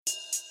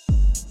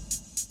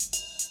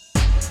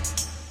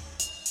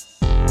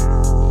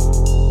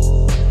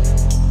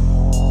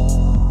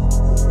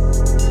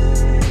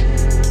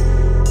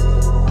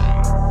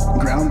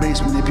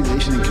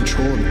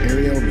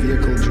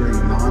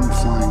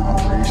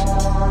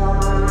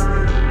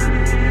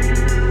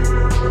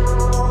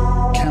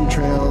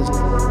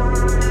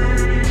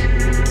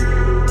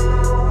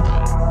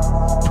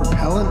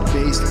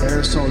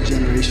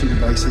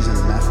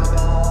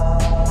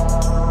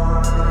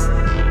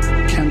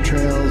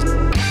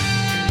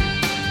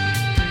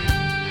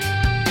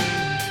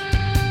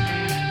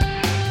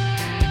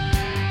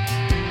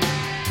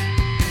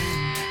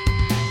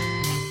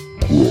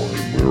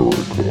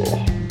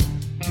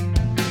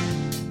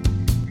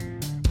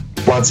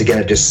once again,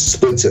 it just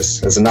splits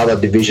us as another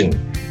division.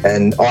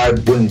 And I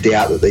wouldn't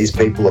doubt that these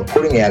people are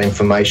putting out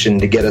information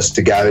to get us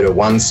to go to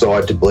one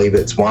side, to believe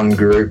it's one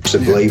group, to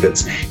believe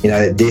it's,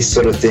 this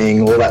sort of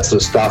thing, all that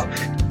sort of stuff.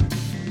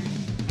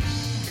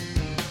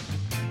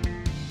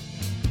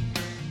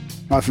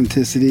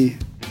 Authenticity,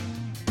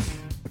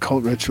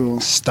 occult ritual.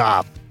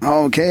 Stop.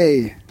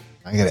 Okay.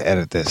 I gotta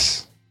edit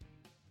this.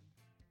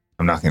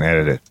 I'm not gonna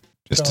edit it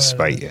just to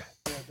spite you.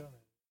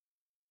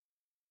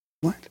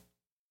 What?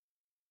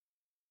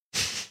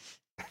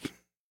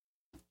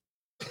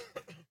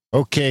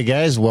 Okay,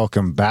 guys,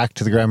 welcome back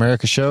to the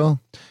Grimerica show.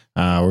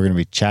 We're going to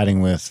be chatting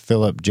with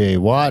Phillip J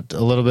Watt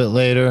a little bit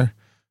later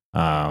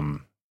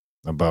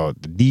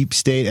about the deep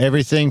state,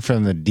 everything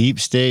from the deep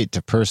state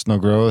to personal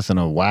growth and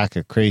a whack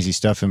of crazy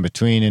stuff in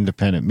between,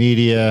 independent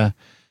media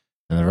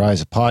and the rise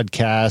of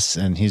podcasts.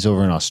 And he's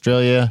over in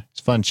Australia. It's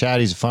a fun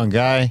chat. He's a fun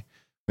guy.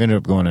 We ended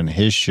up going on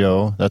his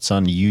show. That's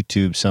on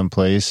YouTube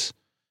someplace.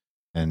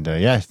 And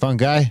fun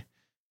guy.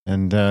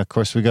 And of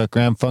course, we got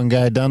Graham Fun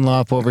Guy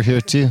Dunlop over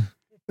here too.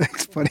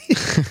 Thanks, buddy.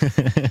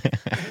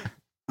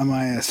 Am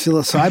I a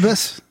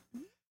psilocybus?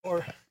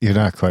 You're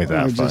not quite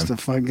that fun. Just a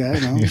fun guy,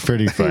 no? You're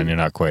pretty fun. You're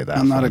not quite that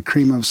I'm not a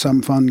cream of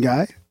some fun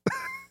guy.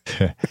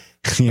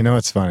 You know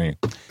what's funny?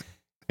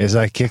 Is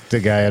I kicked the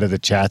guy out of the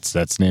chats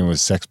that's name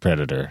was Sex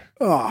Predator.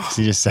 Oh,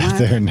 so he just sat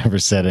there and never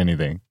said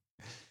anything.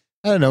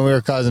 I don't know. We were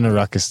causing a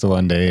ruckus the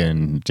one day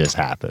and it just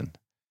happened.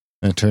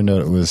 And it turned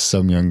out it was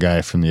some young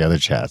guy from the other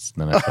chats.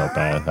 And then I felt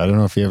bad. I don't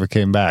know if he ever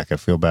came back. I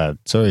feel bad.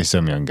 Sorry,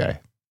 some young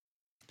guy.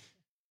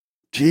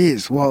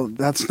 Jeez, well,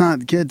 that's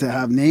not good to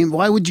have name.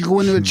 Why would you go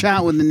into a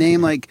chat with a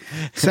name like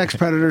Sex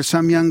Predator,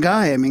 some young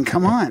guy? I mean,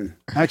 come on.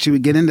 Actually, we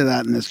get into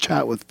that in this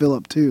chat with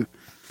Phillip, too,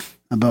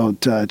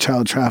 about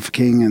child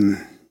trafficking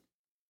and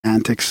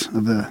antics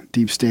of the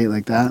deep state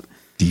like that.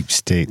 Deep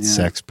state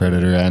sex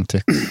predator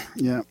antics.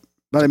 Yeah.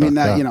 But I mean,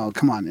 that,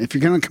 come on. If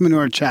you're going to come into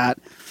our chat,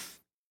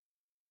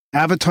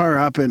 avatar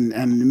up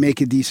and make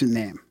a decent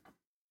name.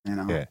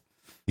 Yeah.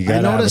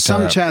 I noticed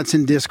some chats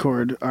in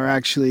Discord are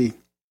actually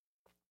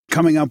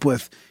coming up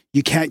with,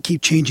 you can't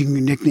keep changing your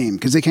nickname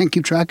because they can't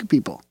keep track of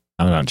people.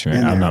 I'm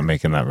not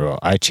making that rule.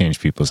 I change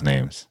people's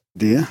names.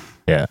 Do you?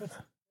 Yeah.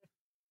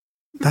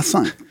 That's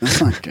not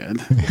good.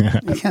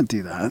 You can't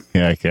do that.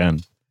 Yeah, I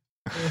can.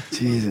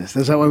 Jesus.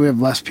 Is that why we have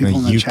less people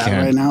in the chat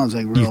right now? It's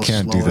like real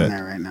slow in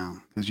there right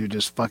now because you're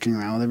just fucking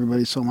around with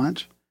everybody so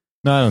much?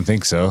 No, I don't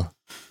think so.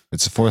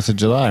 It's the 4th of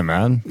July,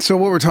 man. So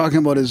what we're talking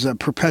about is a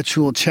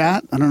perpetual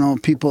chat. I don't know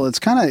if people, it's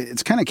kind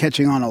of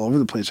catching on all over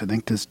the place. I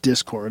think this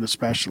Discord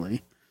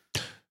especially.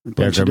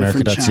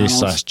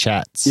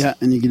 Grimerica.ca/chats. Yeah,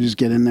 and you can just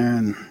get in there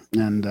and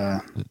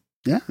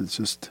it's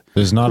just...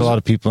 There's not a lot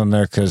of people in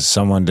there because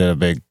someone did a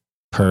big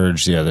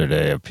purge the other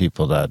day of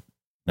people that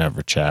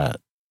never chat.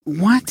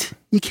 What?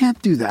 You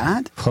can't do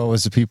that. What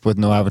was the people with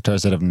no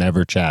avatars that have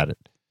never chatted?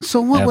 So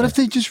what? Ever. What if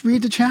they just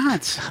read the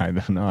chats? I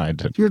don't know.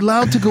 You're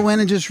allowed to go in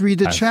and just read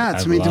the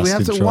chats. I mean, do we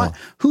have to? What?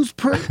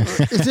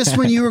 Is this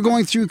when you were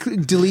going through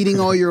deleting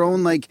all your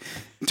own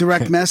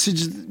direct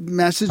message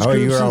groups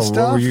and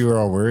stuff? You were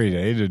all worried,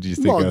 eh? Did you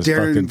think I was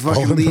Darren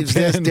fucking leaves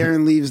this,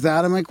 Darren leaves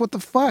that? I'm like, what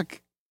the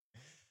fuck?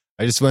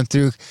 I just went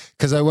through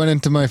because I went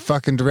into my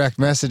fucking direct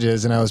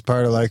messages and I was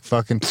part of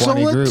fucking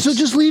 20 groups. So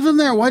just leave them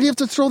there. Why do you have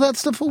to throw that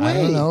stuff away? I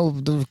don't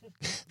know.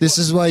 This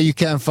is why you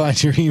can't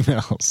find your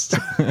emails.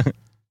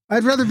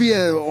 I'd rather be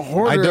a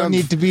hoarder. I don't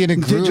need to be in a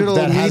group digital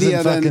that media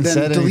hasn't than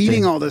said deleting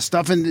anything. all this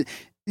stuff and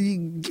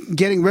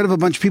getting rid of a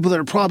bunch of people that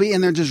are probably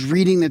in there just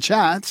reading the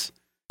chats.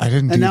 I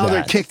didn't do that. And now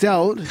they're kicked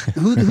out.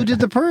 Who did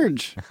the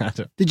purge?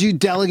 Did you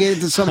delegate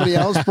it to somebody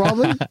else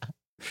probably?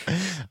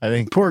 I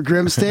think poor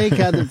Grimsteak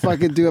had to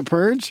fucking do a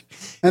purge.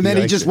 And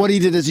then what he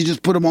did is he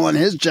just put them all in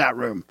his chat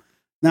room.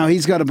 Now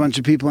he's got a bunch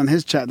of people in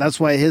his chat. That's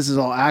why his is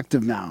all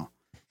active now.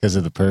 Because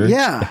of the purge?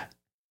 Yeah.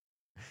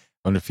 I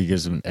wonder if he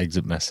gives them an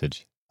exit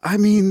message. I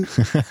mean,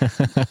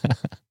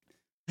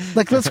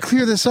 let's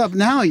clear this up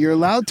now. You're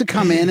allowed to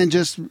come in and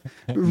just read.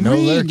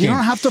 Lurking. You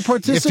don't have to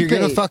participate. If you're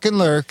going to fucking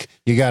lurk,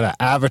 you got to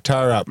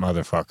avatar up,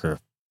 motherfucker.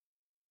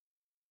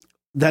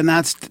 Then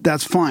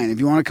that's fine. If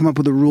you want to come up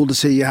with a rule to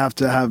say you have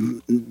to have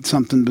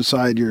something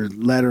beside your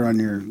letter on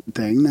your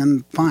thing,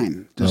 then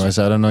fine. Otherwise,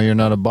 I don't know. You're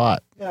not a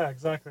bot. Yeah,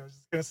 exactly. I was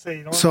just going to say,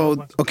 you don't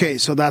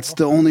so that's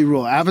the only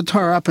rule.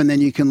 Avatar up and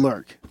then you can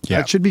lurk. Yeah.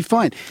 That should be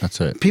fine.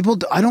 That's it. People,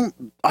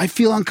 I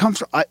feel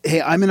uncomfortable.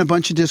 Hey, I'm in a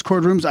bunch of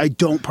Discord rooms. I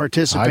don't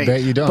participate. I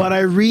bet you don't. But I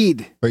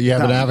read. But you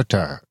have an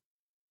avatar.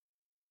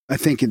 I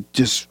think it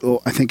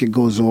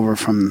goes over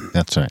from...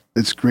 That's right.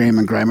 It's Graham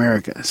and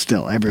Grimerica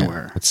still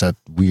everywhere. Yeah, it's that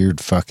weird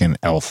fucking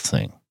elf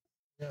thing.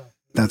 Yeah.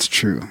 That's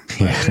true.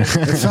 Yeah.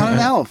 It's not an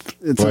elf.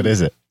 What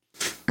is it?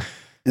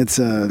 It's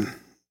a...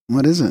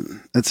 What is it?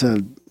 It's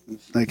a...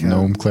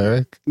 Gnome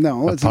cleric?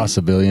 No. It's a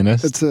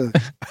possibilionist? It's a...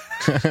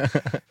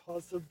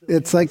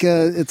 It's like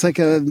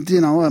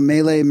a a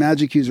melee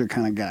magic user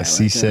kind of guy. A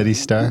sea-setty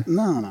star?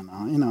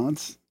 No.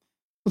 It's...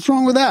 What's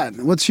wrong with that?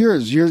 What's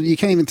yours? You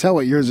can't even tell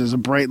what yours is. A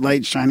bright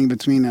light shining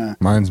between a...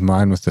 Mine's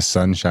mine with the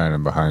sun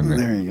shining behind me.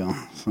 There you go.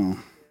 So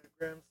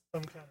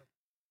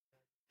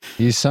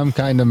He's some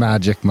kind of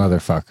magic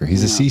motherfucker.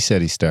 He's a Yeah. Sea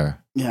City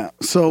star. Yeah.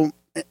 So,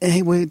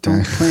 hey, wait,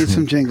 don't play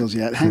some jingles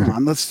yet. Hang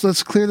on.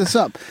 Let's clear this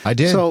up. I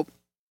did. So,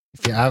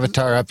 If you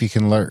avatar up, you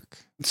can lurk.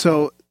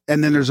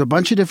 And then there's a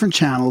bunch of different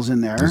channels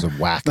in there. There's a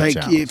whack of like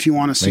channels. if you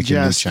want to Making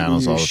new suggest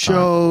channels all the time.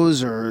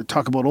 shows or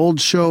talk about old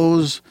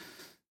shows,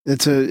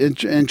 it's an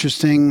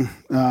interesting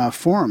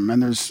forum.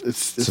 And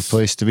it's a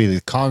place to be.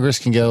 The Congress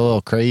can get a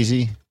little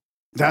crazy.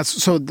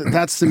 That's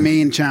the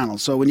main channel.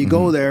 So when you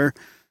go there,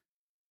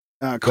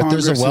 But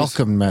Congress there's a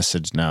welcome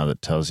message now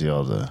that tells you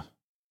all the.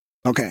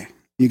 Okay,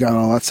 you got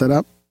all that set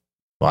up.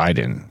 Well, I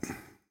didn't.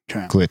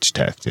 Okay. Glitch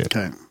tech did.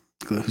 Okay,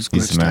 who's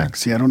He's Glitch the man. Tech?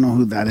 See, I don't know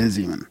who that is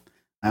even.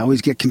 I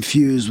always get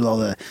confused with all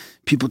the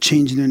people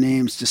changing their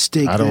names to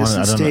stake this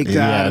and stake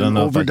that, and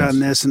overdone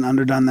this and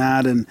underdone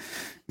that, and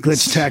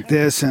Glitch Tech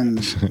this and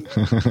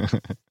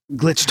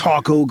Glitch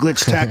Taco,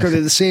 Glitch Tech. Are they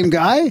the same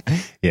guy?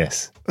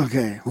 Yes.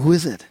 Okay, who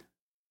is it?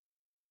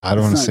 I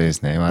don't want to say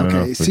his name. I don't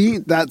know.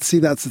 That's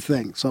the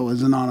thing. So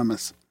it's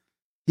anonymous.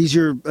 He's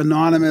your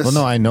anonymous. Well,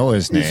 no, I know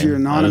his name. He's your I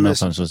don't know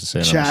anonymous if I'm supposed to say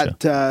it on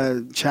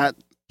the show. chat.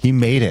 He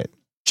made it.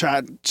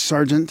 Chat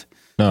sergeant.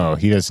 No,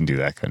 he doesn't do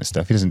that kind of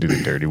stuff. He doesn't do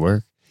the dirty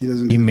work.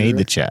 He made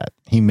the chat.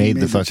 He made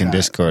the fucking chat.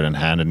 Discord and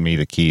handed me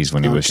the keys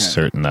when he was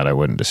certain that I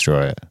wouldn't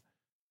destroy it.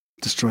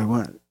 Destroy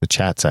what? The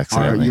chats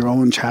accidentally. Your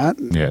own chat?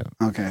 Yeah.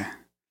 Okay.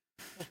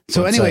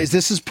 So anyways,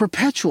 this is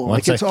perpetual.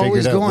 Like it's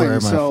always going.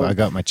 So I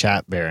got my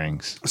chat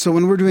bearings. So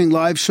when we're doing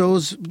live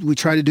shows, we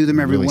try to do them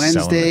every Wednesday.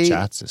 Selling the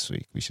chats this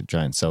week. We should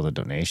try and sell the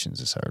donations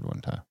this hard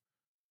one time.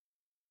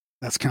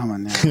 That's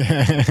coming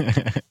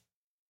now.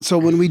 So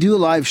when we do a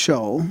live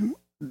show,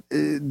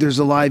 there's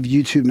a live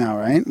YouTube now,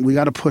 right? We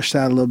got to push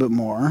that a little bit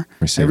more.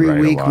 Every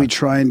week we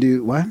try and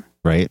do what?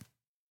 Right.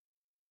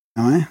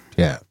 Am I?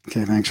 Yeah.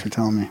 Okay, thanks for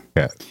telling me.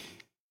 Yeah.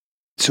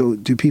 So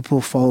do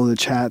people follow the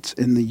chats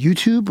in the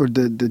YouTube or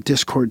the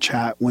Discord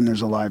chat when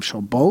there's a live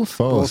show? Both?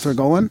 Both are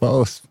going?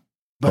 Both.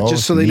 But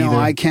just so they know,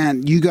 I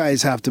can't, you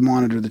guys have to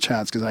monitor the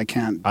chats because I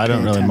can't. I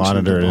don't really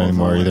monitor it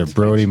anymore either.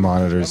 Brody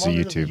monitors the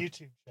YouTube.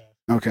 YouTube chat.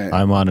 Okay.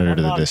 I monitor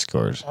the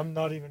Discord. I'm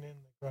not even in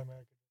the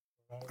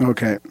Grimerica.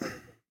 Okay.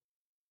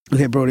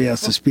 Okay, Brody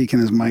has to speak in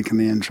his mic in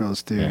the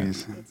intros too. Yeah.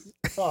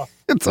 It's off.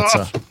 It's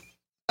off.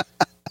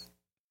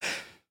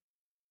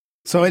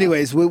 So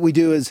anyways, what we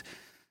do is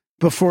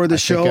before the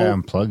show, I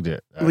unplugged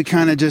it. We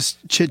kind of just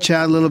chit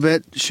chat a little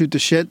bit, shoot the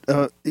shit,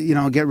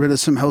 get rid of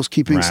some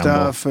housekeeping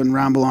stuff and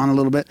ramble on a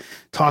little bit.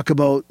 Talk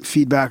about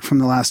feedback from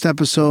the last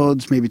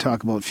episodes, maybe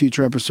talk about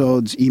future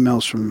episodes,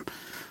 emails from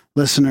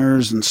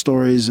listeners and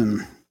stories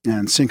and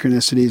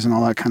synchronicities and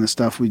all that kind of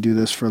stuff. We do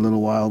this for a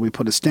little while. We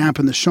put a stamp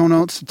in the show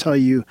notes to tell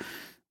you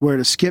where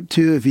to skip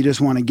to if you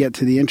just want to get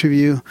to the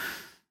interview.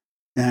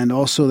 And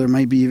also there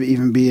might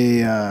even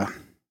be a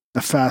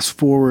fast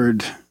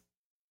forward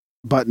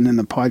button in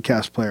the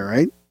podcast player,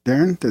 right,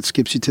 Darren? That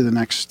skips you to the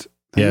next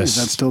thing. Yes. Is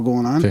that still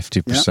going on?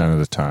 50% of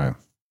the time.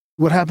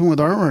 What happened with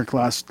artwork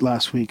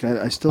last week?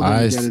 I still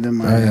didn't get it in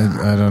my...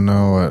 I don't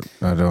know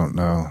I don't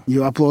know. You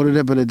uploaded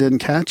it, but it didn't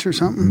catch or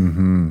something?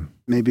 Mm-hmm.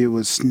 Maybe it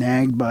was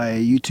snagged by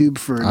YouTube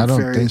for I don't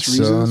think nefarious so.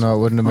 reasons? No, it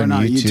wouldn't have been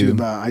not YouTube.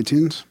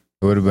 iTunes?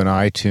 It would have been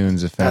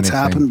iTunes if That's anything.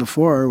 happened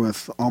before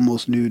with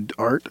almost nude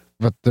art.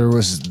 But there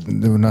was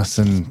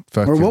nothing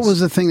fucking... Or what was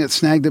the thing that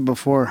snagged it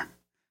before?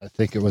 I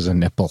think it was a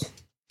nipple.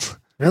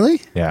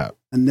 Really? Yeah.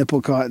 A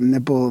nipple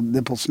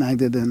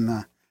snagged it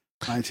in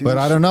iTunes. But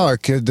I don't know.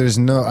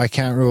 I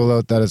can't rule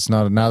out that it's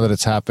not, now that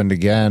it's happened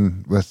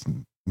again with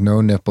no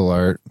nipple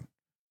art,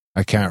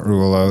 I can't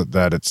rule out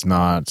that it's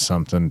not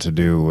something to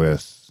do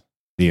with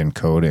the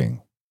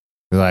encoding.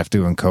 Because I have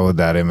to encode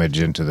that image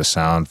into the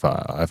sound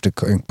file. I have to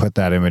put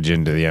that image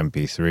into the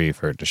MP3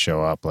 for it to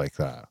show up like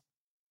that.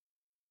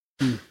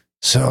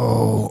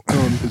 So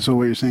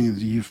what you're saying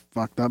is you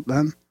fucked up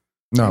then?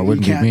 No, it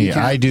wouldn't be me. You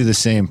can't- I do the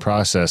same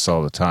process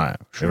all the time.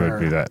 Sure, It would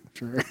be that.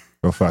 Sure.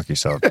 Go fuck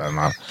yourself.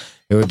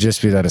 It would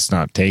just be that it's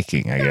not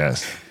taking, I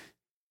guess.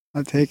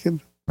 Not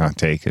taken? Not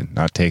taken.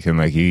 Not taken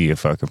like you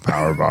fucking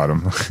power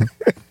bottom.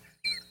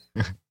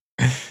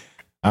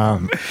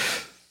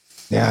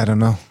 Yeah, I don't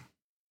know.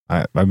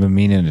 I've been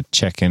meaning to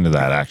check into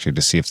that actually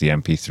to see if the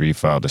MP3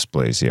 file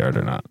displays the art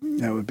or not.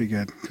 That would be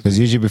good. Because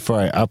usually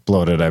before I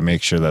upload it, I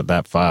make sure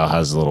that file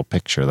has a little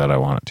picture that I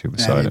want it to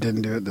beside you it.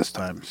 didn't do it this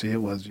time. See,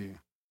 it was you.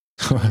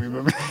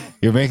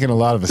 You're making a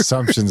lot of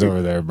assumptions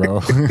over there,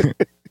 bro.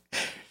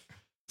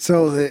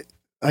 So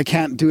I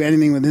can't do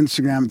anything with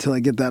Instagram until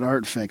I get that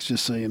art fixed,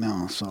 just so you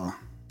know. So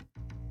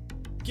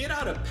get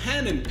out a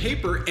pen and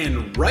paper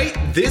and write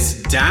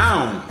this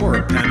down, or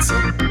a pencil.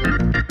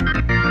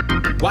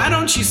 Why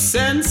don't you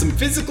send some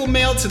physical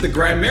mail to the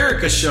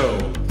Grimerica show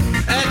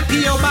at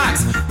P.O.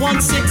 Box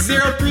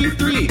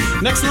 16033.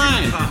 Next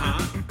line.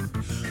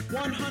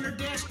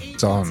 100-8.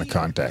 It's all on the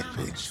contact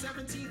page.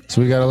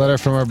 So we got a letter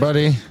from our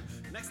buddy.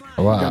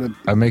 Well,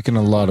 I'm making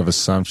a lot of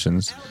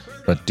assumptions,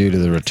 but due to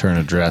the return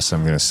address,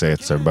 I'm going to say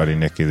it's our buddy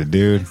Nicky the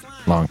Dude,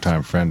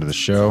 longtime friend of the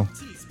show.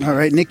 All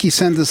right, Nikki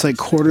sends us like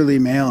quarterly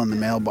mail in the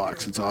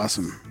mailbox. It's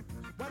awesome.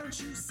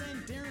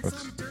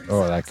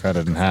 Oh, that cut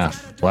it in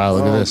half. Wow,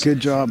 look at this. Good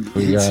job.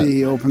 We You can got- see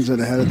he opens it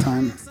ahead of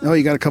time. Oh,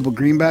 you got a couple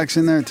greenbacks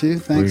in there too.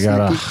 Thanks, We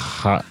got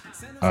Nikki.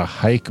 a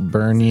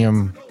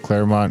Hibernium,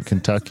 Claremont,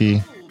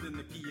 Kentucky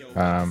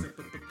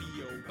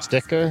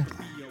sticker.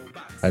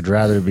 I'd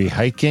rather be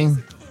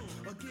hiking.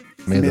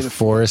 May the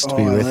forest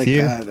be I with like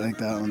you. That. I like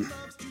that one.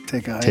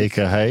 Take a hike. Take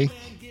a hike.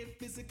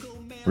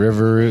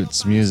 River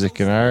Roots Music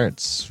and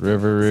Arts.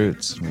 River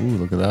Roots. Ooh,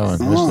 look at that one.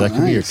 Oh, That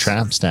could be your nice.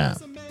 tramp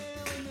stamp.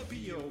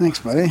 Thanks,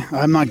 buddy.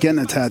 I'm not getting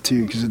a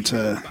tattoo because it's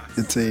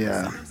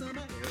a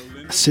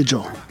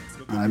sigil.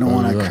 I don't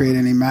want to yeah. create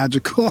any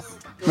magical.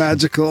 You'll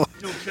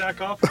jack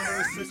off on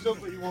the system,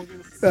 but you won't get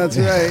a That's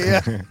right.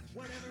 Yeah.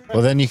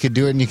 Well, then you could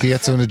do it and you could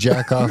get someone to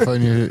jack off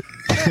on your...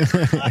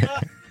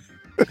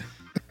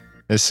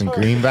 There's some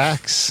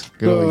greenbacks.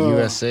 Good old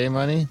USA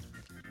money.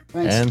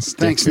 Thanks. And stickers.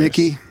 Thanks,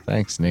 Nikki.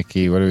 Thanks,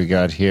 Nikki. What do we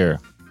got here?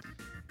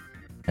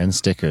 And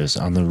stickers.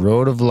 On the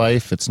road of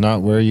life, it's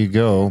not where you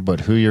go, but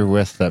who you're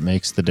with that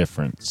makes the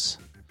difference.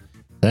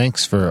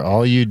 Thanks for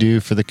all you do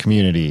for the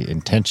community.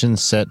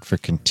 Intentions set for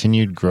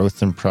continued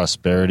growth and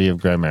prosperity of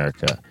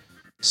Grimerica.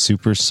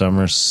 Super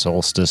summer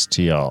solstice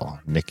to y'all.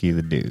 Nikki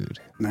the dude.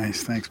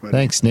 Nice. Thanks, buddy.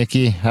 Thanks,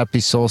 Nikki. Happy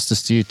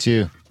solstice to you,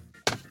 too.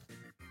 Of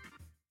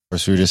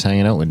course, we were just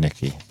hanging out with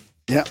Nikki.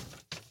 Yeah.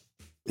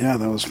 Yeah,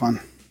 that was fun.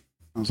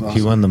 That was awesome.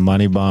 He won the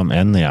money bomb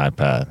and the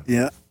iPad.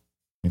 Yeah.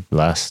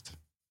 Blessed.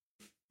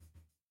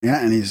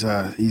 Yeah, and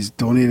he's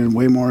donated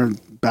way more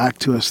back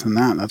to us than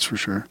that. That's for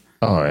sure.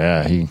 Oh,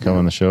 yeah. He can come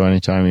on the show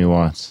anytime he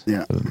wants.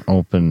 Yeah. With an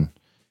open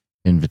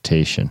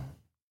invitation.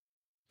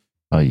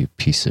 Oh, you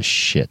piece of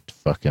shit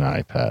fucking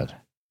iPad.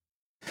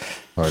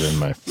 Pardon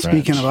my French.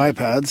 Speaking of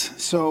iPads,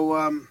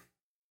 so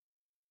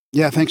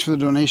yeah, thanks for the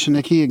donation,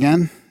 Nikki,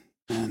 again.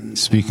 And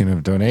Speaking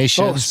of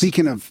donations.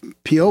 speaking of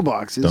PO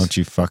boxes, Don't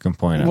you fucking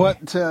point at me.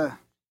 what Are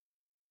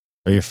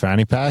your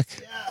fanny pack?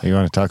 You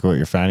want to talk about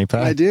your fanny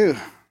pack? I do.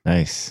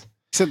 Nice.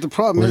 Except the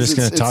problem We're is just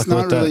gonna talk it's not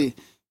about that. really.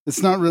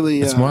 It's not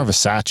really. It's more of a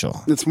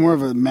satchel. It's more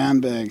of a man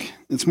bag.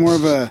 It's more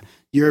of a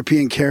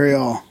European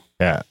carry-all.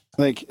 Yeah.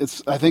 Like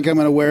I think I'm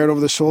gonna wear it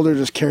over the shoulder,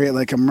 just carry it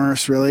like a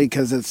merce, really,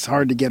 because it's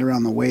hard to get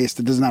around the waist.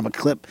 It doesn't have a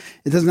clip.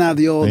 It doesn't have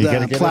the old You gotta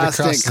get it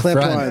plastic across the clip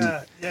front.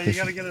 on. Yeah, you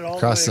got to get it all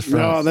Across the the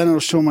way. front. No, then it'll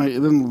show my.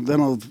 Then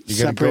it'll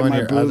You gotta go separate on my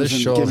your other boobs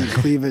and shoulder. give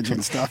me cleavage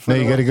and stuff. No,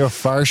 you got to go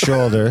far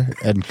shoulder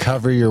and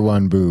cover your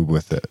one boob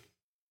with it.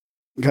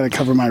 Got to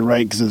cover my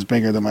right because it's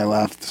bigger than my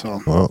left, so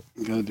Whoa.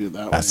 got to do it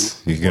that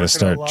That's you got to Working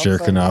start a lot,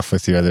 jerking son. off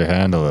with your other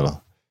hand a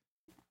little.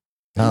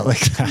 Not like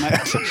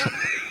that.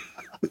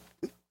 way.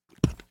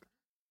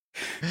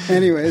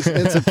 Anyways,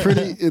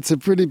 it's a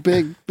pretty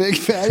big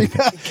fatty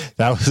pack.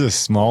 That was a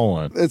small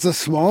one. It's a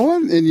small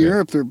one in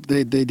Europe.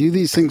 They do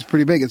these things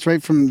pretty big. It's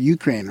right from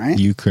Ukraine, right?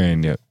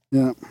 Ukraine, yeah.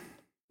 Yeah.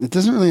 It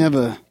doesn't really have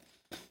a.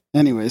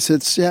 Anyways,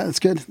 it's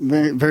good.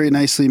 Very very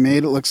nicely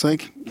made. It looks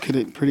like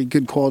pretty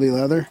good quality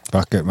leather.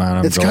 Fuck it, man.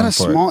 I'm It's going kind of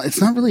for small. it.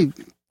 It's not really.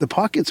 The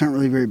pockets aren't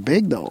really very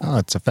big though. Oh,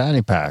 it's a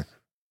fanny pack.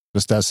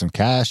 Just have some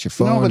cash, your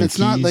phone, No, but your it's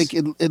not keys. like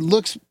it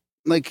looks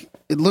like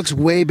it looks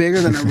way bigger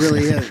than it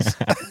really is.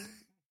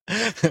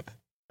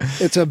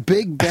 It's a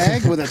big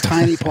bag with a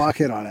tiny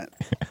pocket on it.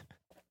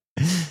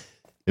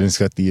 And it's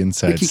got the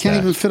inside Like you can't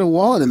stash. even fit a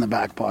wallet in the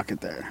back pocket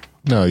there.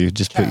 No, you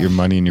just put your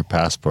money in your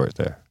passport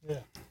there.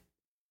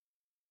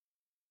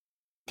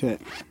 Okay.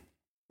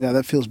 Yeah,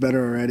 that feels better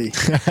already.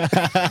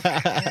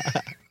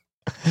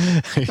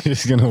 You're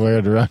just going to wear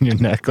it around your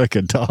neck like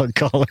a dog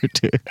collar,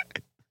 too.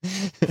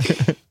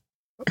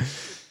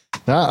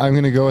 No, I'm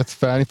going to go with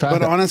fanny pack.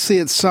 But honestly,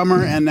 it's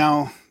summer and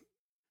now.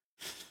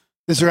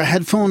 Is there a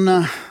headphone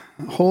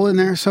hole in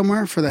there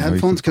somewhere for the No, you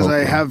headphones? can Because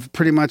I poke have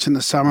pretty much in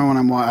the summer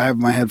when I have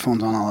my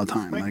headphones on all the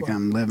time. Like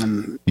I'm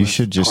living. You with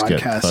should just get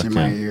podcasts in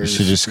my fucking, you ears.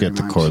 should just get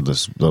the pretty much.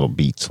 cordless little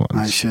Beats ones.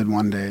 I should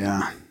one day.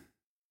 Yeah.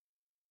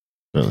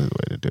 Really the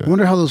way to do I it.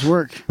 wonder how those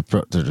work.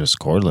 They're just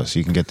cordless.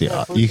 You can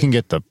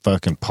get the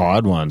fucking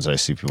pod ones I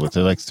see people with.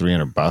 They're like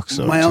 $300.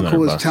 So My uncle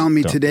was $200. telling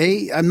me Don't-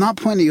 today. I'm not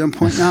pointing at you. I'm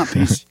pointing up.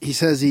 He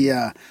says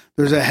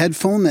there's a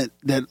headphone that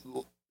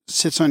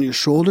sits on your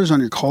shoulders, on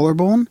your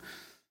collarbone.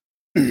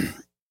 And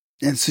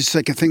it's just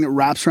like a thing that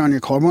wraps around your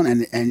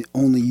collarbone, and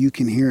only you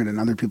can hear it, and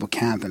other people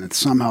can't. And it's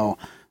somehow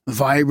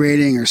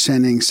vibrating or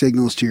sending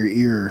signals to your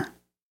ear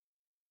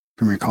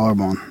from your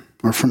collarbone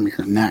or from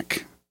your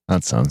neck.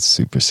 That sounds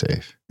super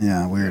safe.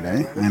 Yeah, weird,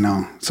 eh? I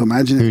know. So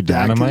imagine Who, if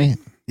that can- Dynamite?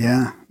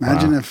 yeah,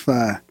 imagine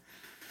Wow.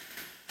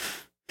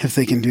 if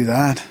they can do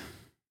that.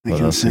 They What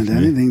can else they send can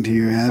do? anything to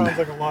your Sounds head.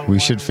 like a lot of We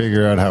should wires.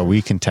 figure out how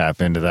we can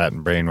tap into that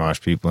and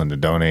brainwash people into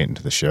donating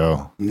to the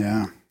show.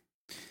 Yeah.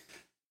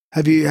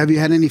 Have you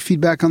had any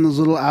feedback on those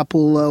little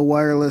Apple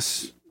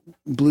wireless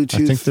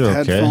Bluetooth I think they're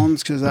okay.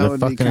 headphones? Because that They're would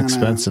fucking be kinda,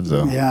 expensive,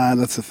 though. Yeah,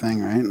 that's the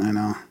thing, right? I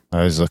know. I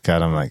always look at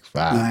them like,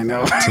 wow, I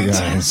know.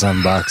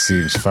 $200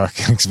 seems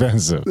fucking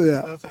expensive. Yeah,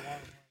 That's a lot of wires.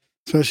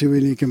 especially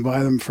when you can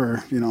buy them for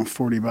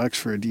 $40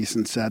 for a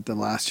decent set that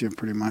lasts you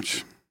pretty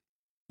much.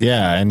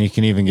 Yeah, and you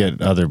can even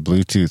get other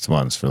Bluetooth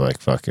ones for like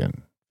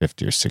fucking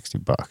 $50 or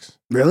 $60.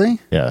 Really?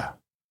 Yeah.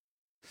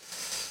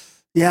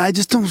 Yeah, I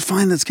just don't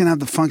find that's going to have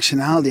the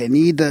functionality. I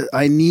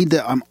need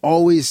the, I'm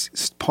always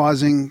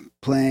pausing,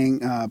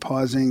 playing,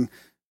 pausing,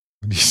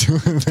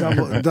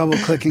 double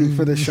clicking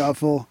for the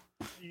shuffle,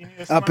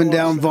 up and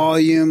down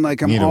volume.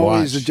 Like I'm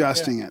always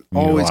adjusting it,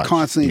 always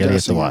constantly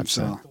adjusting it.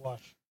 So I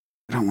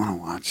don't want to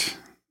watch.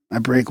 I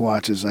break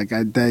watches. Like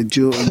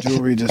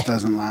jewelry just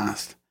doesn't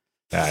last.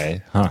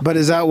 Huh. But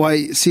is that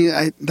why? See,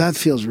 that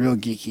feels real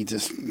geeky.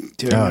 Just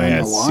doing it on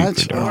the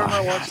watch.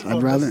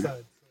 I'd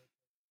rather.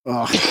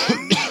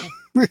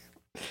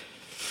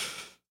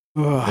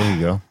 There you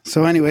go.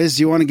 So, anyways,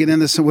 do you want to get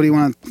into some? What do you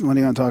want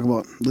to talk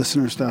about?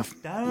 Listener stuff.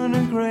 Down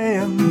and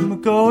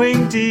Graham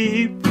going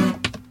deep.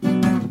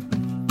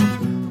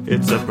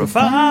 It's a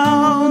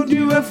profound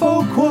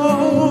UFO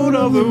quote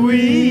of the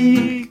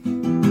week.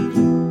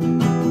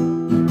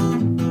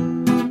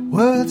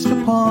 Words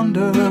to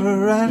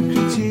ponder and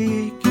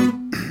critique.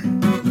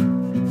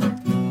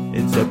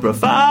 It's a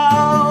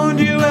profound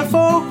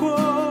UFO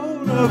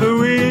quote of the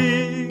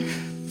week.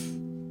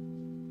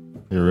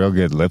 You're a real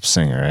good lip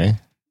singer, eh?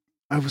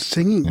 I was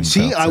singing.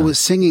 See, I was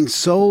singing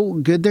so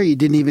good there, you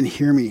didn't even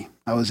hear me.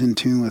 I was in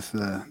tune with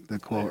the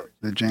quote,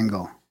 the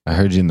jingle. I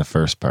heard you in the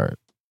first part.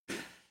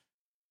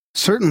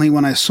 Certainly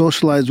when I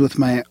socialized with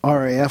my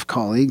RAF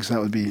colleagues,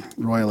 that would be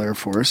Royal Air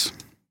Force,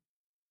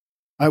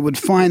 I would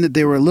find that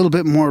they were a little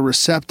bit more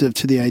receptive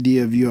to the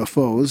idea of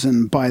UFOs,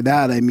 and by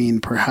that I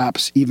mean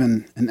perhaps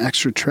even an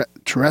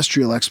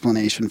extraterrestrial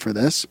explanation for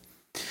this,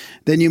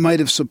 than you might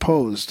have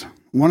supposed.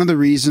 One of the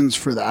reasons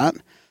for that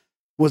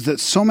was that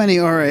so many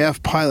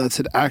RAF pilots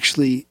had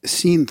actually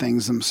seen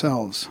things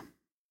themselves.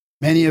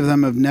 Many of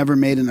them have never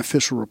made an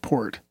official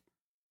report.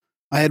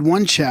 I had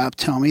one chap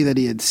tell me that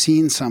he had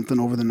seen something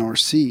over the North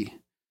Sea.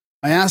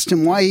 I asked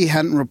him why he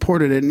hadn't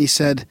reported it, and he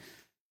said,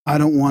 "I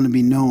don't want to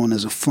be known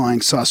as a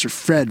flying saucer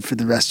Fred for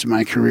the rest of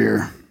my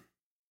career."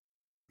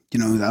 You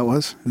know who that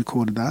was? Who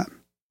quoted that?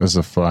 Was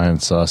a flying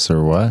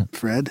saucer what?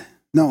 Fred?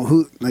 No,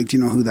 who? Like, do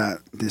you know who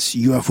this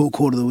UFO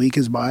quote of the week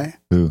is by?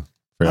 Who?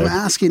 Fred? I'm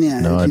asking you.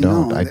 No, I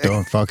don't. Know. I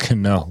don't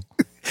fucking know.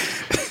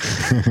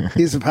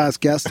 He's a past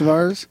guest of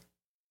ours.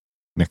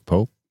 Nick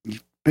Pope?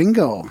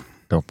 Bingo.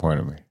 Don't point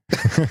at me.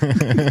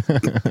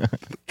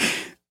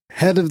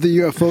 Head of the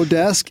UFO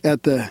desk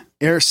at the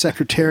Air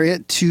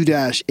Secretariat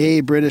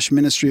 2-A British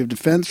Ministry of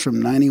Defense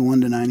from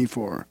 91 to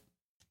 94.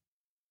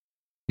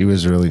 He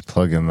was really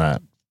plugging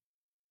that.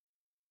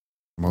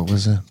 What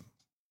was it?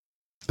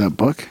 That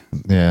book?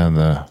 Yeah,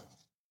 the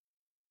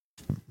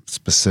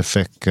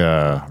specific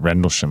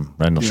Rendlesham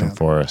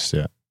Forest.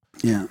 Yeah.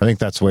 Yeah. I think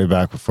that's way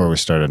back before we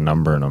started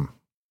numbering them.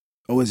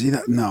 Oh, was he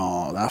that?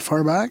 No, that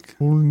far back?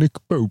 Old Nick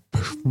Pope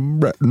from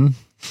Breton.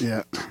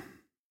 Yeah.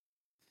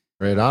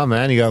 Right on,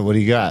 man. What do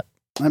you got?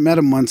 I met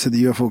him once at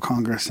the UFO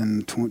Congress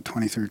in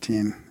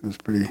 2013. It was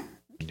pretty.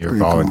 You're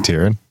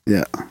volunteering? Cool.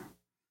 Yeah.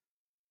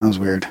 That was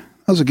weird.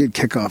 That was a good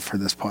kickoff for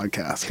this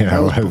podcast. Yeah,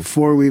 that was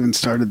before we even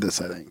started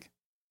this, I think.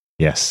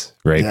 Yes,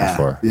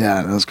 before.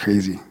 Yeah, that was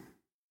crazy.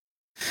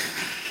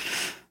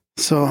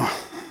 So,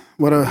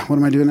 what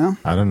am I doing now?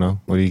 I don't know.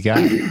 What do you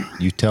got?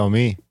 You tell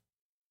me.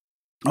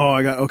 Oh,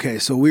 okay.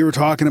 So we were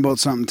talking about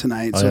something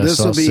tonight. So this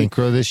will be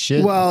synchro this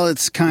shit. Well,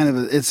 it's kind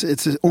of it's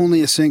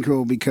only a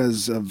synchro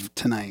because of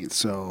tonight.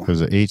 So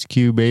because of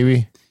HQ,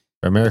 baby.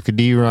 Grimerica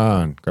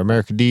D-Ron.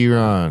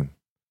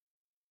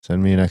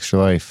 Send me an extra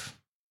life.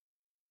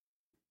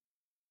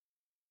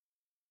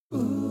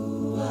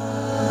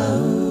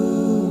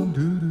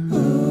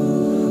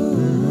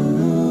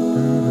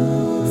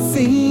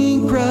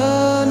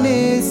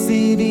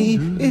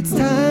 Synchronicity. It's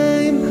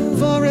time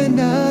for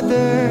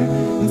another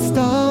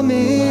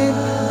installment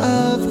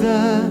of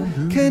the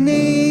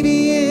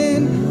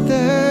Canadian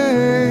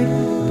Third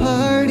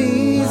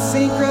Party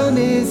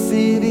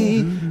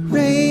Synchronicity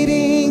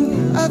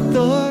Rating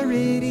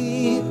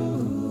Authority.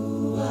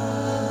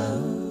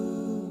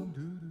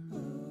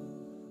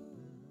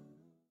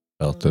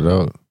 Felt it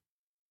out.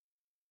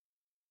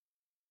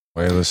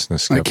 Why are you listening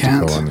to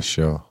Skeptical on the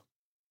show?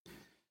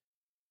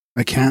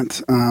 I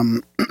can't.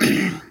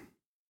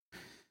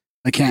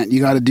 I can't. You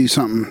got to do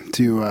something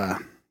to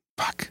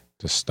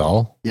To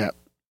stall? Yeah.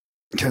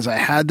 Because I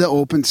had to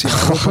open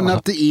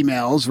up the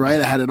emails, right?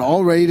 I had it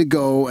all ready to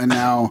go, and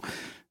now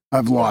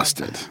I've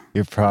lost it.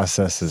 Your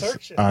process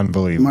is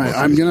unbelievable.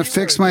 I'm going to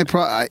fix my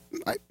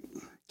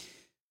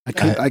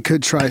I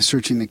could try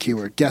searching the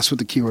keyword. Guess what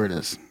the keyword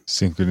is?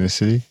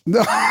 Synchronicity?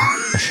 No.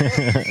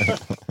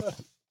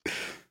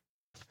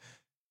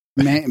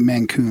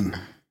 Mancoon.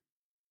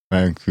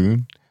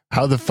 Mancoon?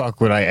 How the fuck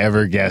would I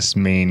ever guess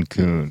Maine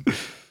Coon?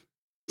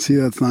 See,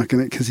 that's not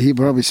going to, because he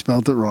probably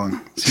spelled it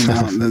wrong. See,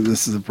 now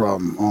this is a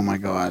problem. Oh my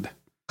God.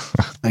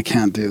 I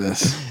can't do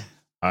this.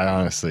 I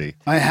honestly.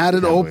 I had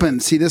it open.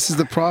 See, this is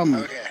the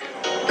problem. Okay.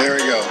 There we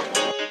go.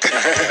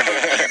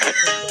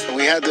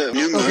 We had the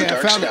new moon,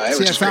 dark sky,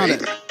 which is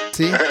great. It.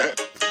 See?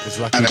 It's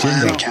lucky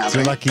jingle. It's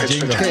a lucky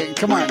jingle. Okay,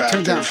 come on,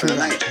 turn down for the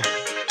night.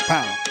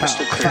 Pow, It's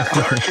the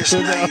darkest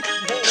night.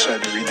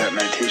 Started to read that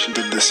meditation,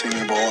 did the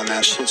singing bowl, and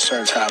that shit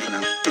starts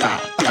happening. Pow,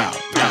 pow,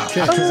 pow.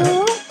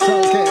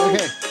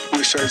 Okay.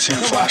 We started seeing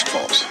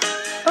flashbulbs.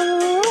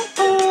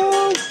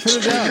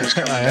 Turn it down. Speakers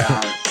coming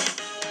down.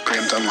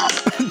 Graham Dunlop.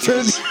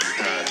 Turn-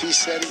 He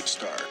said he'd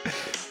start.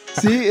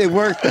 See, it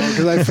worked though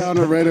because I found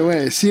it right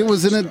away. See, it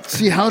was in it.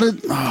 See, how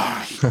did?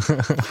 Oh,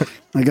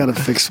 I gotta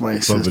fix my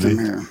system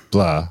here.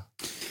 Blah.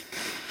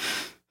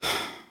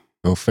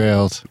 Go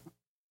failed.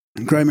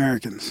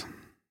 Grimericans.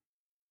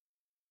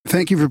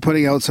 Thank you for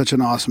putting out such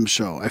an awesome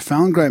show. I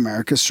found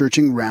Grimerica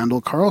searching Randall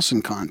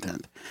Carlson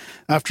content.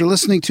 After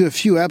listening to a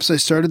few eps, I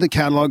started the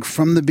catalog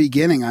from the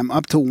beginning. I'm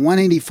up to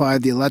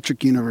 185, the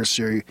Electric Universe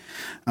series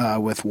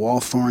with Wall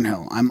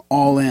Thornhill. I'm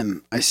all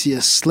in. I see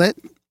a slit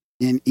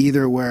in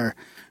either where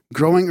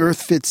Growing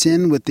Earth fits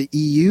in with the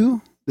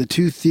EU. The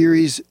two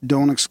theories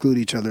don't exclude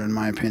each other, in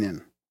my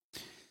opinion.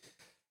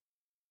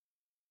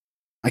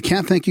 I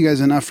can't thank you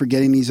guys enough for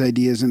getting these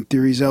ideas and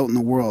theories out in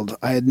the world.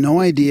 I had no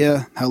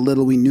idea how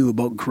little we knew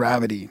about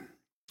gravity.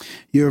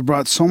 You have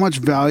brought so much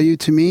value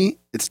to me.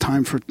 It's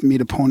time for me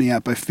to pony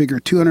up. I figure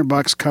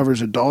 $200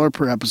 covers $1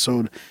 per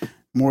episode,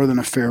 more than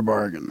a fair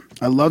bargain.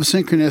 I love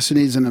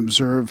synchronicities and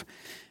observe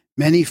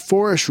many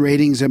 4-ish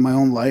ratings in my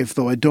own life,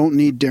 though I don't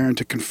need Darren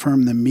to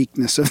confirm the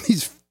meekness of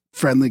these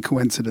friendly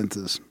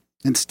coincidences.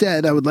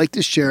 Instead, I would like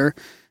to share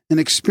an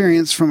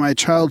experience from my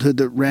childhood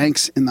that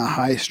ranks in the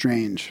high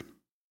strange.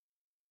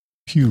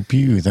 Pew,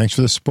 pew. Thanks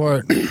for the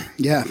support.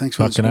 Yeah, thanks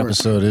for the Fucking support.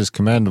 episode is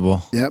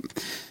commendable. Yep.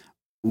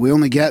 We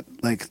only get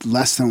like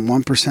less than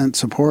 1%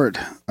 support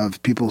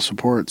of people's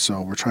support,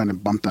 so we're trying to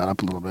bump that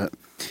up a little bit.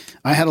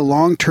 I had a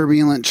long,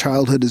 turbulent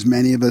childhood, as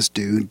many of us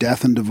do.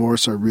 Death and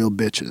divorce are real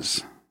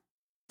bitches.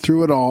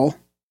 Through it all,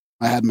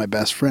 I had my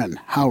best friend,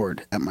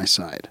 Howard, at my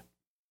side.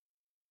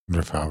 I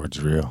wonder if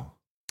Howard's real.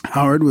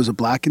 Howard was a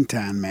black and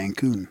tan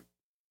Mancoon.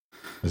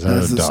 Is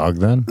that a dog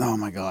then? Oh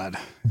my God.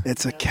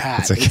 It's a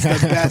cat. It's a It's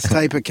cat. the best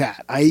type of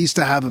cat. I used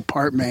to have a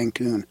part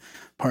Mancoon,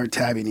 part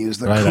Tabby, and he was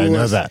the Right, coolest. I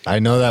know that. I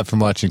know that from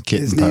watching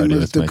Kitten His name Party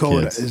was with my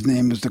Dakota. kids. His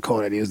name was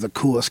Dakota. And he was the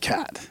coolest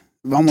cat.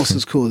 Almost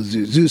as cool as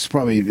Zeus. Zeus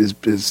probably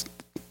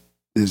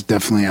is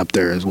definitely up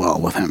there as well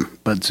with him.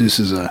 But Zeus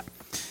is a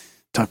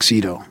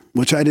tuxedo,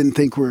 which I didn't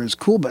think were as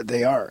cool, but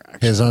they are. Actually.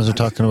 Hey, as long as we're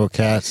talking about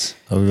cats,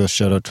 I'll give a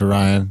shout out to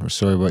Ryan. We're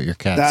sorry about your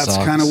cat That's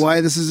socks. kind of why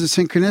this is a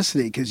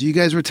synchronicity, because you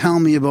guys were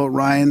telling me about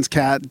Ryan's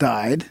cat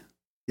died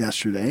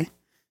yesterday,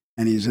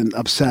 and he's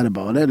upset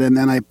about it. And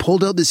then I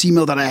pulled out this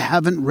email that I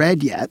haven't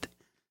read yet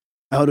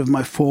out of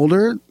my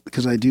folder,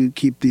 because I do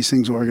keep these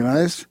things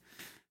organized,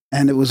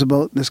 and it was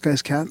about this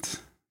guy's cat.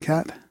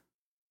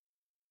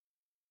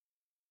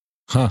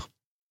 Huh.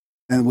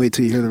 And wait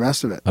till you hear the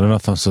rest of it. I don't know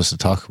if I'm supposed to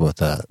talk about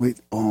that. Wait,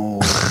 oh,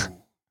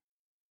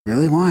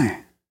 really?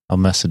 Why? I'll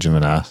message him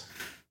and ask.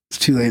 It's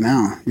too late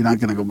now. You're not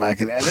going to go back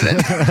and edit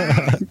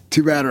it.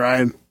 Too bad,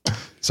 Ryan.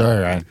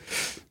 Sorry, Ryan.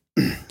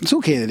 It's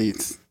okay that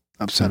he's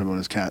upset about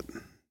his cat.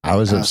 I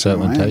was upset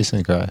when Ryan.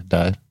 Tyson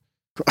died.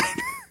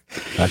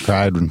 I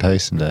cried when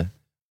Tyson died.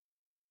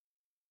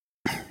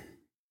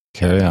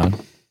 Carry on.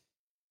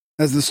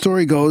 As the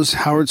story goes,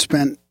 Howard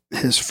spent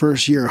his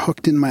first year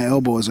hooked in my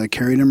elbow as I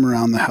carried him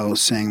around the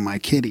house saying, "My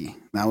kitty."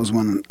 That was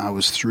when I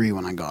was 3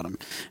 when I got him.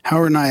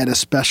 Howard and I had a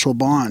special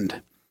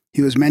bond.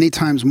 He was many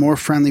times more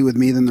friendly with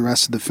me than the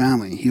rest of the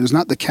family. He was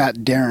not the cat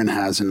Darren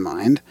has in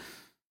mind.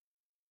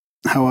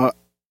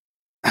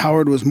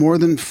 Howard was more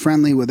than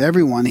friendly with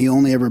everyone. He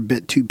only ever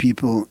bit 2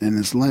 people in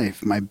his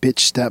life. My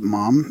bitch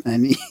stepmom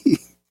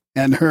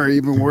and her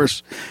even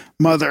worse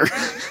mother.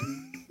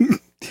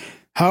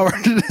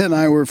 Howard and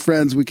I were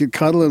friends. We could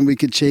cuddle and we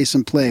could chase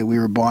and play. We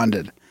were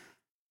bonded.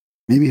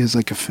 Maybe he was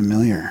like a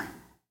familiar.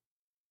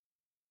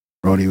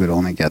 Brody would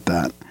only get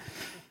that.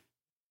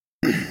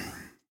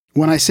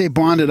 When I say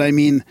bonded, I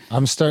mean...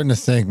 I'm starting to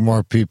think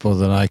more people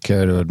than I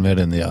care to admit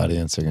in the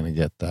audience are going to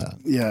get that.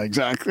 Yeah,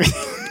 exactly.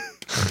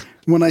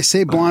 When I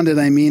say bonded,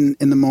 I mean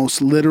in the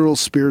most literal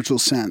spiritual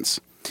sense.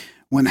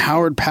 When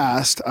Howard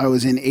passed, I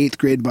was in 8th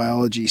grade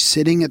biology,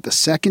 sitting at the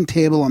second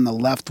table on the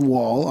left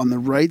wall on the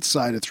right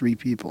side of 3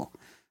 people.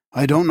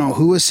 I don't know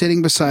who was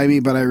sitting beside me,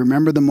 but I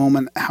remember the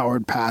moment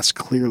Howard passed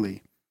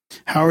clearly.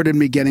 Howard had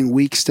been getting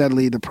weak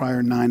steadily the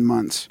prior 9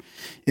 months.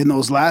 In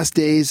those last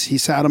days, he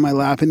sat on my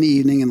lap in the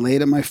evening and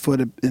laid at my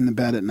foot in the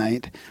bed at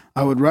night.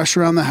 I would rush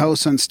around the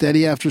house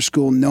unsteady after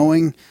school,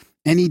 knowing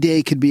any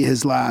day could be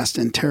his last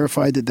and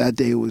terrified that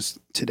day was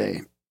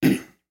today.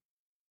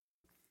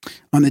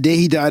 On the day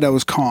he died, I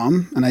was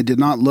calm, and I did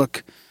not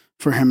look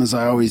for him as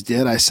I always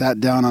did. I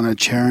sat down on a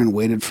chair and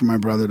waited for my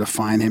brother to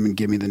find him and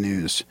give me the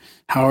news.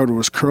 Howard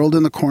was curled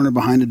in the corner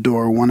behind a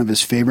door, one of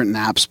his favorite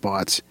nap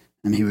spots,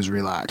 and he was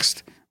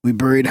relaxed. We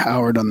buried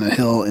Howard on the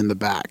hill in the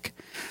back.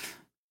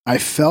 I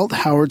felt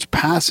Howard's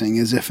passing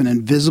as if an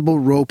invisible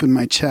rope in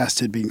my chest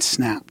had been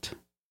snapped.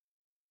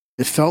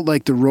 It felt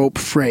like the rope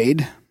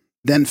frayed,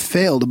 then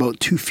failed about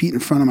 2 feet in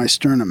front of my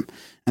sternum,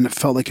 and it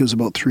felt like it was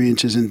about 3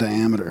 inches in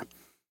diameter.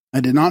 I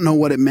did not know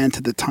what it meant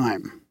at the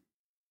time.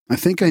 I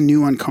think I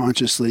knew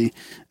unconsciously,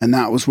 and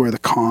that was where the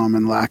calm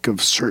and lack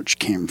of search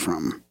came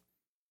from.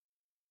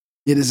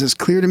 It is as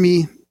clear to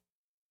me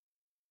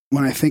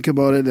when I think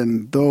about it,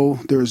 and though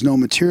there is no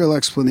material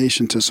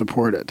explanation to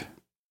support it.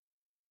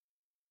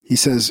 He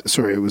says,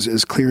 it was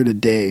as clear as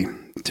day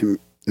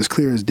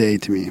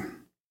to me.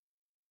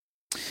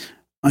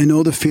 I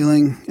know the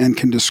feeling and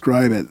can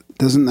describe it.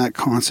 Doesn't that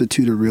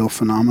constitute a real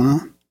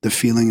phenomena? The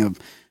feeling of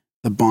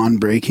the bond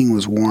breaking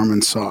was warm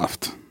and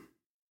soft.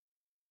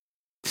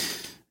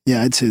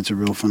 Yeah, I'd say it's a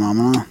real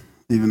phenomena,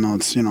 even though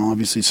it's,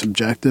 obviously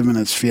subjective in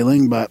its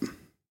feeling, but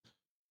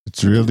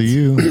it's real to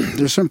you.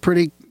 There's some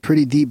pretty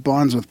deep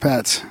bonds with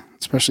pets,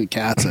 especially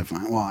cats, I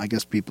find. Well, I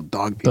guess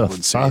dog people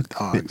would say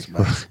dogs.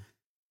 But.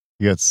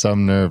 You got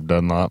some nerve,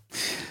 Dunlop.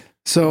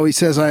 So he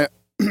says, I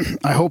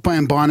hope I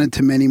am bonded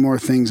to many more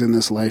things in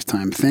this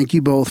lifetime. Thank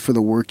you both for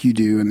the work you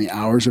do and the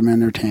hours of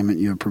entertainment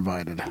you have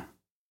provided.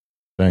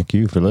 Thank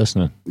you for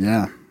listening.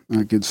 Yeah,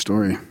 a good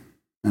story.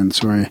 And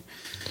sorry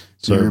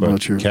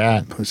about your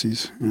cat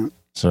pussies. Yeah.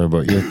 Sorry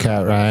about your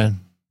cat, Ryan.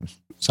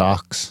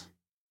 Socks.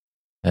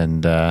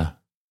 And you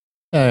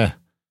got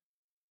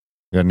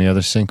any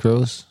other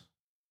synchros?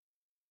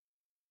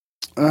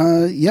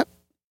 Yep.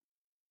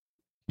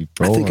 Keep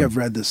rolling. I think I've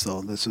read this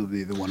though. This will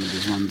be one of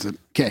these ones that.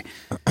 Okay.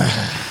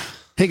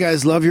 Hey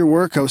guys, love your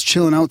work. I was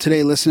chilling out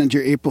today listening to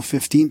your April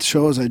 15th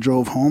show as I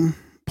drove home.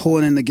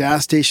 Pulling in the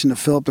gas station to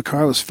fill up the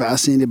car, I was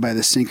fascinated by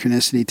the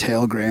synchronicity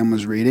tale Graham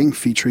was reading,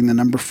 featuring the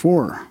number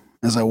 4.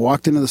 As I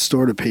walked into the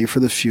store to pay for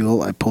the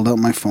fuel, I pulled out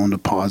my phone to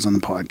pause on the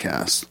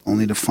podcast,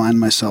 only to find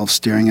myself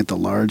staring at the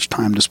large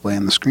time display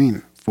on the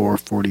screen.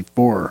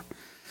 4:44.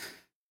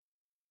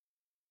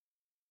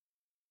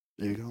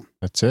 There you go.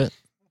 That's it.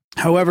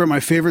 However, my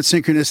favorite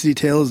synchronicity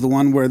tale is the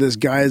one where this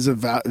guy has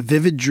a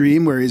vivid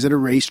dream where he's at a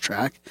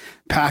racetrack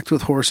packed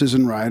with horses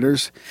and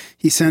riders.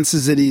 He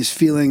senses that he's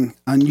feeling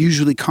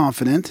unusually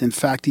confident. In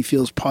fact, he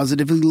feels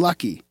positively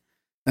lucky.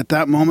 At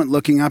that moment,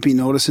 looking up, he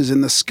notices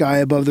in the sky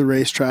above the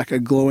racetrack a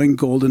glowing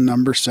golden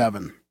number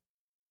 7.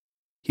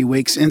 He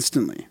wakes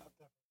instantly.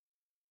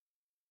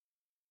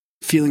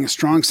 Feeling a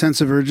strong sense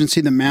of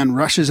urgency, the man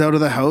rushes out of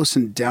the house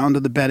and down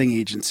to the betting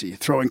agency.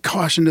 Throwing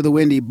caution to the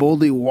wind, he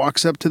boldly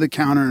walks up to the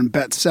counter and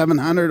bets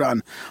 700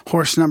 on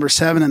horse number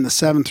 7 in the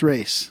 7th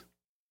race.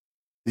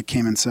 It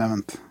came in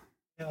 7th.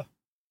 Yeah,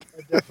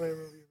 I definitely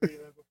remember you reading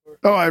that before.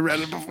 Oh, I read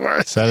it before.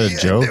 Is that a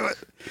joke?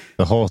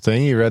 The whole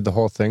thing? You read the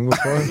whole thing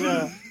before?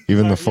 Yeah.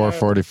 Even the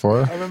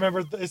 444? I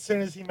remember as soon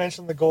as he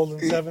mentioned the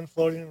golden 7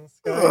 floating in the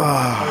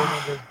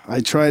sky.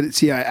 I tried it.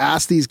 See, I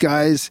asked these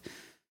guys...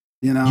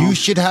 You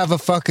should have a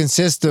fucking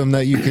system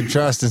that you can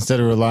trust instead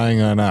of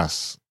relying on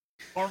us.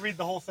 Or read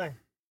the whole thing.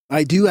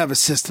 I do have a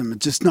system.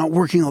 It's just not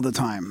working all the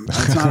time.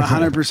 It's not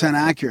 100%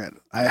 accurate.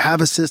 I have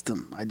a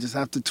system. I just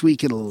have to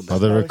tweak it a little bit. Well,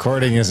 the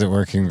recording isn't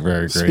working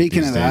very great.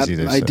 Speaking of that,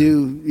 I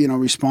do,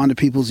 respond to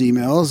people's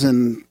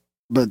emails,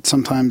 but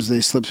sometimes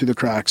they slip through the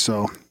cracks.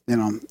 So,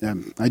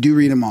 I do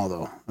read them all,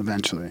 though,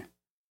 eventually.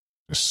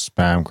 Just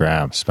spam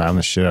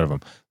the shit out of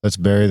them. Let's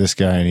bury this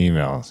guy in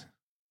emails.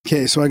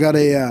 Okay, so I got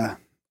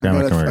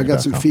I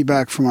got some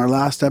feedback from our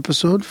last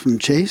episode from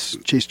Chase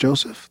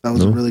Joseph. That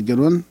was a really good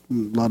one.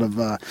 A lot of,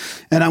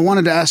 and I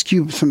wanted to ask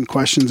you some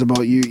questions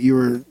about you. You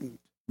were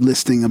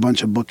listing a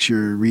bunch of books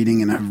you're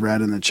reading and have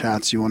read in the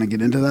chats. You want to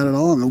get into that at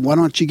all? And why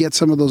don't you get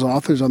some of those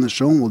authors on the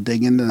show and we'll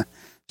dig into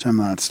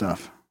some of that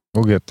stuff.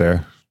 We'll get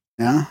there.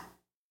 Yeah?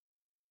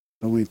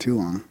 Don't wait too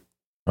long.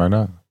 Why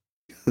not?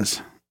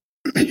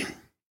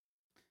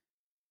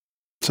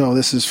 So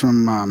this is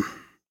from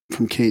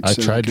Kate. I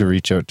tried to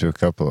reach out to a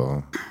couple of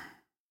them.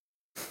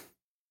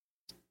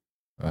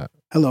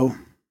 Hello.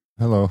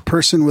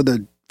 Person with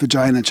a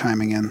vagina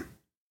chiming in.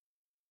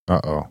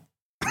 Uh-oh.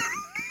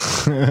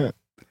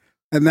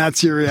 And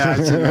that's your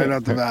reaction right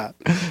off the bat.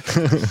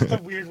 That's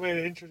a weird way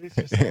to introduce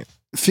yourself.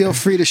 Feel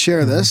free to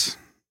share this.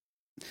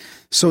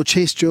 So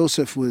Chase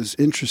Joseph was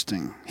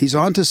interesting. He's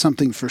onto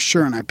something for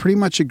sure, and I pretty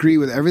much agree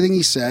with everything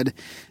he said,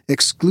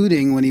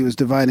 excluding when he was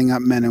dividing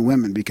up men and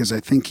women, because I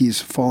think he's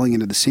falling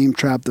into the same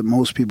trap that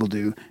most people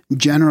do,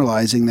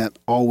 generalizing that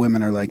all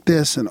women are like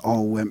this and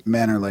all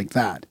men are like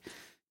that.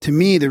 To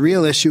me, the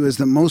real issue is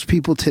that most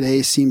people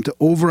today seem to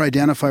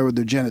over-identify with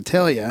their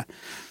genitalia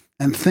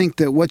and think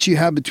that what you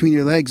have between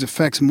your legs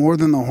affects more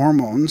than the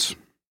hormones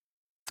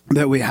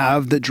that we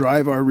have that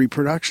drive our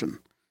reproduction.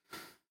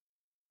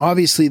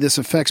 Obviously, this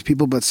affects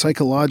people, but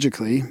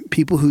psychologically,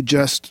 people who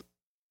just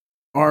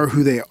are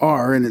who they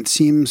are, and it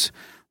seems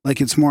like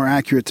it's more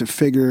accurate to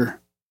figure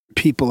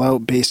people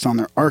out based on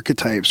their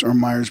archetypes or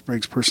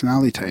Myers-Briggs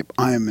personality type.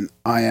 I am an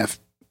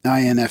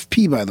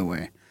INFP, by the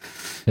way.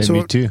 Hey,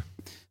 me too.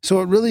 So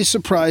it really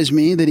surprised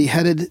me that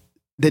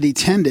he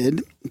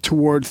tended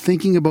toward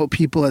thinking about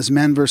people as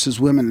men versus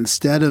women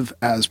instead of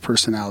as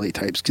personality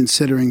types,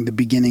 considering the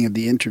beginning of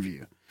the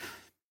interview.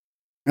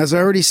 As I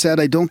already said,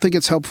 I don't think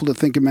it's helpful to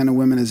think of men and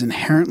women as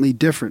inherently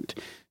different.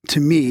 To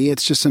me,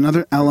 it's just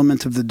another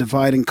element of the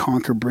divide and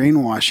conquer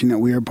brainwashing that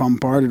we are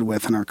bombarded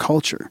with in our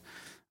culture.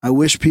 I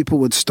wish people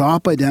would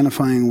stop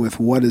identifying with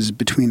what is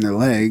between their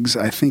legs.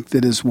 I think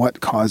that is what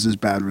causes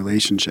bad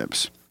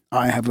relationships.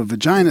 I have a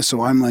vagina,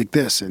 so I'm like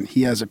this, and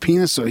he has a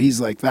penis, so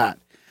he's like that.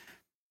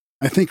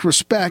 I think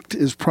respect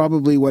is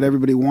probably what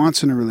everybody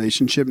wants in a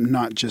relationship,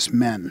 not just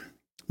men.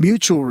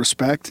 Mutual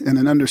respect and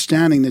an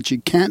understanding that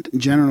you can't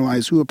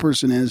generalize who a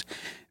person is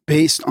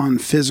based on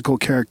physical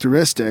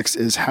characteristics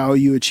is how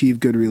you achieve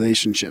good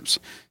relationships,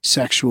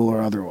 sexual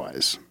or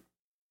otherwise.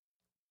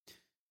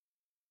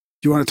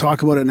 Do you want to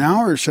talk about it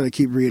now, or should I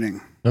keep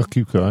reading? No,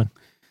 keep going.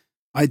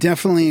 I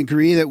definitely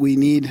agree that we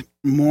need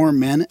more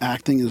men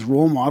acting as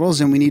role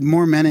models, and we need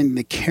more men in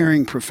the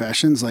caring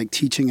professions like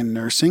teaching and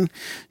nursing,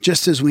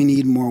 just as we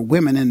need more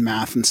women in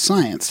math and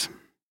science.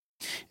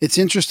 It's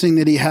interesting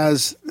that he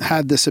has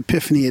had this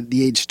epiphany at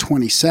the age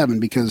 27,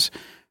 because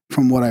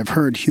from what I've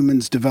heard,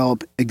 humans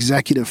develop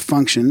executive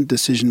function,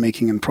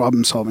 decision-making, and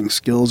problem-solving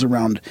skills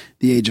around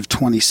the age of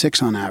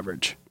 26 on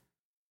average.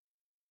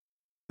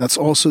 That's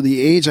also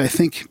the age I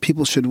think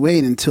people should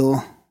wait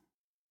until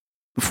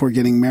before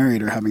getting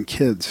married or having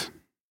kids.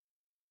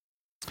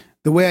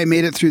 The way I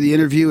made it through the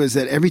interview is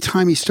that every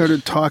time he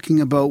started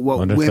talking about what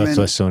wonder women... if that's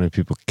why so many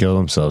people kill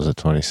themselves at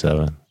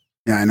 27.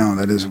 Yeah, I know.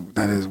 That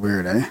is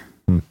weird, eh?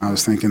 I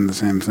was thinking the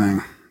same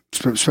thing.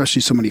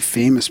 Especially so many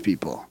famous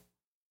people.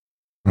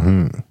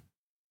 Mm-hmm.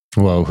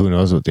 Well, who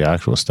knows what the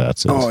actual stats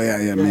is? Oh,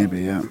 yeah,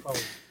 maybe, yeah.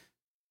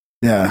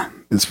 Yeah,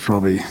 it's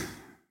probably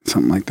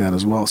something like that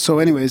as well. So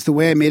anyways, the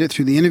way I made it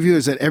through the interview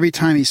is that every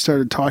time he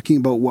started talking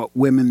about what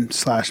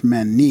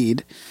women/men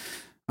need,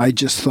 I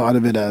just thought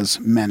of it as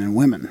men and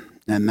women.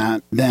 And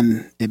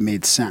then it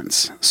made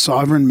sense.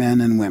 Sovereign men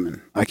and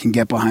women. I can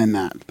get behind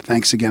that.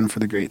 Thanks again for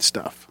the great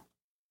stuff.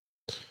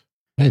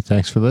 Hey,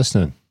 thanks for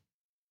listening.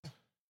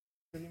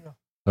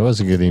 That was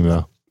a good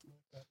email.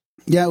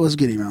 Yeah, it was a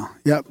good email.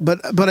 Yeah,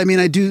 but I mean,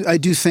 I do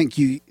think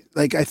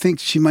I think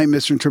she might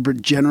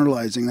misinterpret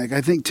generalizing. Like,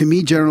 I think to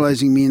me,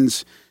 generalizing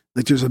means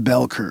like there's a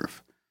bell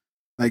curve.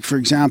 Like, for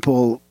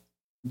example,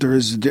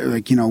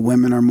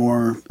 women are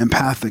more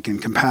empathic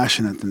and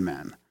compassionate than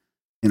men,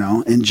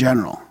 in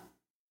general.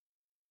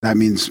 That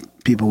means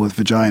people with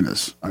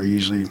vaginas are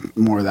usually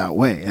more that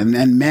way.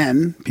 And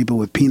men, people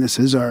with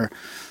penises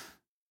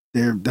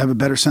they have a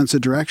better sense of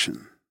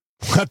direction.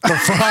 What the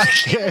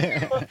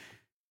fuck?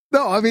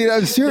 No, I mean,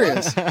 I'm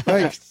serious.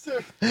 Like,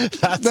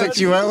 that's what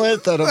you went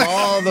with out of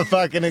all the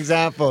fucking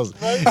examples.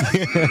 That's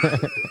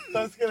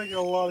going to get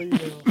a lot of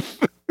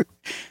emails.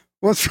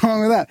 What's wrong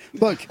with that?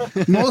 Look,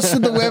 most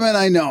of the women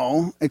I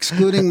know,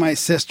 excluding my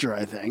sister,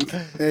 I think,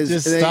 They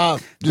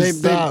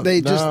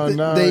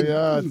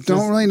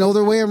don't really know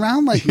their way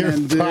around like you're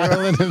men do.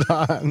 piling it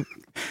on.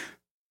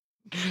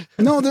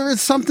 No, there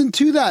is something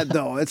to that,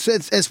 though.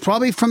 It's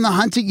probably from the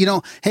hunting.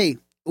 Hey,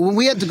 when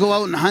we had to go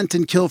out and hunt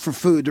and kill for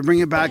food to bring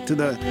it back to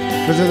the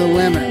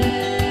women,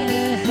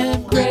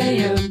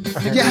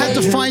 you had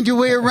to find your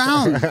way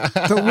around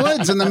the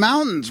woods and the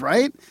mountains,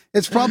 right?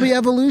 It's probably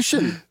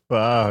evolution.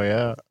 Wow,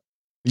 yeah.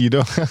 You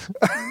don't.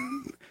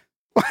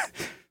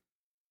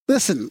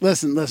 Listen.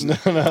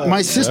 No.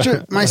 My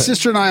sister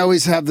and I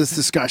always have this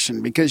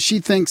discussion because she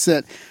thinks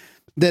that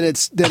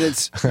it's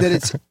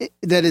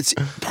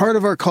part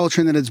of our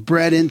culture and that it's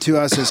bred into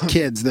us as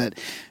kids that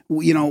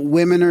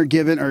women are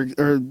given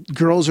or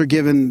girls are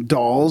given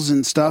dolls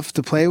and stuff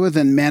to play with,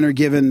 and men are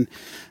given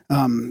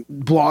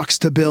blocks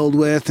to build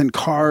with and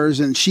cars,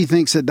 and she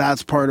thinks that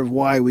that's part of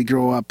why we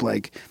grow up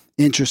like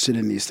interested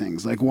in these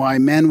things, like why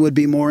men would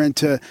be more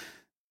into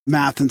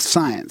math and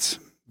science.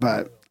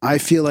 But I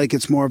feel like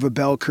it's more of a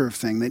bell curve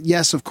thing, that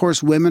yes, of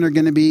course, women are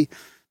going to be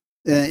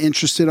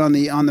interested on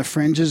the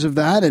fringes of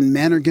that, and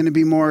men are going to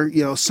be more,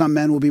 some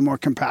men will be more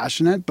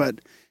compassionate, but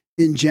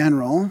in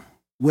general,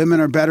 women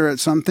are better at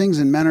some things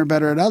and men are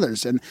better at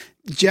others. And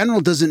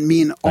general doesn't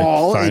mean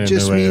all, it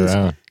just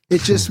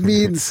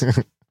means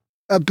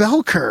a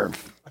bell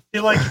curve. I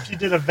feel like if you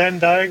did a Venn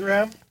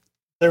diagram,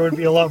 there would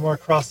be a lot more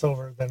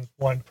crossover than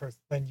one person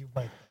than you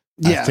might.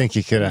 Yeah, I think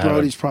you could have.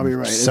 Brody's probably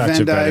right. Such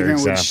a better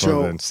diagram would example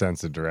show than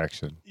sense of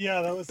direction.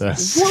 Yeah, that was.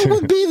 What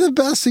would be the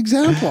best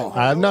example?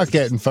 I'm not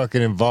getting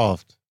fucking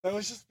involved. That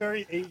was just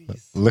very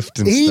 80s.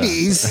 Lifting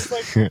 80s? stuff.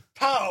 It's like,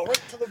 pow,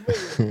 right to the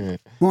moon.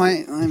 Well,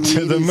 I'm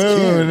to the 80s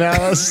moon, kid.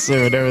 Alice,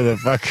 or whatever the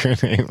fuck her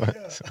name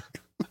was.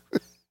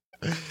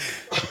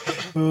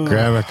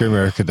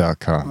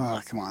 Grimerica.com.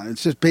 Oh, come on.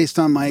 It's just based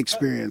on my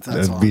experience.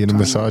 That's all. Being a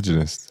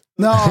misogynist.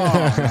 No.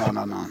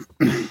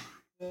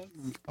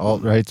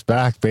 Alt-right's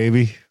back,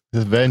 baby.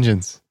 With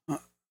vengeance.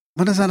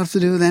 What does that have to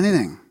do with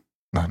anything?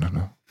 I don't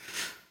know.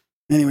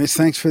 Anyways,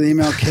 thanks for the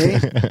email,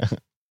 Kate.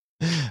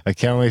 I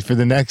can't wait for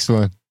the next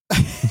one.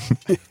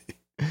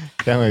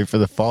 Can't wait for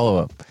the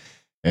follow-up.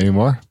 Any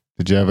more?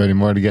 Did you have any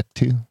more to get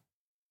to?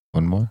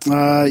 One more?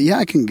 Yeah,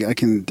 I can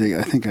dig.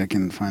 I think I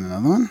can find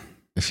another one.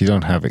 If you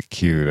don't have it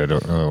queued, I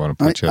don't really want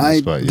to put you on the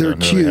spot. They're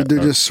queued. They're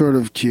just sort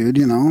of queued,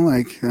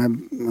 like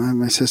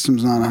my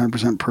system's not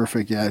 100%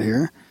 perfect yet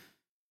here.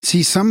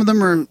 See, some of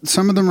them are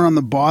on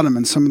the bottom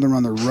and some of them are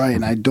on the right,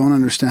 and I don't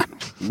understand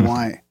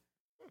why.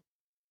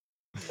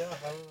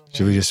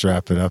 Should we just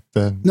wrap it up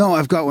then? No,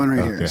 I've got one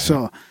right here.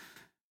 So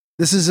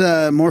this is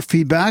more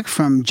feedback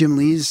from Jim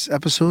Lee's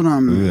episode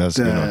on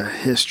the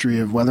history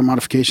of weather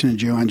modification and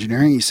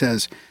geoengineering. He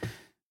says,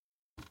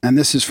 and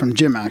this is from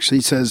Jim actually,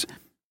 he says...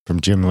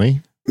 From Jim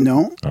Lee?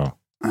 No. Oh.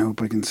 I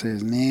hope I can say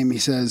his name. He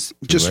says,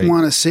 just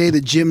want to say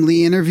the Jim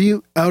Lee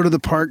interview, out of the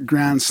park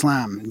grand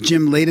slam.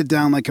 Jim laid it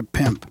down like a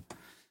pimp.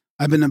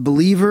 I've been a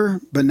believer,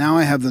 but now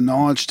I have the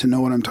knowledge to know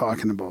what I'm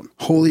talking about.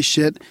 Holy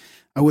shit.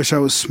 I wish I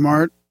was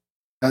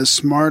as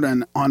smart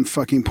and on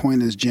fucking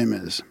point as Jim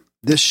is.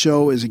 This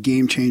show is a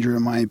game changer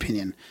in my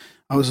opinion.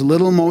 I was a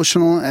little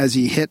emotional as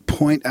he hit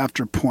point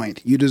after point.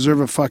 You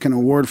deserve a fucking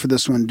award for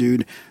this one,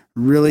 dude.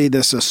 Really,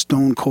 this is a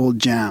stone cold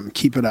jam.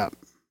 Keep it up.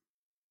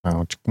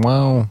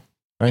 Wow.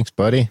 Thanks,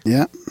 buddy.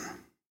 Yeah.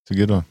 It's a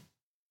good one.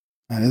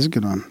 That is a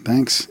good one.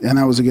 Thanks. And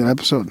that was a good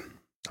episode.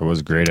 It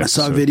was a great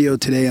episode. I saw a video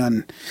today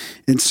on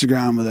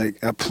Instagram with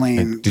a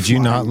plane. Did you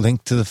not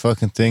link to the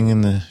fucking thing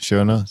in the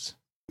show notes?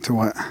 To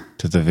what?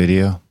 To the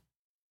video.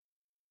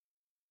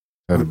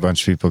 Had a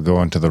bunch of people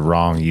going to the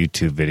wrong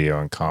YouTube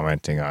video and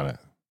commenting on it.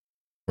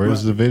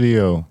 Where's the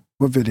video?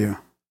 What video?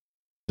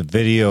 The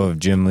video of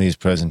Jim Lee's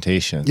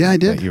presentation. Yeah, I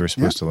did. That you were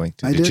supposed to link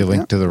to. I Did you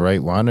link to the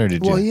right one or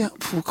did you? Well, yeah,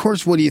 of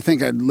course. What do you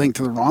think? I'd link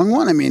to the wrong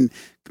one? I mean,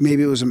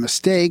 maybe it was a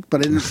mistake, but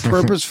I didn't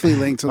purposefully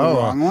link to the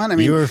wrong one. I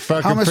mean, you were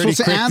fucking how am I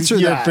supposed to answer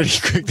that? You were pretty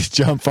quick to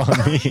jump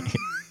on me.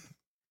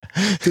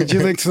 Did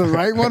you link to the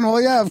right one?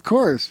 Well, yeah, of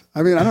course.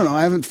 I mean, I don't know.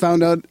 I haven't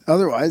found out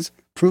otherwise.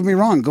 Prove me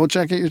wrong. Go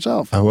check it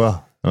yourself. I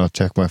will. I'll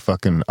check my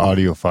fucking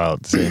audio file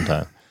at the same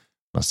time.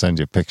 I'll send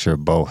you a picture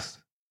of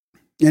both.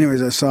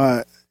 Anyways, I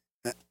saw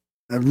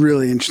a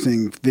really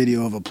interesting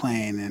video of a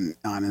plane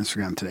on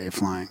Instagram today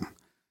flying.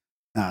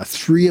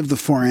 3 of the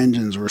 4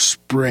 engines were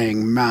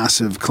spraying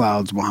massive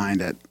clouds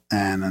behind it.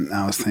 And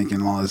I was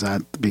thinking, well, is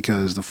that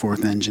because the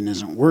 4th engine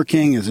isn't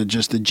working? Is it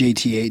just the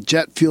JT8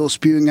 jet fuel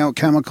spewing out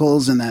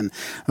chemicals? And then,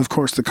 of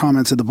course, the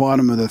comments at the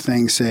bottom of the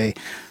thing say,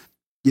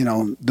 you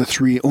know,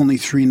 only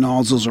 3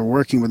 nozzles are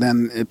working, but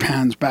then it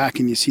pans back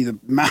and you see the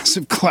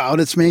massive cloud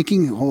it's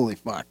making. Holy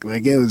fuck.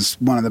 Like, it was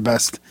one of the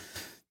best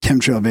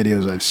chemtrail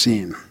videos I've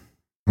seen.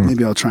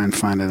 Maybe I'll try and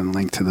find it and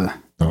link to the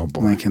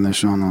link in the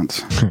show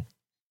notes.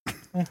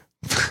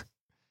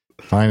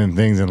 Finding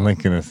things and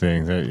linking to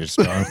things at your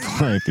strong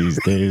point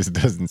these days, it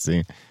doesn't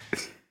seem.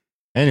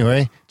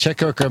 Anyway,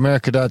 check out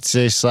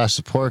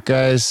grimerica.ca/support,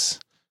 guys.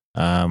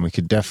 We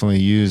could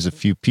definitely use a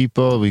few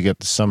people. We got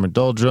the summer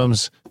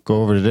doldrums.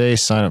 Go over today,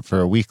 sign up for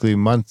a weekly,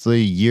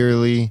 monthly,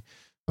 yearly,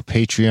 a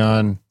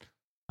Patreon.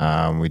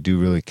 We do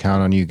really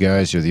count on you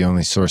guys. You're the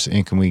only source of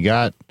income we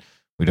got.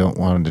 We don't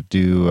want to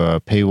do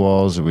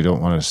paywalls, or we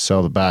don't want to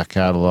sell the back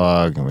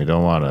catalog, and we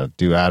don't want to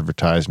do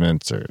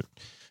advertisements or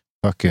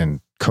fucking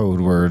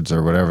code words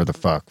or whatever the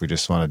fuck. We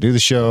just want to do the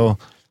show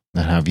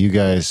and have you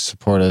guys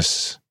support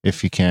us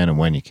if you can and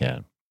when you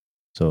can.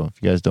 So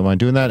if you guys don't mind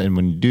doing that, and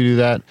when you do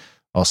that,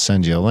 I'll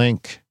send you a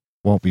link.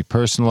 Won't be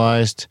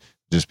personalized.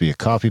 Just be a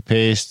copy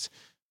paste.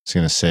 It's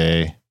going to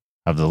say,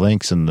 have the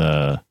links and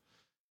the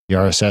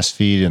RSS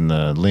feed and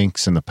the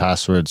links and the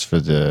passwords for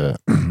the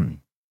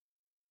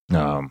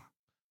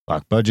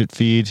Black Budget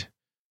feed,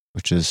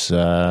 which is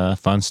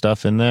fun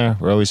stuff in there.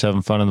 We're always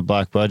having fun in the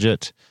Black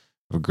Budget.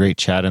 We have a great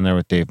chat in there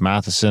with Dave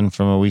Matheson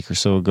from a week or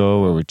so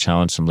ago where we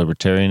challenged some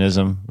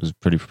libertarianism. It was a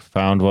pretty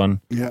profound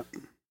one. Yeah.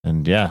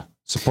 And yeah,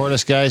 support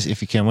us, guys,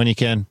 if you can, when you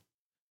can.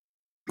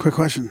 Quick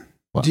question.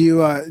 What? Do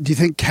you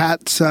think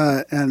cats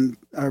and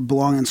are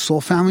belong in soul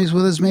families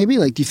with us? Maybe,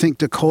 like, do you think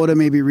Dakota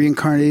may be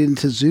reincarnated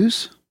into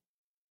Zeus?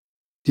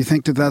 Do you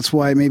think that that's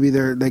why maybe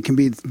they can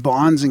be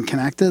bonds and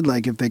connected?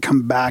 Like, if they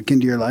come back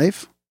into your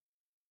life.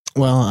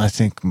 Well, I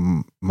think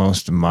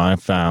most of my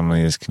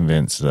family is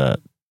convinced that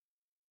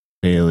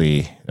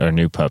Bailey, our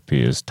new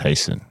puppy, is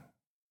Tyson.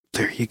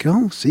 There you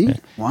go. See, yeah.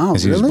 Wow,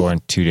 because really? he was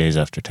born 2 days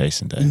after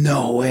Tyson died.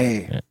 No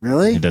way. Yeah.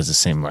 Really? He does the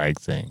same leg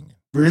thing.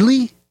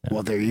 Really? Yeah.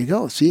 Well, there you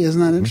go. See,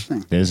 isn't that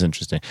interesting? It is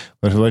interesting.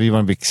 But what do you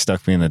want to be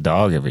stuck being the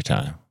dog every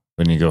time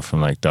when you go from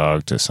like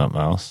dog to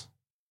something else?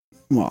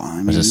 Well, I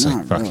mean, it's just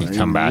like fuck, really. You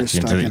come back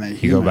into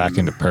you go back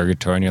into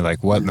purgatory, and you're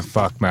like, what in the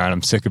fuck, man?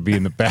 I'm sick of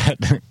being the pet.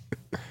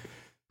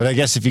 But I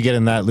guess if you get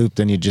in that loop,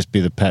 then you'd just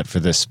be the pet for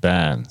this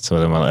span. So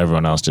then while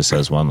everyone else just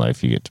has one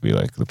life, you get to be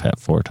like the pet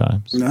 4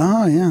 times.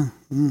 Oh, yeah.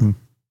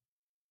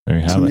 There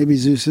you have it. Maybe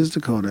Zeus is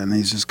Dakota, and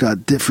he's just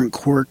got different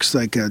quirks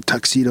like a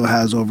tuxedo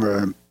has over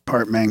a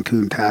part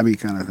Mancoon tabby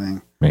kind of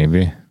thing.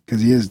 Maybe.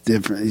 Because he is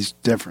different. He's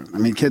different. I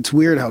mean, it's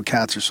weird how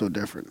cats are so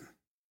different.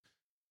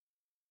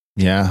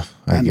 Yeah,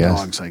 I guess. And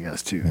dogs, I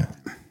guess, too. Yeah.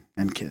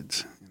 And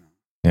kids.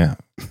 Yeah.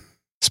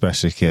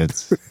 Especially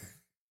kids.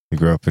 They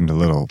grow up into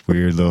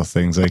weird little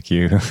things like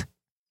you.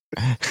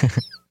 All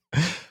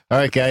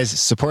right, guys,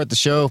 support the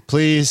show,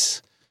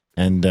 please.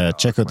 And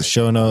check out the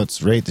show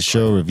notes, rate the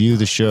show, review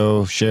the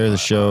show, share the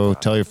show,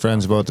 tell your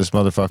friends about this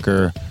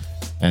motherfucker.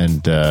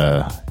 And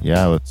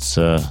yeah, let's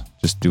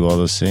just do all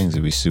those things.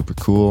 It'd be super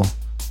cool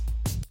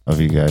of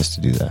you guys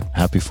to do that.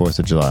 Happy 4th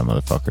of July,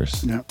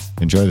 motherfuckers. Yep.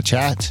 Enjoy the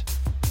chat.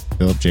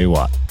 Phillip J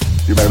Watt.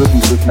 You may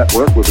listen to this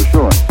network with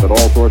assurance that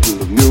all sources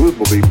of news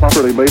will be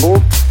properly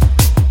labeled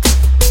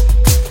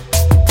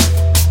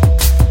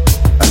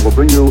and will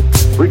bring you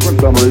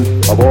frequent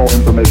summaries of all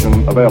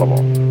information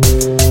available.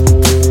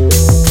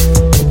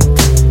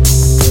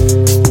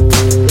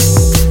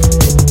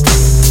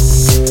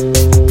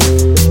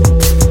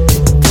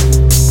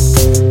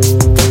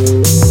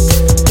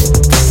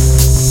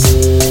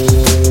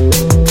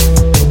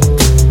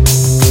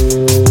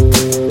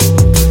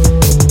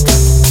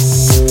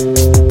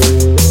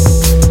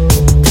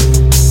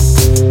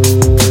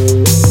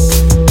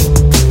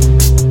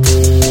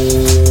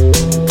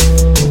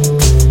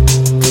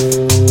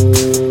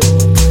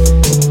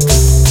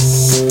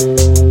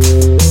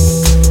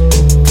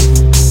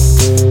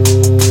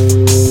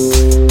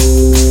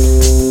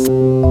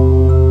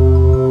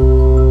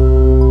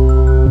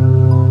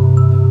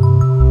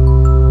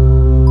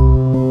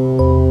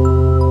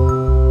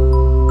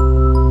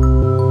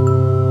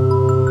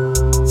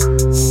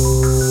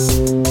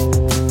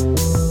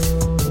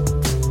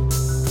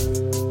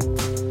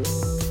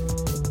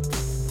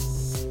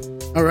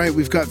 right,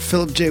 we've got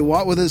Phillip J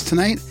Watt with us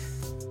tonight.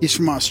 He's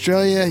from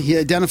Australia. He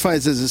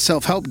identifies as a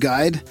self-help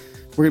guide.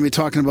 We're going to be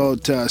talking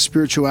about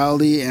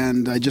spirituality,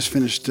 and I just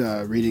finished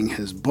reading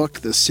his book,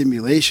 The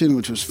Simulation,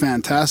 which was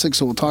fantastic,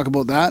 so we'll talk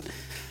about that.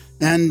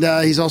 And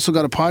he's also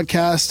got a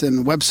podcast and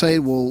a website.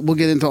 We'll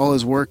get into all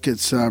his work.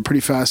 It's pretty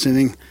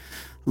fascinating.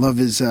 Love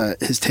his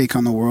take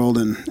on the world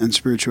and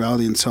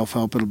spirituality and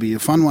self-help. It'll be a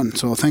fun one.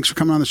 So thanks for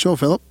coming on the show,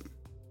 Phillip.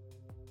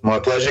 My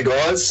pleasure,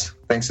 guys.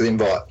 Thanks for the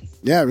invite.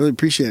 Yeah, I really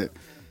appreciate it.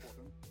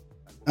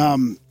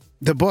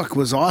 The book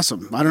was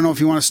awesome. I don't know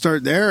if you want to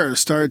start there or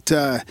start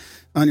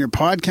on your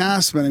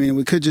podcast, but I mean,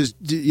 we could just,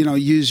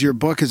 use your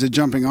book as a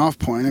jumping off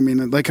point. I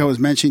mean, like I was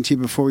mentioning to you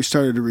before we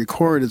started to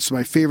record, it's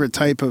my favorite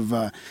type of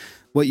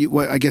what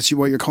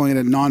you're calling it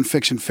a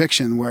nonfiction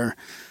fiction, where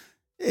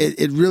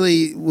it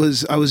really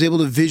was. I was able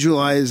to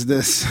visualize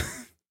this,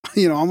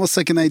 almost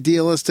like an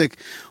idealistic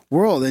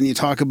world. And you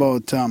talk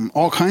about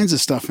all kinds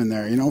of stuff in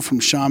there, from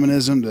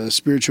shamanism to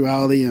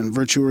spirituality and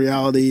virtual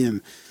reality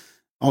and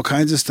all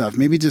kinds of stuff.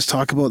 Maybe just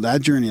talk about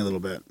that journey a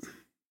little bit.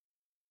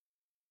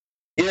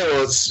 Yeah,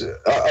 well,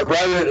 I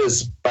wrote it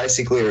as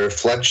basically a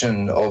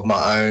reflection of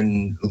my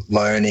own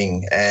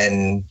learning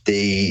and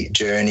the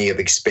journey of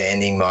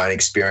expanding my own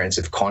experience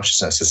of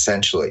consciousness,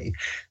 essentially.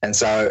 And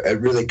so it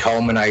really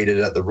culminated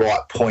at the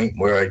right point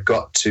where I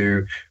got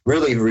to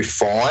really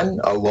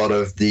refine a lot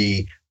of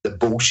the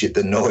bullshit,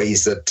 the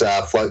noise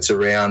that floats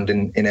around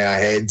in our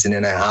heads and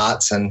in our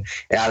hearts and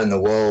out in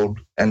the world,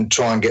 and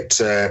try and get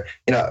to,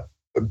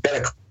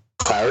 better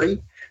clarity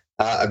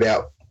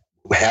about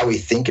how we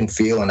think and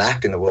feel and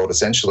act in the world,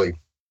 essentially.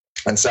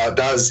 And so it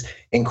does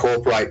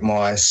incorporate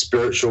my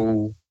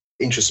spiritual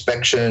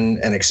introspection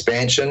and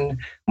expansion,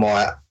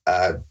 my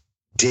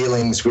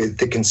dealings with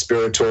the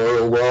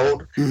conspiratorial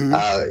world,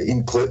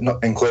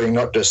 including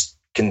not just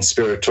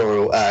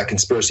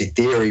conspiracy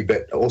theory,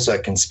 but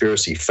also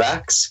conspiracy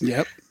facts.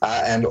 Yep.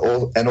 And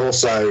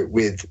also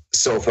with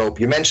self-help.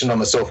 You mentioned on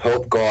the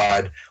self-help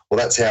guide, well,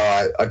 that's how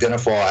I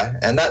identify,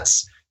 and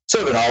that's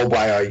sort of an old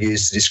way I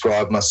used to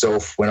describe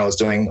myself when I was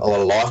doing a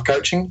lot of life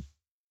coaching.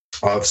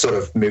 I've sort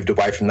of moved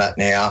away from that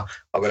now.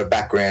 I've got a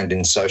background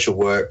in social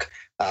work,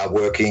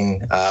 working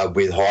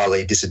with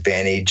highly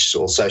disadvantaged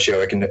or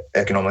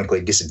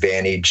socioeconomically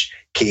disadvantaged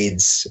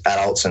kids,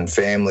 adults and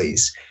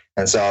families.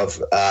 And so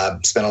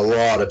I've spent a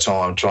lot of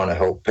time trying to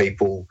help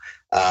people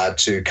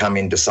to come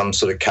into some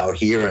sort of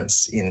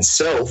coherence in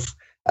self,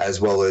 as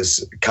well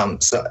as come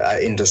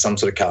into some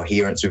sort of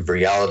coherence with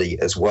reality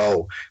as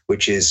well,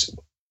 which is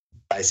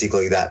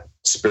basically that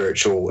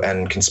spiritual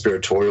and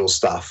conspiratorial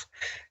stuff.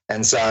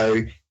 And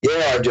so,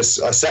 yeah,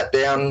 I sat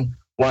down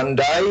one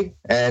day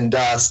and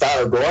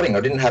started writing. I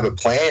didn't have a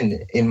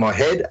plan in my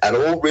head at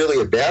all really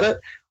about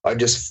it. I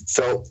just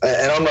felt,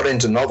 and I'm not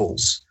into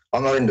novels.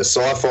 I'm not into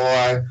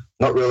sci-fi,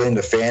 not really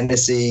into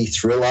fantasy,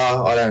 thriller.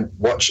 I don't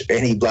watch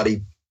any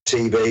bloody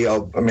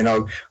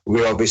TV.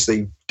 We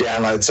obviously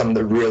download some of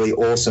the really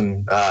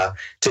awesome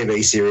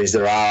TV series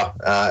there are,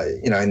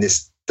 in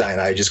this day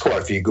and age. There's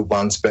quite a few good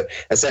ones, but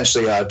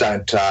essentially I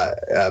don't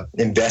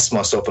invest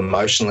myself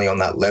emotionally on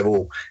that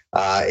level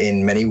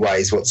in many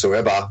ways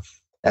whatsoever.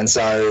 And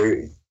so,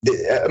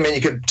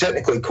 you could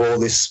technically call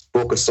this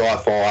book a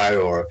sci-fi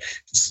or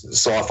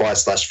sci-fi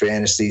 /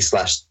 fantasy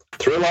 /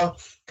 thriller,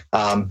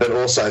 but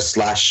also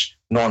 /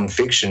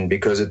 non-fiction,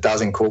 because it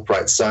does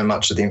incorporate so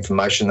much of the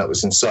information that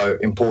was so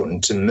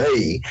important to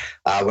me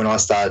when I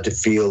started to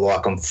feel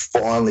like I'm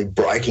finally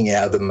breaking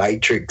out of the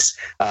matrix,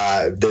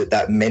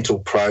 that mental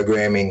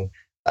programming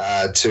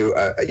to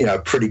a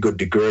pretty good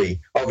degree.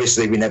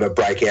 Obviously, we never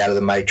break out of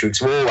the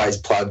matrix. We're always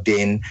plugged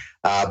in,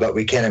 but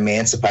we can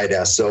emancipate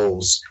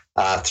ourselves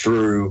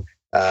through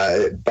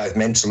both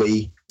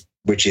mentally,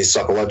 which is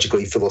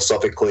psychologically,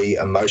 philosophically,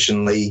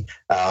 emotionally.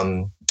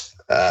 I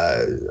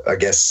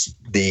guess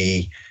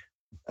there's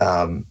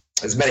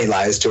many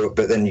layers to it,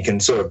 but then you can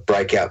sort of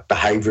break out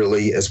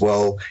behaviourally as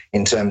well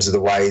in terms of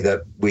the way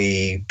that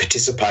we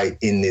participate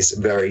in this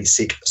very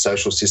sick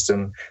social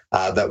system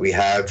that we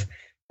have.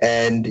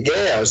 And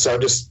yeah, so I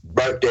just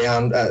sat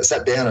down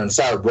and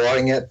started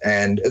writing it,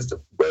 and it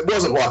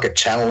wasn't like a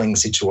channeling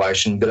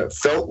situation, but it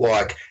felt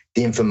like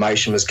the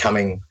information was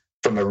coming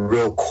from a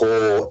real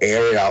core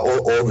area,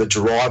 or the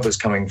drive was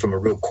coming from a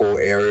real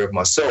core area of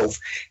myself.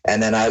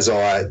 And then as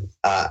I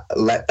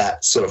let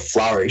that sort of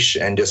flourish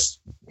and just,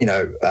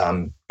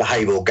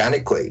 behave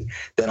organically,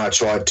 then I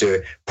tried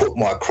to put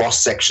my cross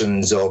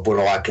sections of what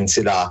I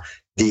consider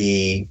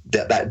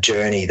that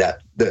journey,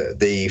 that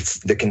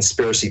the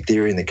conspiracy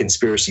theory and the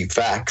conspiracy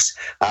facts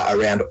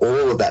around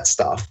all of that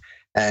stuff,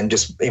 and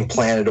just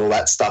implanted all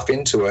that stuff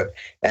into it.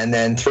 And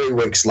then 3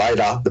 weeks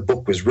later, the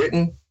book was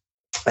written.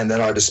 And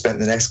then I just spent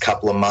the next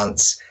couple of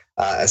months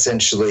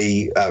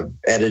essentially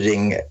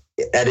editing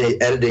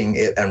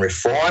it and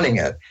refining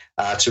it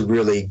to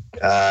really,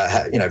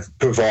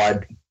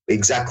 provide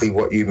exactly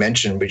what you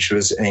mentioned, which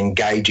was an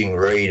engaging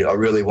read. I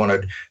really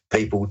wanted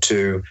people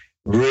to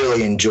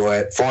really enjoy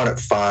it, find it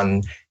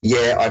fun.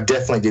 Yeah, I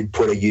definitely did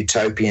put a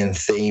utopian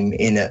theme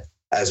in it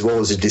as well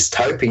as a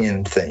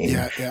dystopian theme.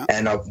 Yeah.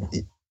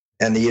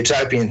 And the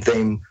utopian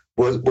theme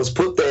was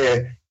put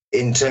there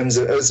in terms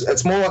of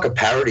it's more like a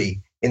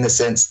parody in the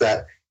sense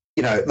that,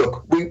 you know,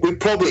 look, we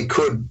probably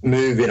could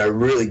move in a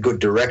really good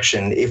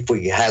direction if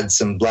we had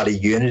some bloody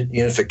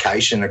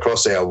unification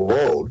across our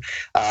world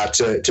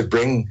to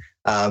bring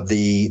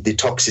the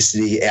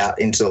toxicity out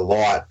into the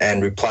light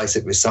and replace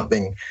it with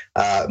something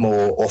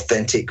more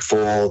authentic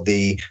for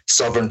the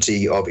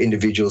sovereignty of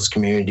individuals,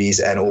 communities,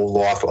 and all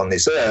life on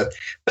this earth.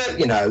 But,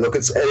 you know, look,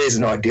 it is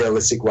an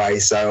idealistic way,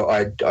 so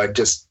I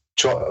just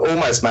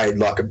almost made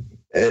like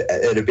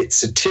it a bit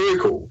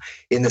satirical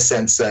in the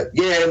sense that,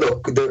 yeah,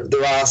 look,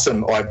 there are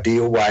some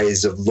ideal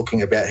ways of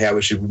looking about how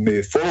we should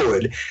move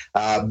forward,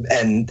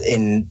 and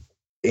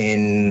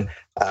in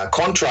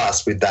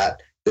contrast with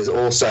that, there's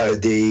also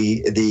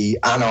the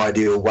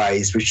unideal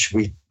ways which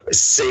we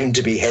seem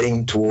to be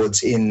heading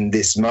towards in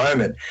this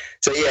moment.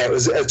 So yeah, it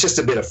was just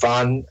a bit of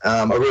fun.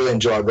 I really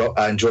enjoyed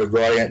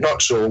writing it.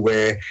 Not sure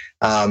where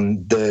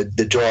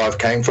the drive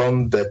came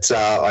from, but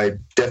I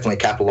definitely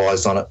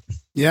capitalised on it.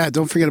 Yeah,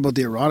 don't forget about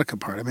the erotica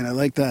part. I mean, I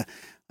like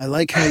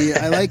how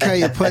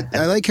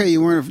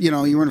you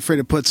weren't afraid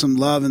to put some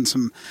love and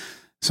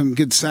some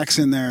good sex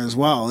in there as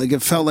well. Like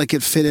it felt like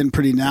it fit in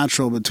pretty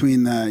natural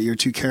between your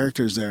two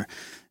characters there.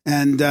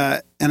 And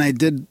I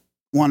did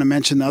want to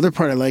mention the other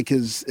part I like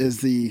is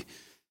the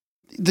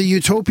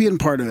utopian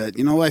part of it.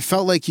 You know, I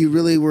felt like you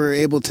really were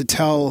able to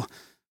tell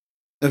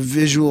a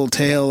visual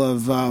tale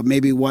of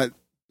maybe what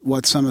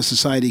some of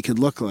society could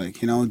look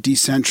like. You know,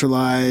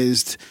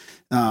 decentralized,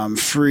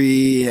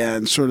 free,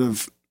 and sort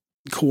of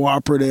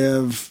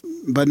cooperative,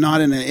 but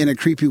not in a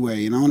creepy way.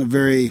 You know, in a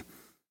very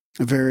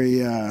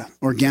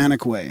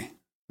organic way,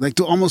 like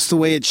almost the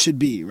way it should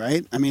be.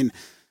 Right? I mean,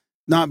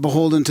 not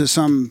beholden to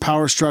some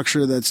power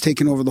structure that's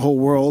taken over the whole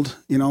world,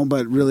 you know,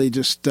 but really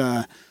just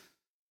in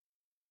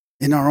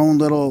our own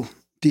little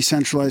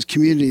decentralized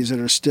communities that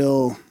are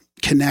still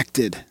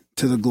connected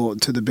to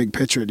the big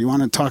picture. Do you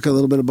want to talk a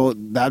little bit about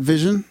that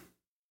vision?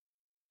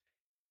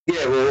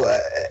 Yeah,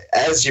 well,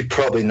 as you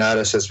probably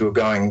noticed as we were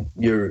going,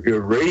 you're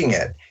reading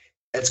it,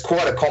 it's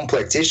quite a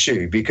complex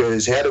issue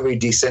because how do we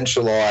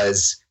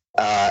decentralize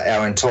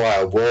our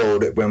entire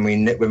world when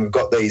we've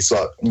got these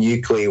like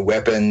nuclear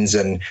weapons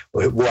and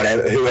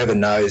whoever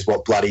knows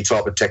what bloody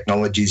type of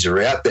technologies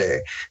are out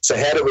there. So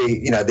how do we,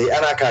 you know, the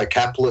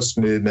anarcho-capitalist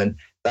movement,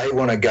 they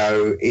want to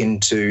go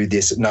into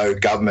this no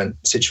government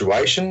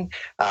situation,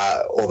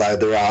 although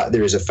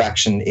there is a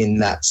faction in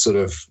that sort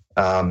of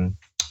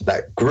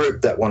that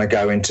group that want to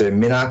go into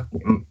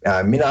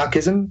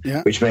minarchism,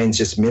 yeah, which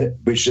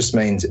just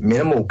means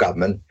minimal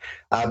government.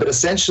 But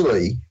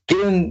essentially,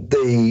 given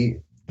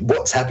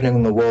what's happening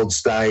on the world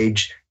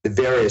stage, the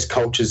various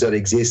cultures that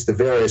exist, the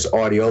various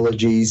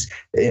ideologies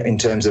in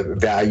terms of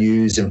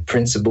values and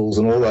principles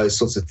and all those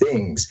sorts of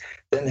things,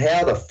 then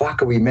how the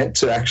fuck are we meant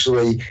to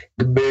actually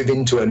move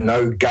into a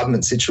no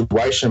government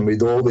situation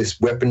with all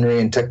this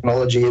weaponry and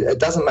technology? It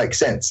doesn't make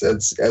sense.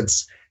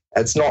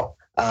 It's not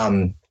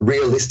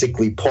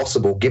realistically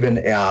possible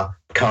given our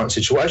current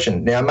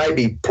situation. Now,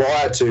 maybe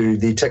prior to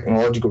the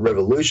technological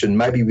revolution,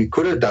 maybe we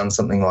could have done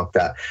something like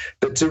that.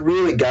 But to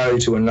really go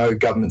to a no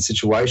government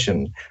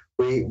situation,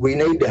 we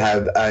need to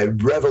have a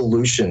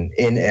revolution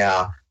in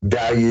our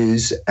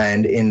values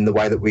and in the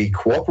way that we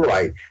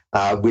cooperate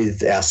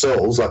with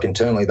ourselves, like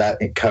internally, that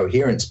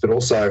coherence, but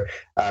also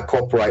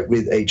cooperate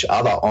with each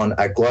other on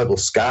a global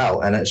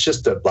scale. And it's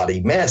just a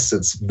bloody mess.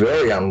 It's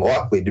very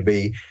unlikely to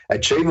be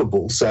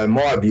achievable. So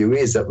my view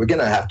is that we're going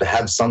to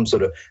have some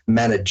sort of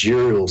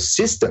managerial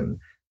system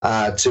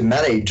to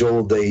manage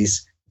all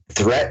these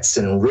threats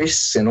and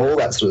risks and all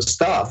that sort of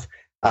stuff,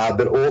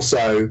 but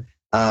also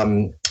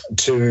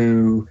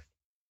to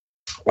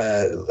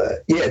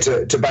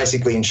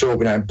basically ensure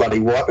we don't bloody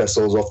wipe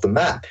ourselves off the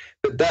map.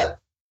 But that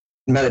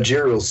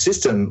managerial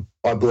system,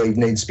 I believe,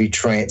 needs to be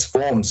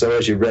transformed. So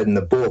as you read in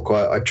the book,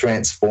 I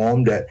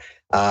transformed it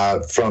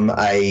from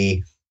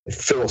a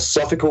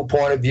philosophical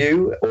point of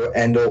view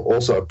and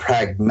also a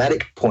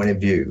pragmatic point of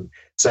view.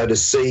 So to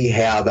see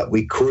how that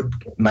we could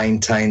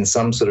maintain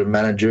some sort of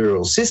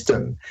managerial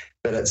system,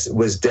 but it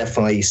was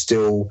definitely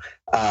still,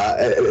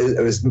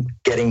 it was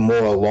getting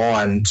more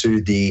aligned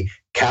to the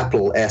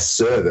capital S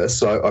service.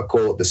 So I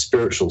call it the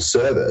spiritual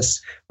service,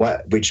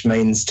 which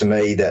means to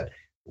me that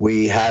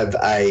we have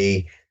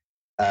an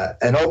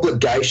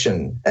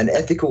obligation, an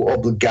ethical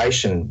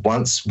obligation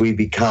once we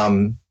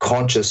become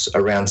conscious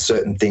around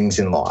certain things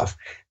in life.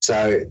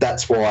 So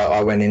that's why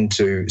I went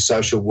into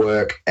social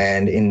work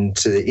and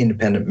into the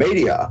independent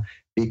media,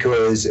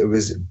 because it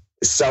was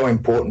so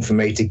important for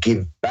me to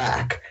give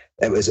back.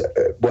 It was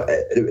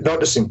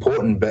not just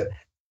important, but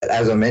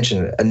as I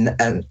mentioned,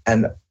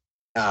 an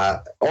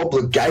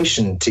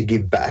obligation to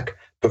give back,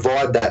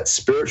 provide that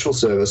spiritual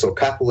service or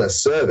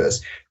capitalist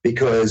service,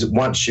 because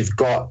once you've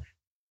got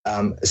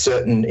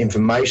certain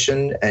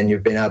information and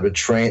you've been able to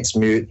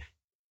transmute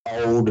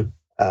old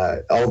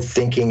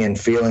thinking and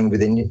feeling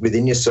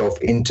within yourself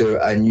into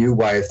a new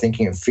way of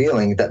thinking and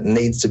feeling that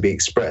needs to be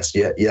expressed,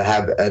 you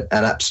have an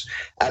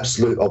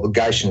absolute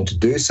obligation to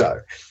do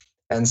so.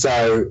 And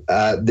so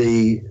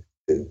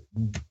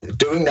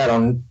doing that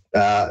on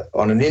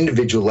on an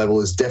individual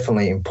level is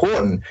definitely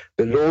important,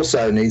 but it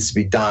also needs to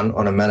be done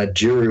on a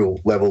managerial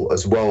level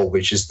as well,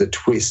 which is the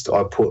twist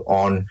I put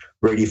on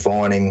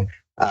redefining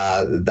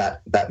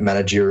that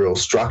managerial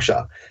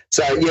structure.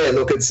 So yeah,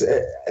 look,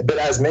 but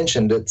as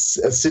mentioned, it's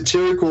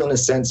satirical in a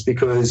sense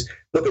because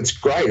look, it's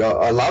great.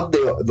 I love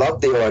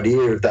the idea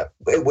of that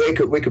we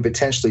could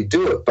potentially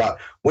do it, but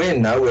we're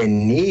nowhere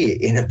near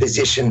in a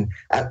position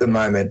at the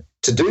moment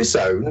to do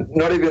so.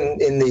 Not even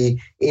in the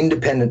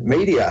independent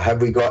media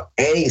have we got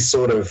any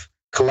sort of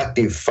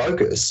collective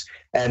focus.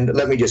 And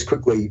let me just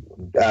quickly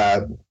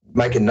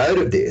make a note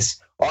of this.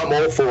 I'm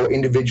all for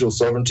individual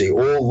sovereignty.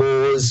 All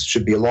laws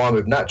should be aligned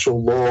with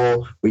natural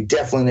law. We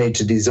definitely need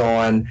to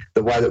design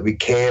the way that we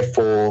care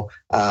for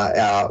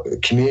our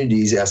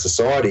communities, our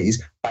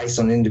societies, based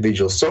on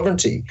individual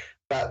sovereignty.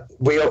 But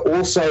we are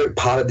also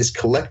part of this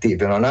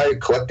collective. And I know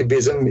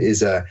collectivism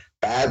is a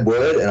bad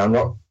word, and I'm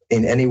not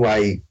in any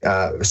way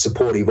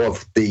supportive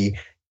of the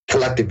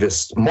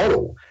collectivist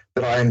model,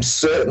 but I am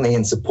certainly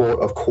in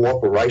support of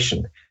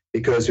cooperation.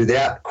 Because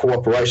without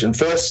cooperation,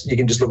 first, you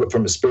can just look at it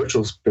from a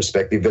spiritual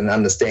perspective and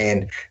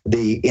understand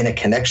the inner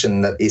connection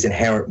that is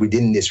inherent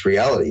within this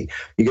reality.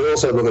 You can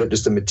also look at it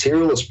just a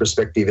materialist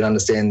perspective and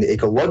understand the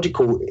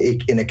ecological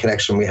inner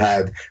connection we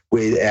have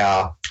with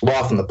our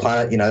life on the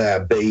planet,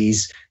 our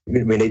bees,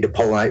 we need to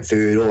pollinate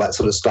food, all that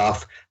sort of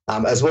stuff,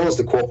 as well as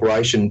the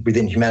cooperation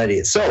within humanity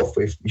itself.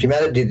 If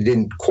humanity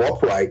didn't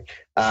cooperate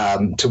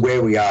to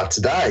where we are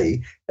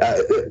today,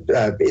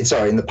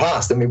 in the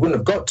past, then we wouldn't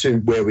have got to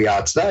where we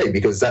are today,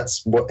 because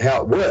that's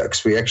how it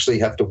works. We actually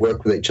have to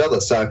work with each other.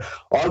 So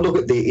I look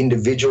at the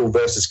individual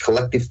versus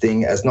collective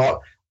thing as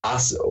not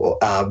us,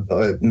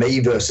 me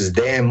versus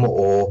them,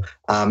 or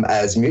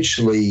as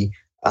mutually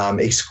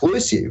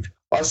exclusive.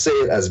 I see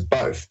it as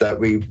both, that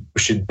we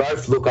should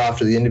both look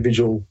after the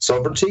individual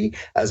sovereignty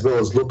as well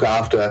as look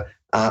after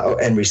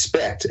and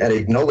respect and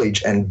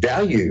acknowledge and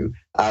value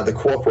the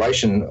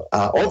cooperation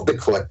of the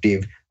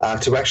collective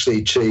to actually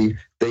achieve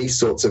these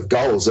sorts of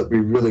goals that we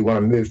really want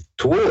to move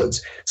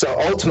towards. So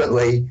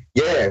ultimately,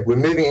 yeah, we're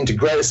moving into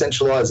greater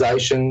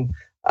centralisation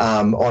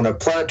on a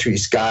planetary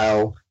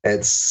scale.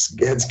 It's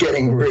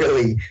getting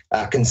really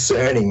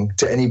concerning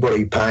to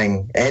anybody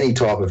paying any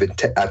type of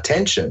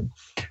attention.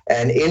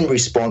 And in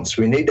response,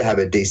 we need to have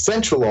a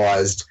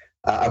decentralised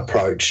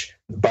approach,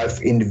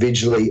 both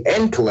individually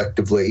and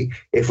collectively,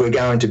 if we're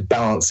going to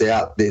balance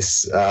out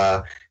this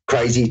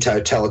crazy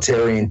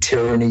totalitarian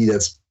tyranny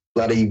that's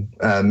bloody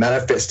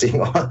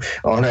manifesting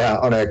on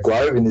our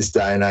globe in this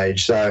day and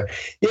age. So,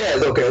 yeah,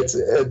 look,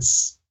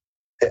 it's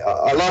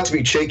I like to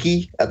be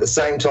cheeky at the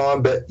same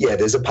time, but yeah,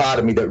 there's a part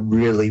of me that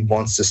really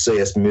wants to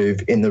see us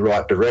move in the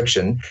right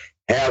direction.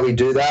 How we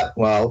do that,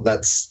 well,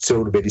 that's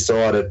still to be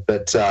decided.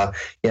 But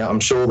I'm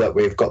sure that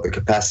we've got the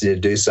capacity to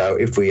do so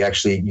if we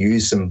actually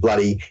use some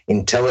bloody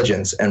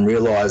intelligence and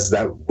realise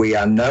that we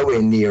are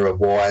nowhere near a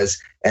wise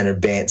and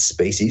advanced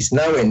species.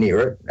 Nowhere near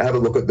it. Have a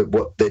look at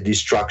the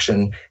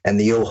destruction and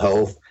the ill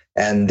health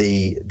and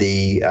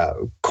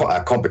the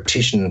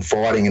competition and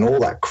fighting and all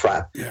that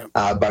crap,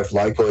 both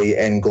locally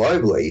and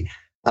globally.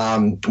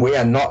 We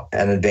are not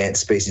an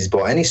advanced species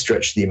by any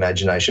stretch of the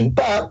imagination,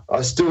 but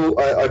I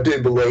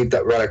do believe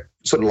that we're at a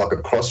sort of like a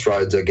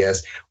crossroads, I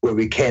guess, where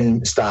we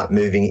can start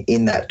moving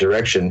in that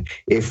direction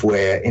if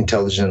we're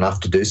intelligent enough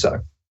to do so.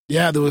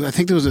 Yeah, I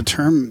think there was a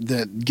term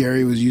that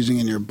Gary was using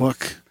in your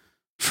book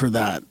for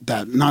that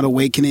not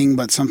awakening,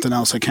 but something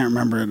else. I can't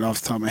remember it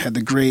off the top of my head.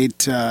 You're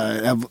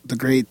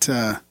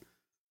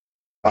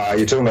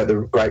talking about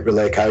the great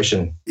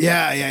relocation.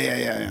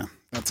 Yeah.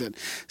 That's it.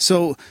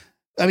 So,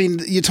 I mean,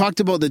 you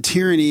talked about the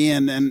tyranny,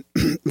 and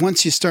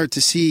once you start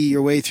to see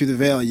your way through the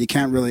veil, you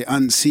can't really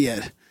unsee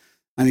it.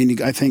 I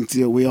mean, I think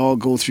we all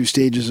go through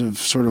stages of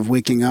sort of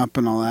waking up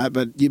and all that,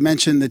 but you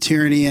mentioned the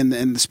tyranny, and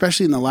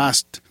especially in the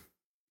last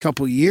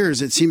couple of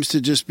years, it seems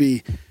to just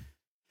be,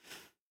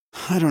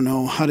 I don't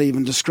know how to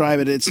even describe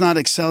it. It's not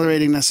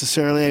accelerating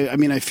necessarily. I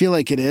mean, I feel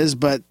like it is,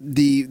 but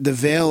the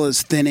veil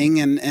is thinning.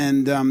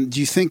 And do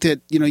you think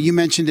that, you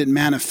mentioned it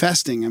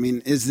manifesting. I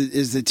mean,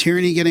 is the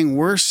tyranny getting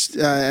worse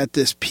at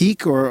this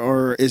peak,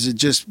 or is it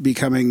just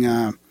becoming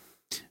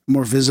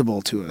more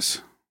visible to us?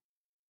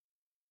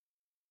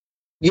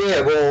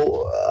 Yeah,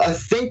 well, I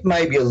think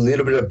maybe a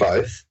little bit of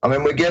both. I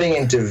mean, we're getting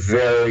into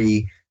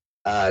very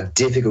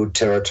difficult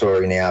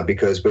territory now,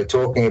 because we're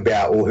talking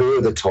about, well, who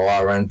are the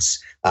tyrants?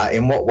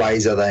 In what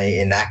ways are they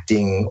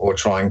enacting or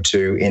trying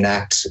to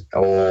enact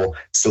or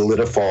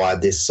solidify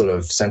this sort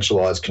of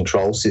centralised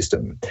control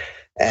system?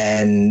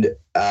 And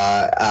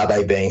are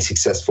they being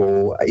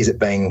successful? Is it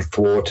being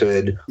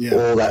thwarted?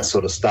 All that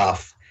sort of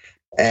stuff.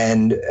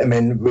 And, I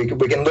mean, we can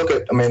look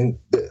at,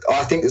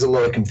 I think there's a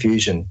lot of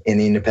confusion in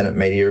the independent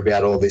media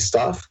about all this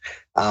stuff.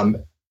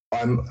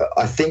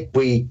 I think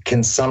we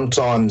can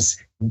sometimes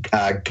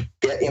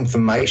get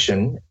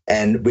information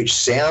and which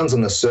sounds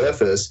on the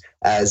surface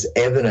as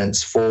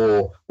evidence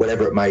for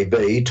whatever it may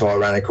be,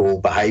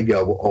 tyrannical behaviour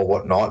or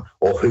whatnot,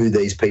 or who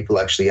these people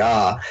actually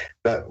are,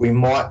 but we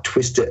might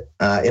twist it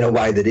in a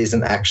way that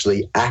isn't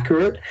actually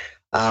accurate.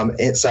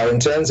 And so in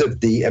terms of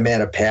the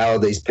amount of power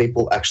these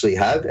people actually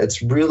have,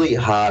 it's really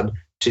hard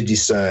to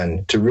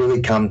discern, to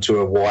really come to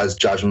a wise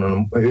judgment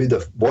on who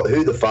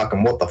the fuck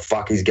and what the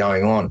fuck is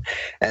going on.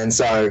 And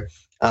so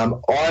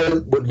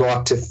I would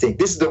like to think,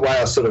 this is the way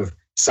I sort of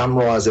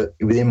summarize it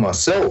within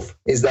myself,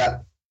 is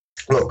that,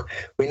 look,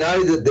 we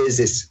know that there's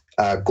this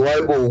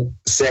global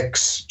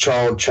sex,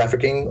 child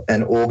trafficking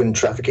and organ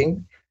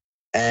trafficking,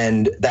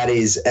 and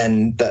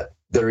that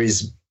there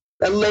is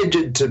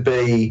alleged to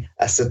be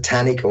a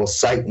satanic or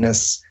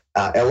Satanist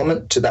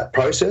element to that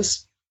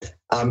process.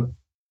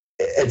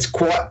 It's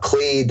quite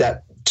clear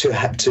that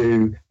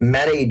to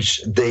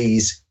manage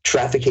these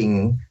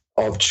trafficking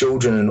of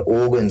children and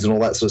organs and all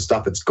that sort of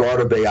stuff, it's got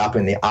to be up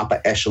in the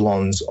upper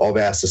echelons of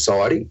our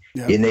society.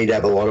 Yeah. You need to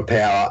have a lot of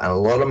power and a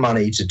lot of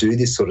money to do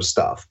this sort of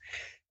stuff.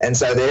 And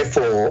so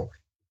therefore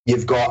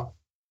you've got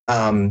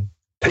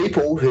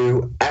people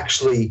who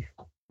actually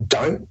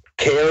don't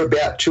care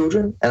about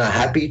children and are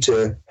happy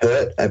to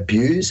hurt,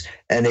 abuse,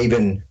 and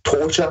even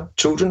torture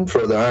children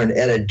for their own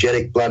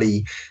energetic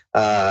bloody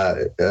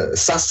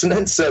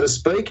sustenance, so to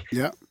speak.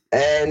 Yeah.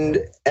 And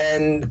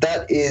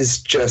that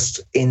is just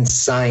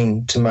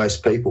insane to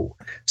most people.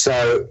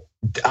 So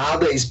are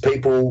these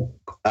people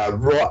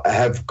have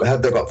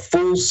they got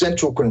full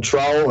central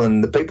control,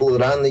 and the people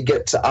that only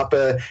get to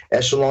upper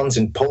echelons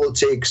in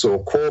politics or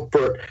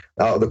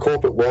the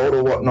corporate world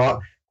or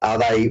whatnot, are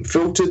they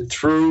filtered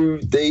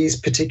through these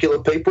particular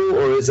people,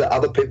 or is there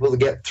other people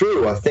that get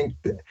through? I think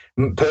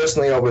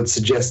personally I would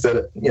suggest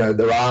that,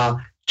 there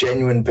are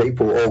genuine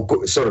people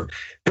or sort of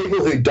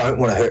people who don't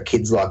want to hurt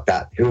kids like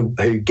that, who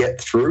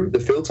get through the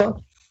filter.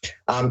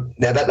 Now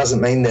that doesn't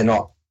mean they're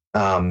not,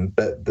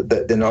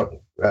 they're not,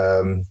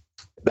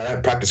 they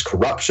don't practice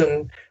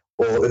corruption,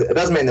 or it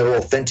doesn't mean they're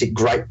authentic,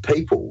 great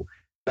people.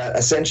 But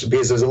essentially,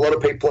 because there's a lot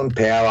of people in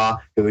power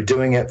who are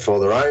doing it for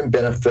their own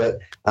benefit,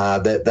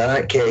 that they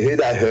don't care who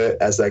they hurt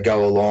as they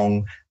go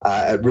along.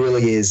 It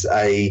really is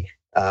a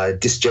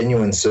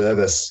disgenuine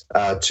service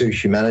to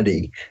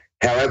humanity.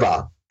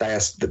 However,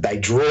 they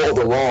draw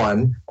the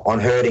line on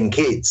hurting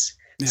kids.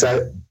 Yeah.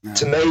 So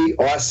to me,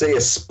 I see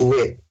a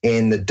split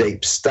in the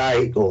deep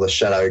state or the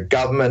shadow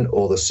government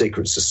or the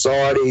secret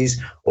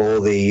societies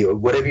or the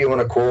whatever you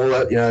want to call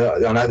it.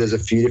 I know there's a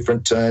few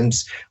different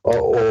terms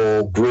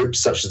or groups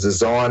such as the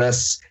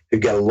Zionists who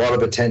get a lot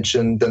of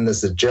attention. Then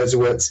there's the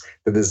Jesuits,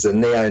 then there's the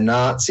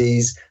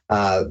neo-Nazis,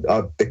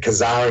 the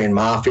Khazarian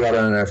mafia. I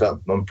don't know if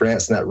I'm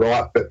pronouncing that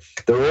right, but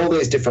there are all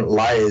these different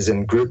layers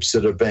and groups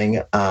that are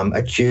being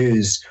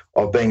accused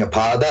of being a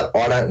part of that.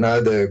 I don't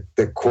know the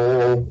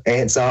core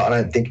answer. I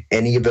don't think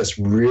any of us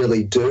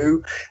really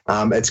do.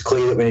 It's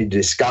clear that we need to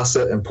discuss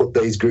it and put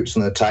these groups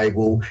on the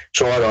table,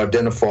 try to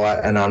identify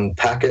it and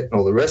unpack it and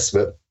all the rest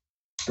of it.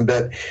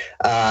 But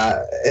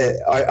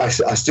I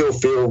still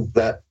feel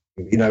that,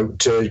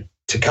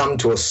 to come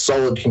to a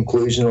solid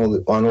conclusion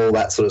on all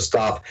that sort of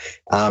stuff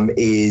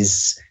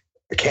is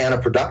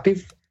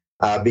counterproductive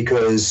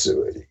because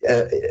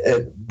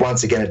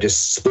once again, it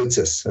just splits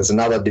us as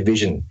another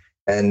division.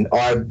 And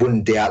I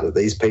wouldn't doubt that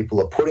these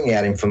people are putting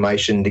out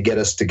information to get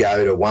us to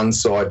go to one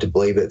side, to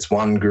believe it's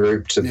one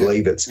group, to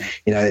believe it's,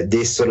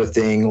 this sort of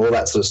thing, all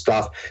that sort of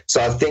stuff.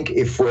 So I think and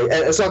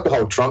it's like the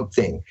whole Trump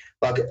thing.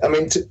 Like, I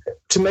mean,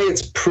 to me,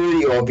 it's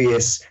pretty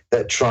obvious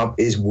that Trump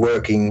is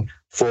working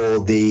for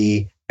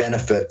the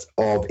benefit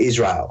of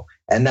Israel.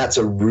 And that's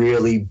a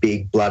really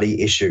big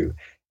bloody issue.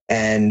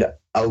 And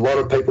a lot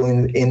of people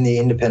in the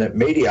independent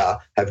media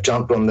have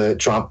jumped on the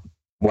Trump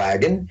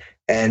wagon,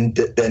 and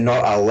they're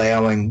not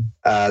allowing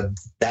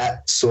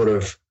that sort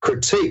of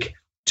critique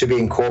to be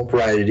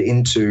incorporated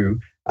into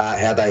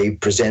how they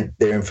present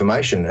their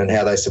information and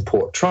how they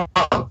support Trump.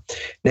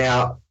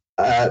 Now,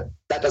 that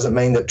doesn't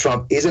mean that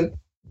Trump isn't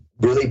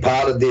really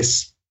part of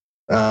this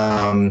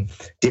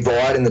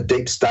divide in the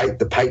deep state,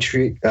 the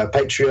patriot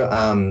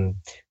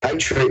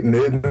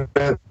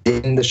movement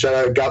in the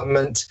shadow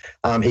government.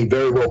 He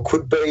very well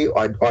could be.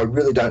 I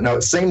really don't know.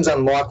 It seems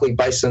unlikely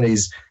based on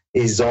his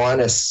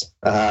Zionist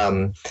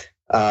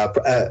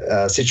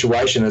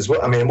situation as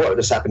well. I mean, what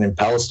just happened in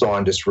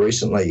Palestine just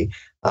recently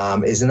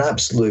is an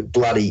absolute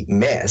bloody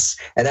mess.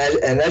 And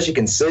as you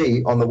can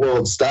see on the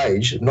world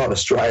stage, not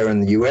Australia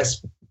and the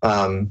US,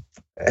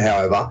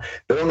 however,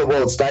 but on the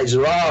world stage,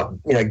 there are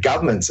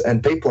governments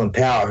and people in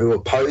power who are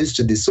opposed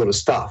to this sort of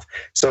stuff.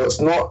 So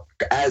it's not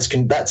as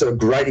that's a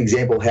great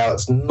example of how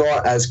it's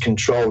not as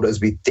controlled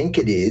as we think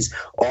it is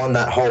on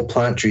that whole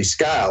planetary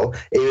scale,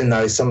 even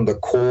though some of the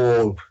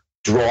core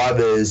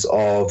drivers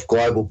of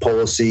global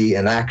policy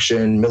and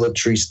action,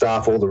 military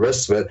stuff, all the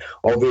rest of it,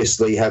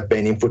 obviously have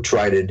been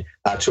infiltrated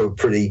to a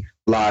pretty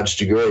large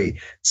degree.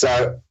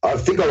 So I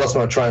think I lost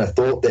my train of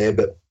thought there,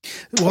 but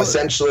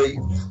essentially,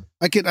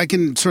 I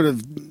can sort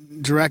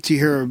of direct you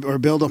here or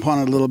build upon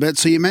it a little bit.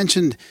 So you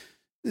mentioned,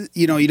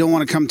 you don't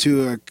want to come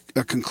to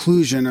a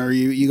conclusion, or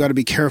you got to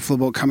be careful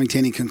about coming to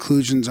any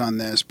conclusions on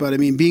this. But I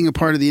mean, being a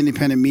part of the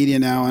independent media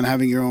now and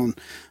having your own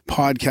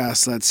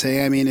podcast, let's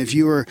say, I mean,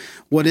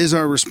 what is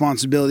our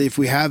responsibility if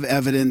we have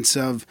evidence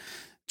of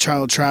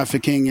child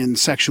trafficking and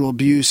sexual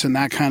abuse and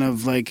that kind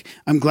of like.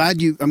 I'm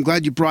glad you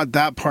brought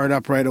that part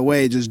up right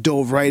away. Just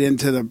dove right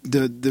into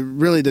the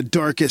really the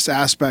darkest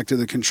aspect of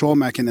the control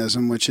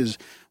mechanism, which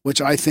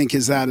I think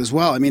is that as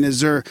well. I mean,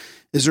 is there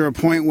a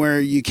point where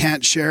you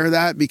can't share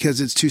that because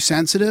it's too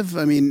sensitive?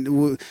 I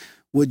mean,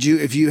 would you,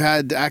 if you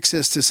had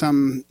access to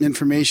some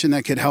information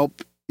that could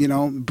help,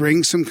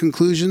 bring some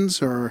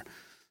conclusions or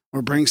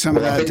bring some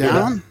of that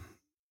down?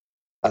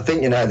 I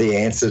think you know the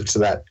answer to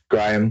that,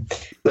 Graham.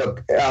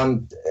 Look,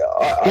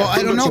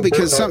 I don't know,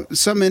 because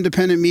some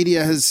independent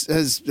media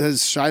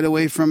has shied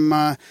away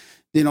from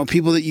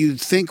people that you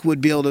think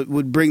would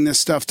bring this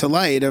stuff to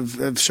light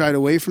have shied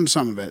away from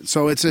some of it.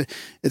 So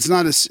it's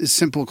not as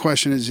simple a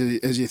question as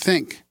you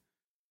think.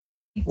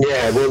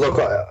 Yeah, well, look,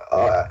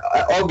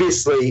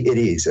 obviously it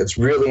is. It's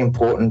really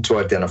important to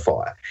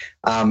identify.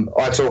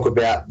 I talk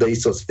about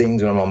these sorts of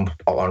things when I'm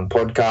on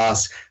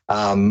podcasts.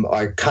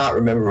 I can't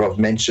remember if I've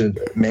mentioned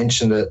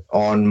it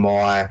on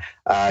my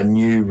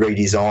new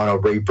redesign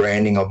or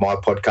rebranding of my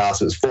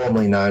podcast. It was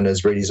formerly known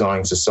as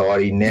Redesigning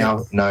Society,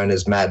 now known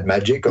as Mad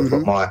Magic. I've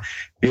got my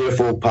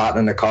beautiful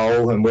partner,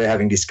 Nicole, and we're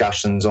having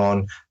discussions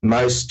on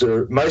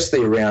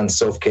mostly around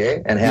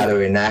self-care and how to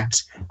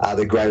enact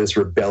the greatest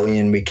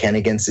rebellion we can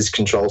against this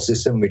control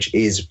system, which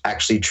is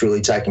actually truly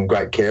taking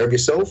great care of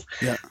yourself.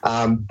 Yeah.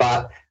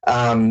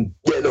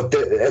 Look,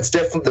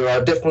 there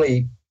are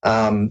definitely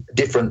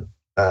different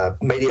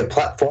media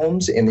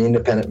platforms in the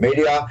independent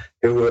media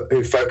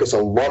who focus a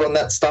lot on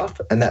that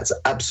stuff, and that's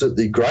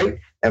absolutely great,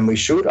 and we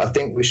should. I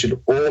think we should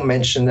all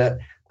mention it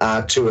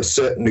to a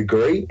certain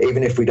degree,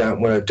 even if we don't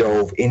want to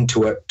delve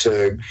into it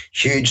to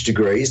huge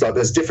degrees. Like,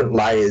 there's different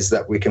layers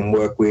that we can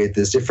work with.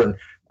 There's different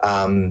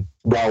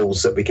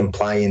roles that we can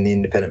play in the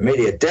independent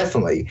media,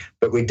 definitely,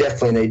 but we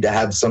definitely need to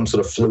have some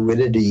sort of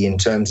fluidity in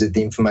terms of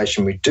the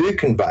information we do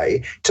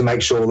convey to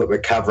make sure that we're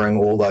covering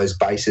all those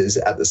bases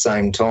at the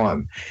same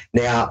time.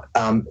 Now,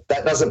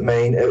 that doesn't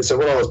mean, so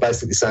what I was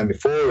basically saying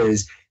before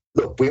is,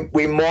 look,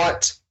 we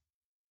might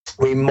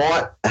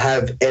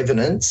have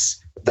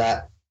evidence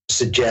that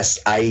suggests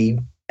A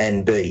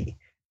and B,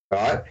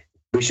 right?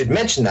 We should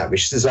mention that. We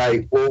should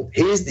say, well,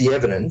 here's the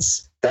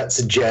evidence that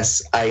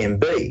suggests A and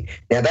B.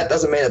 Now, that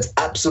doesn't mean it's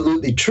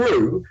absolutely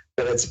true,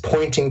 but it's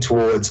pointing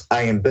towards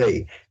A and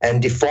B,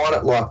 and define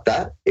it like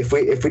that. If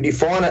we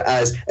define it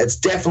as it's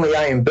definitely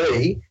A and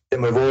B,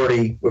 then we've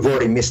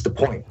already missed the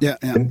point. Yeah.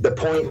 The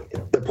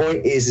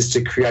point is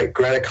to create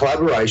greater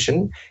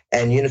collaboration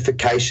and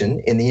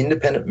unification in the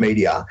independent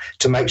media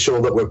to make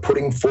sure that we're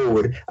putting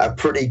forward a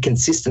pretty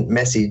consistent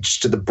message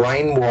to the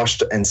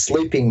brainwashed and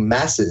sleeping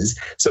masses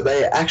so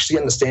they actually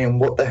understand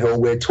what the hell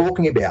we're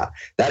talking about.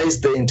 That is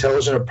the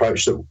intelligent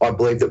approach that I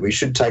believe that we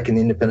should take in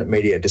the independent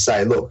media, to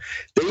say, look,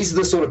 these are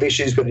the sort of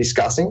issues we're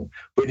discussing.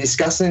 We're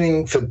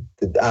discussing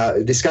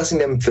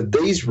them for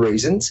these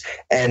reasons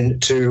and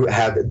to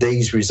have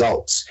these results.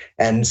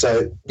 And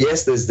so,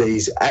 yes, there's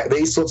these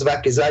sorts of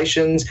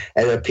accusations,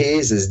 and it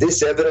appears there's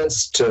this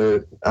evidence to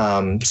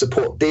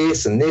support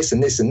this and this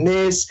and this and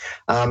this.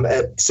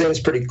 It seems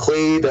pretty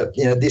clear that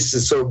this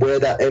is sort of where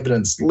that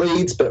evidence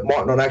leads, but it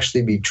might not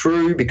actually be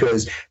true,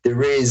 because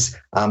there is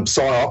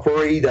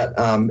psyopery that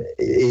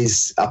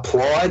is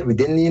applied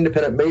within the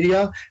independent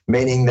media,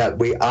 meaning that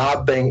we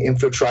are being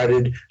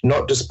infiltrated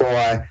not just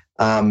by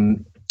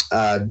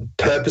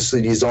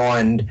purposely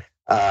designed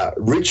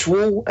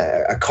ritual,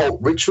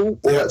 occult ritual,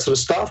 all that sort of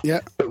stuff. Yeah.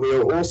 But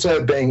we're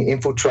also being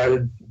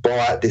infiltrated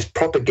by this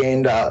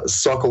propaganda,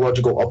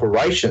 psychological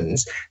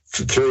operations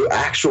through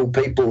actual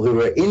people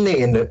who are in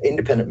the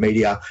independent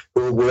media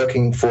who are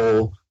working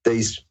for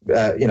these,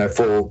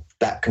 for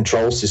that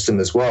control system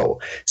as well.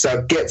 So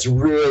it gets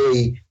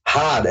really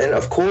hard. And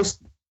of course,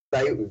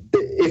 the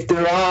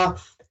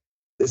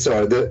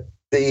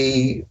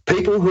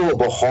people who are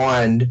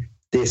behind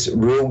this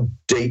real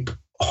deep,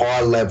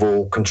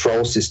 high-level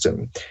control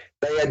system,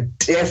 they are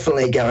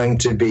definitely going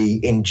to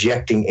be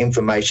injecting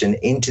information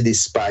into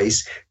this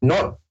space,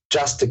 not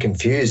just to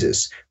confuse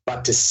us,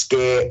 but to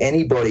scare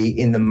anybody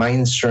in the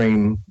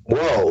mainstream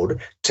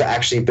world to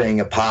actually being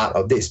a part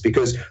of this.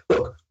 Because,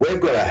 look, we've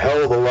got a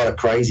hell of a lot of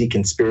crazy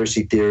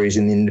conspiracy theories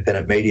in the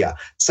independent media,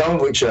 some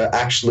of which are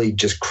actually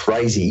just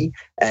crazy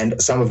and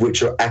some of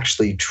which are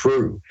actually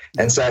true.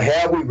 And so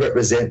how we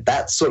represent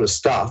that sort of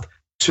stuff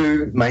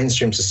to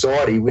mainstream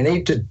society, we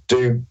need to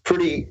do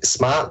pretty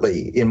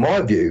smartly, in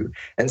my view,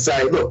 and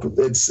say, look,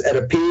 it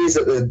appears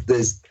that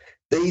there's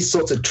these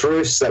sorts of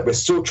truths that we're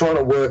still trying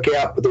to work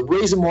out, but the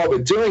reason why we're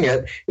doing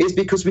it is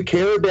because we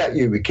care about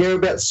you, we care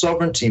about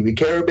sovereignty, we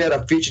care about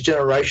our future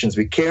generations,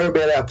 we care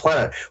about our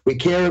planet, we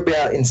care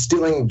about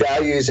instilling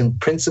values and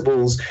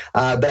principles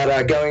that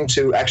are going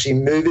to actually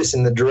move us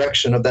in the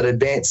direction of that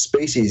advanced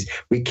species.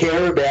 We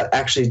care about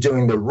actually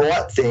doing the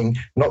right thing,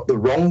 not the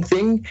wrong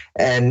thing,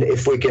 and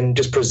if we can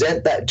just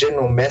present that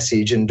general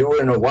message and do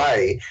it in a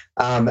way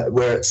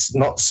where it's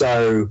not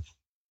so,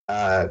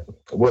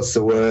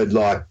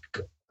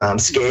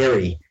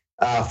 scary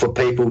for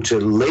people to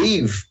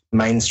leave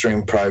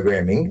mainstream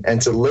programming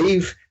and to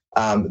leave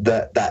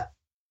that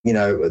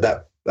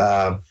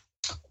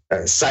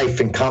safe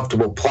and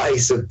comfortable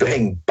place of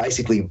being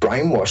basically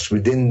brainwashed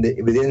within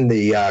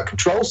the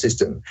control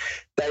system,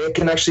 they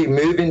can actually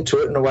move into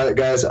it in a way that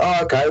goes, oh,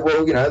 okay,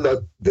 well,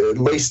 at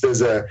least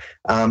there's a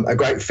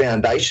great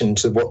foundation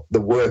to what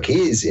the work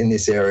is in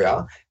this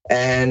area,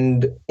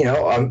 and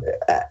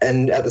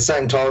and at the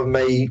same time,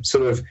 me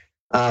sort of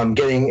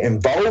getting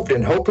involved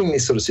and helping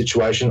this sort of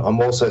situation, I'm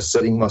also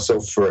setting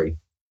myself free.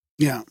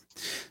 Yeah.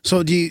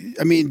 So do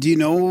you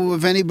know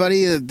of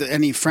anybody,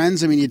 any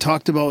friends? I mean, you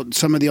talked about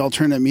some of the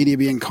alternate media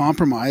being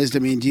compromised. I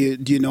mean, do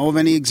you know of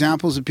any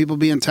examples of people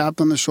being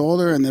tapped on the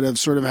shoulder and that have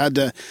sort of had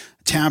to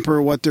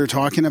tamper what they're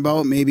talking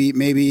about? Maybe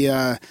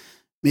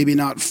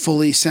not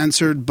fully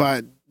censored,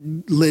 but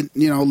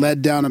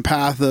led down a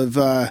path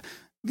of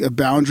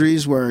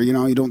boundaries where,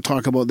 you don't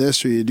talk about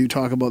this or you do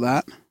talk about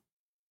that?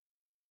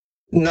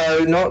 No,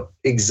 not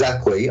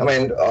exactly. I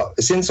mean,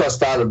 since I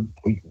started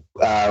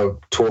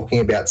talking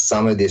about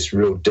some of this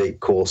real deep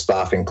core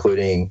stuff,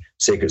 including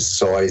secret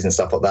societies and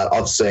stuff like that,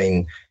 I've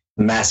seen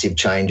massive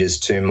changes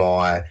to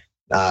my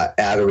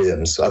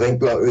algorithms. I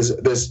think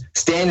there's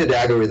standard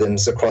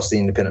algorithms across the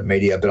independent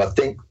media, but I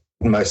think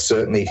most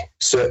certainly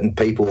certain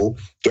people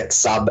get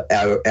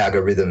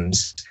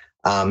sub-algorithms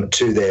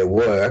to their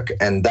work,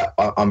 and that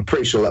I'm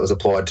pretty sure that was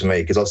applied to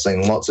me because I've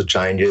seen lots of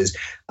changes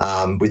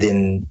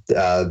within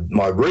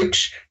my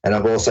reach, and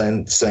I've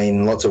also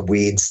seen lots of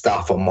weird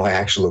stuff on my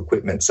actual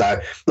equipment.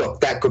 So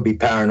look, that could be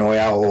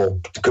paranoia or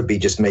it could be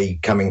just me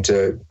coming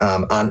to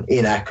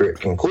inaccurate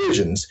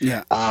conclusions.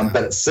 But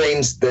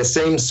there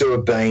seems to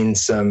have been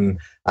some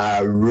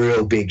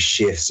real big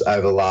shifts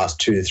over the last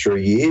 2 to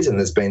 3 years, and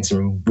there's been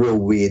some real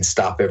weird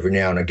stuff every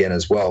now and again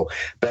as well.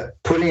 But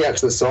putting that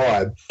to the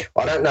side,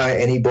 I don't know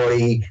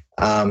anybody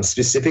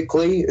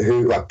specifically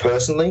who, like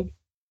personally,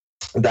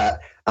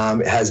 that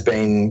has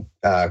been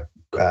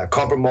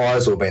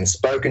compromised or been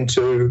spoken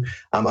to.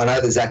 I know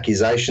there's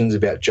accusations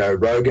about Joe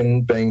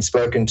Rogan being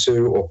spoken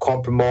to or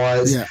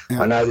compromised.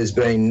 I know there's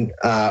been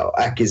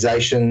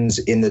accusations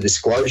in the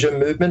disclosure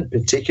movement,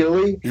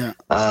 particularly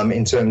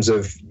in terms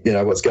of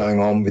what's going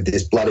on with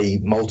this bloody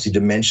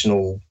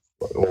multidimensional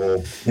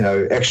or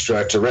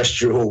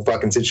extraterrestrial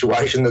fucking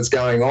situation that's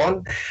going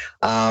on,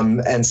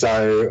 and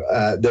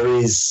so there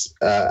is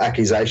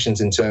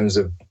accusations in terms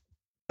of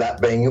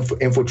that being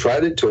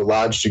infiltrated to a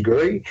large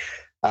degree.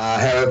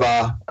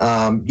 However,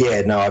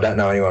 no, I don't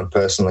know anyone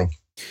personally.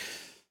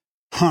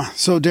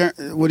 So,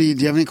 Darren, do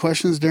you have any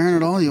questions, Darren,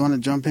 at all? You want to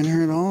jump in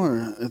here at all,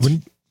 or?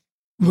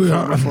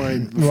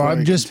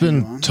 I've just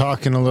been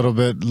talking a little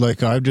bit.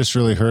 Like, I've just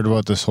really heard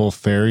about this whole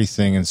ferry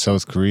thing in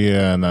South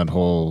Korea and that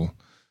whole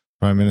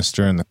prime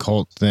minister and the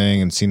cult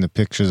thing, and seen the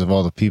pictures of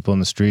all the people in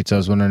the streets. I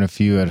was wondering if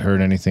you had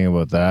heard anything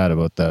about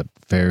that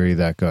ferry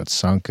that got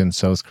sunk in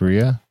South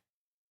Korea.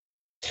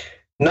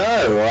 No,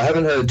 I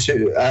haven't heard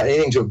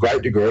anything to a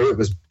great degree. It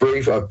was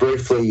brief. I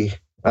briefly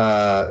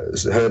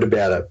heard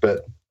about it,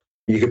 but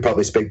you could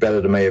probably speak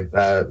better to me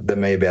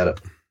than me about it.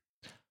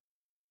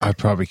 I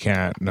probably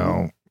can't.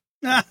 No.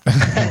 Have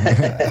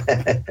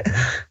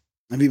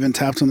you been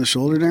tapped on the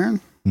shoulder,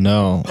 Darren?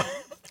 No.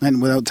 And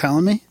without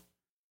telling me?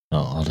 No,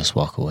 I'll just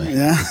walk away.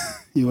 Yeah,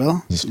 you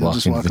will? You'll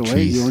just walk away?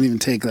 Trees. You won't even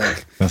take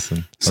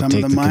nothing. Some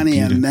of the money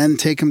computer. And then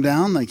take them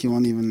down? Like you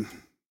won't even...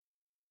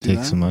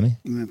 Take some money?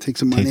 Take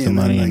some money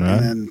and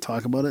then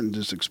talk about it and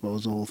just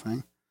expose the whole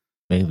thing?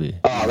 Maybe.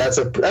 Oh, that's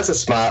a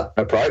smart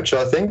approach,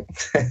 I think.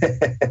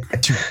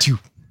 Two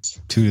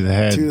to the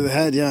head. Two to the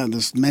head, yeah.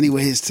 There's many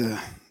ways to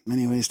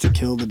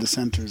kill the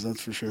dissenters,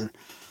 that's for sure.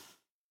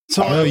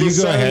 So you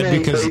go ahead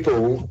because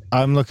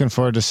I'm looking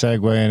forward to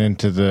segueing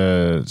into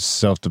the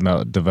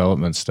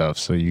self-development stuff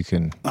so you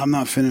can... I'm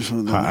not finished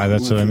with that.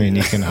 That's what I mean.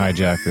 You can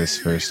hijack this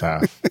first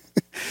half.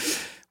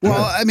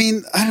 Well, I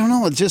mean, I don't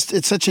know.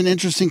 It's such an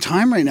interesting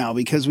time right now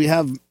because we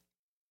have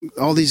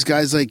all these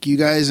guys like you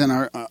guys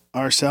and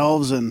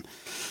ourselves and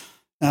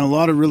a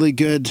lot of really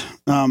good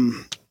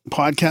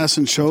podcasts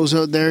and shows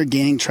out there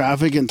gaining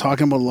traffic and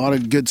talking about a lot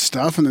of good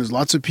stuff. And there's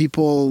lots of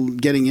people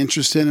getting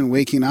interested and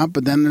waking up.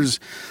 But then there's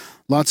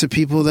lots of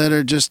people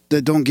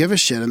that don't give a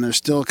shit and they're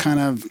still kind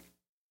of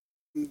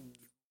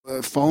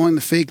following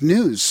the fake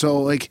news.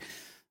 So like,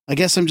 I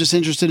guess I'm just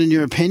interested in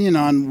your opinion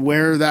on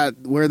where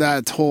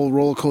that whole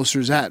roller coaster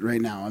is at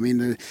right now. I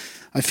mean,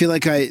 I feel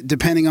like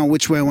depending on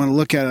which way I want to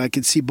look at it, I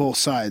can see both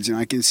sides.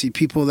 I can see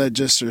people that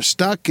just are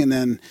stuck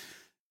and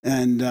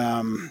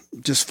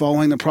just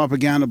following the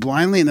propaganda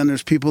blindly, and then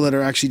there's people that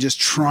are actually just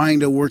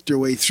trying to work their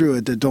way through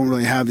it that don't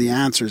really have the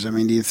answers. I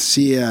mean, do you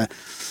see I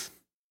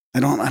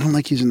don't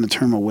like using the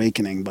term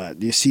awakening, but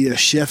do you see a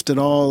shift at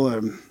all,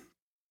 a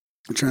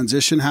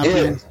transition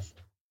happening? Yeah.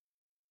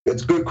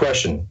 It's a good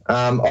question.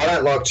 I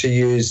don't like to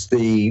use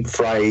the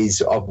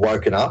phrase "I've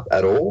woken up"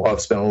 at all.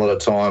 I've spent a lot of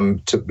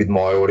time with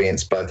my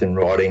audience, both in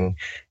writing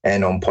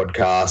and on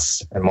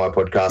podcasts and my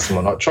podcast and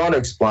whatnot, trying to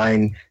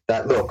explain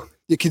that, look...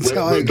 You can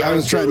tell I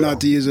was trying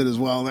not to use it as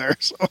well there.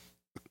 So.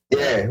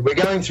 Yeah, we're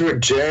going through a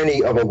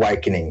journey of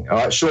awakening. All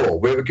right, sure.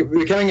 We're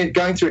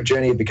going through a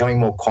journey of becoming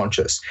more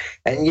conscious.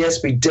 And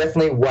yes, we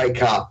definitely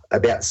wake up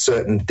about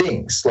certain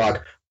things,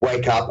 like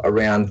wake up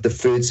around the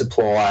food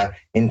supply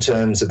in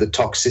terms of the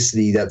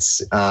toxicity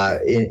that's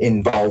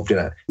involved in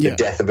it, the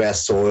death of our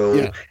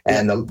soil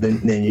and the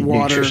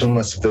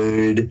nutritionless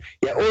food,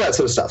 all that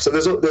sort of stuff. So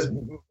there's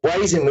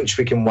ways in which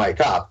we can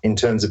wake up in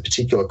terms of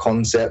particular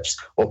concepts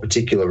or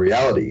particular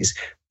realities,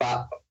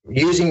 but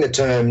using the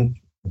term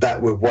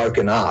that we've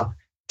woken up,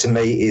 to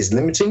me, is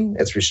limiting.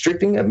 It's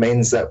restricting. It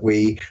means that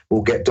we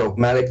will get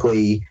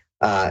dogmatically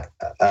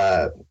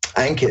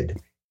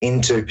anchored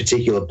into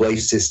particular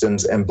belief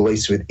systems and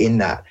beliefs within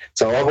that.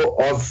 So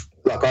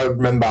I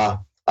remember,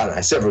 I don't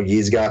know, several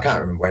years ago, I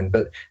can't remember when,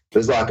 but it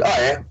was like,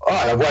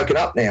 I've woken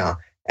up now.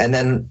 And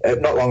then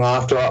not long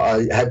after,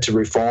 I had to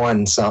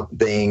refine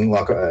something,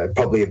 like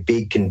probably a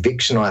big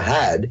conviction I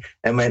had,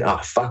 and went, oh,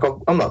 fuck,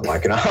 I'm not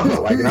waking up. I'm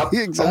not waking up.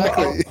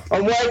 Exactly.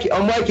 I'm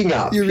waking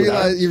up. You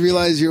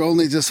realize you're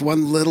only just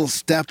one little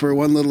step or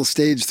one little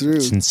stage through.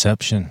 It's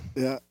inception.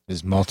 Yeah.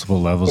 There's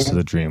multiple levels to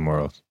the dream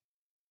world.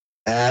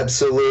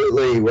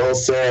 Absolutely. Well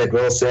said.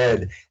 Well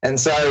said. And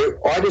so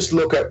I just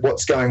look at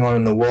what's going on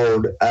in the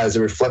world as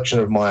a reflection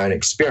of my own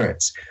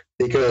experience,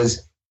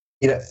 because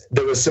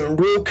there were some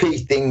real key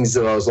things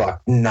that I was like,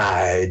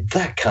 no,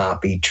 that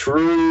can't be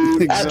true.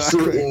 Exactly.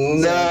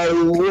 Absolutely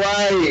no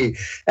way.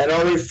 And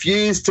I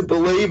refused to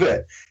believe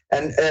it,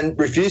 and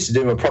refused to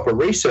do my proper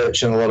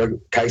research in a lot of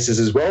cases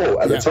as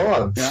well at the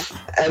time. Yeah.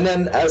 And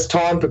then as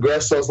time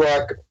progressed, I was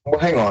like, well,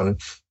 hang on.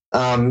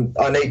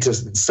 I need to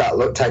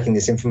start taking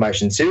this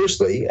information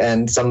seriously.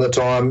 And some of the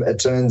time it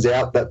turns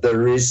out that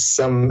there is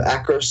some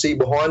accuracy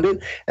behind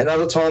it, and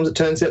other times it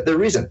turns out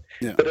there isn't.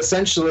 Yeah. But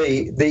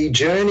essentially the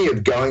journey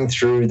of going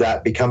through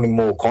that, becoming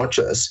more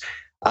conscious,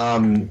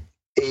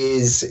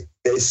 is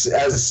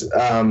as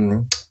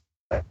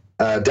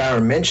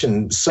Darren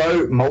mentioned,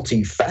 so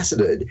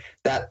multifaceted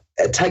that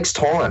it takes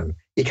time.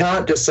 You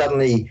can't just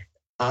suddenly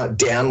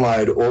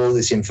download all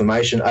this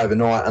information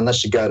overnight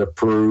unless you go to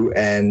Peru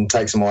and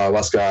take some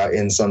ayahuasca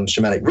in some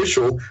shamanic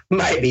ritual.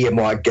 Maybe you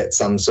might get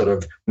some sort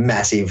of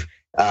massive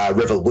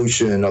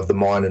revolution of the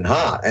mind and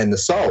heart and the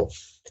soul.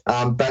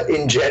 But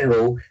in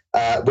general,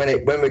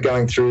 when we're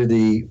going through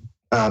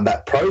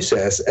that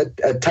process,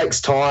 it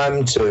takes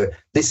time to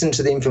listen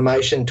to the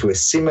information, to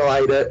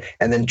assimilate it,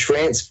 and then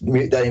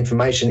transmute that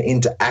information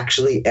into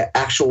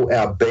actual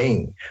our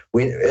being.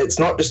 It's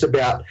not just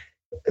about.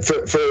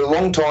 For a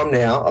long time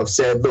now, I've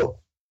said, look,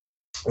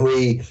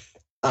 you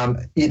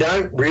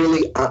don't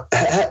really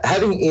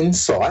having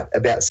insight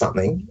about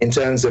something in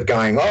terms of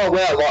going, oh,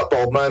 wow, light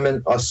bulb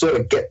moment, I sort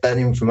of get that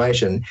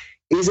information,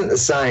 isn't the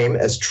same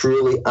as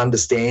truly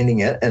understanding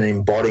it and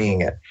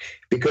embodying it.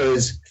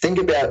 Because think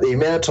about the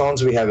amount of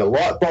times we have a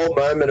light bulb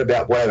moment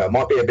about whatever. It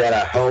might be about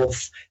our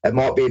health. It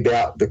might be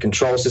about the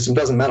control system.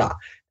 Doesn't matter.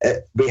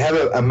 We have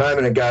a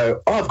moment and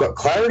go, oh, I've got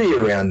clarity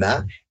around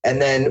that. And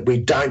then we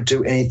don't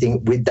do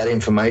anything with that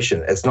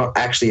information. It's not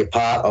actually a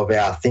part of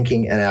our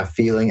thinking and our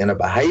feeling and our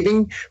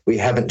behaving. We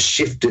haven't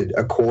shifted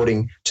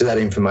according to that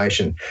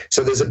information.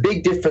 So there's a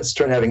big difference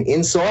between having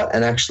insight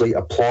and actually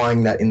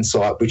applying that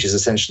insight, which is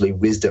essentially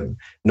wisdom,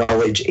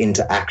 knowledge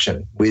into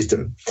action,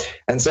 wisdom.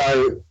 And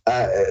so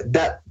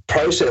that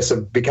process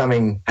of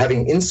having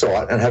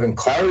insight and having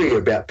clarity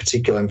about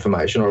particular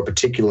information or a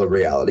particular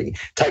reality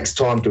takes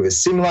time to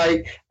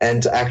assimilate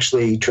and to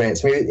actually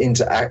transmute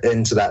into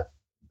that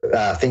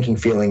thinking,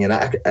 feeling, and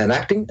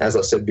acting, as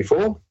I said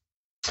before.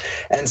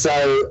 And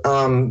so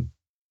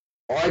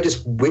I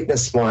just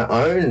witnessed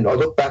I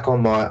look back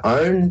on my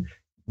own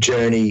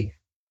journey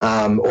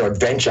or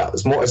adventure.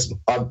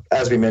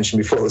 As we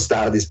mentioned before at the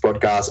start of this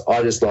podcast,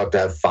 I just like to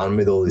have fun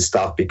with all this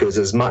stuff, because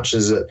as much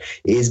as it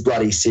is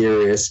bloody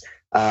serious,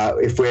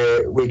 if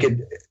we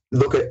could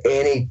look at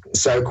any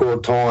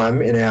so-called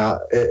time in our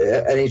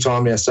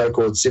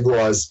so-called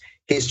civilized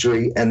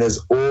history, and there's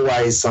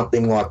always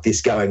something like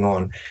this going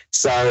on.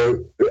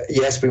 So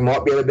yes, we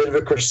might be at a bit of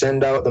a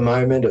crescendo at the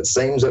moment. It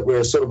seems that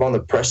we're sort of on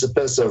the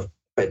precipice of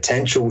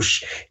potential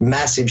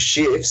massive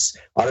shifts.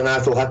 I don't know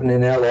if it'll happen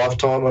in our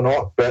lifetime or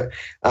not, but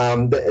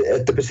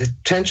the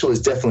potential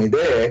is definitely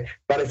there.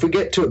 But if we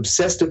get too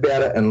obsessed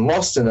about it and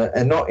lost in it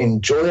and not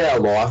enjoy our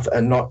life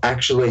and not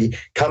actually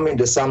come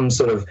into some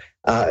sort of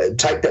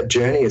take that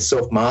journey of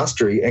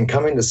self-mastery and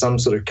come into some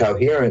sort of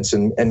coherence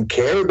and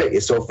care about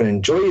yourself and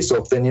enjoy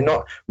yourself, then you're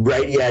not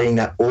radiating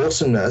that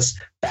awesomeness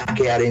back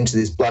out into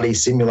this bloody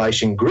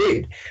simulation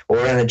grid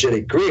or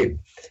energetic grid.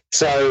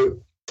 So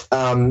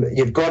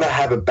you've got to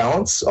have a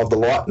balance of the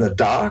light and the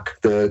dark,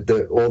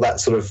 all that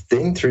sort of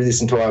thing through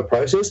this entire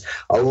process.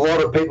 A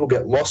lot of people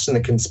get lost in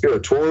the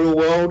conspiratorial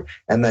world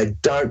and they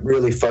don't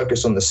really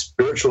focus on the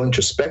spiritual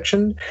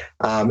introspection.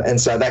 And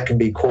so that can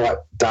be quite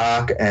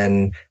dark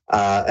and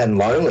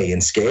lonely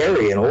and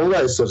scary and all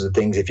those sorts of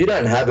things. If you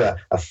don't have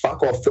a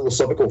fuck-off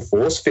philosophical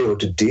force field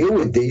to deal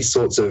with these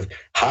sorts of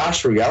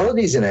harsh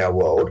realities in our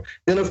world,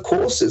 then of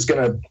course it's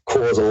going to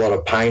cause a lot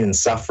of pain and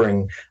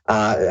suffering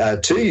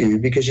to you,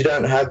 because you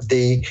don't have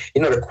you're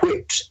not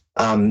equipped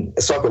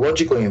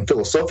psychologically and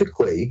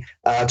philosophically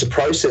to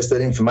process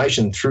that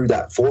information through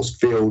that force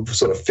field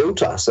sort of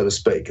filter, so to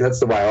speak.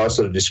 That's the way I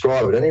sort of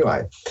describe it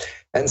anyway.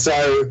 And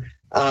so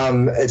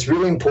it's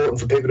really important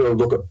for people to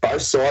look at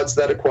both sides of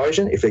that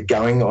equation if they're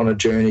going on a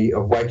journey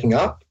of waking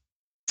up,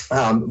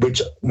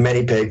 which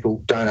many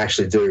people don't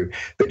actually do.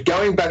 But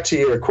going back to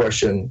your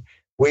question,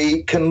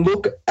 we can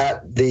look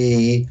at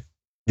the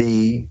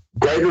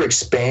greater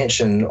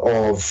expansion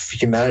of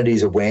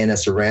humanity's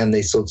awareness around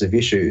these sorts of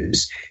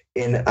issues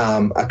in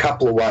a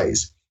couple of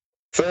ways.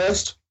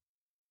 First,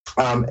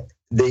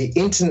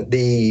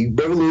 the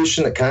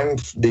revolution that came,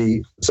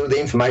 the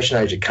information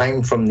age that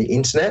came from the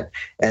internet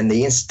and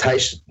the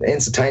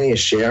instantaneous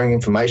sharing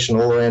information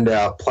all around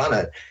our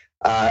planet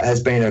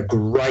has been a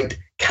great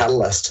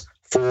catalyst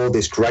for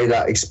this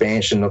greater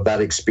expansion of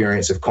that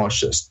experience of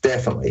consciousness,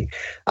 definitely.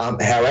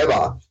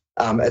 However,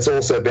 it's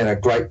also been a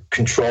great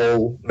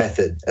control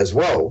method as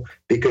well,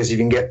 because you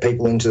can get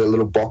people into their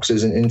little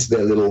boxes and into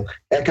their little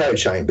echo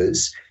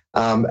chambers.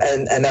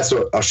 And that's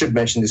what I should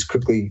mention this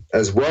quickly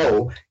as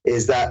well,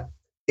 is that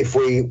if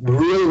we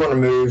really want to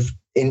move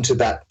into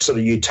that sort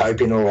of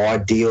utopian or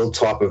ideal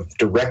type of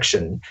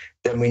direction,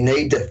 then we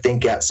need to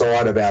think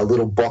outside of our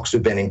little box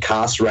we've been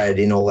incarcerated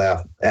in all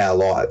our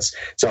lives.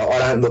 So I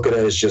don't look at it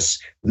as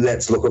just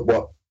let's look at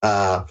what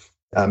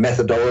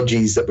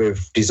methodologies that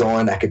we've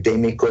designed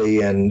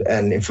academically and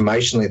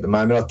informationally at the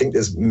moment. I think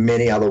there's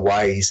many other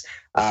ways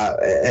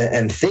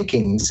and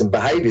thinkings and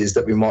behaviours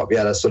that we might be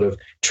able to sort of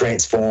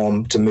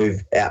transform to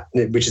move out,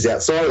 which is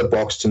outside of the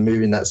box, to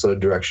move in that sort of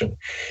direction.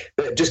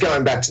 But just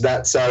going back to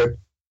that, so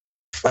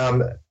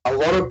a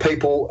lot of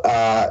people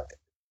are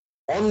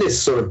on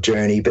this sort of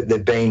journey, but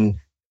they've been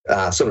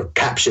sort of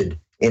captured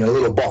in a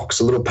little box,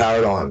 a little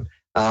paradigm.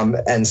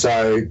 And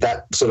so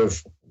that sort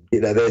of,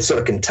 they're sort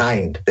of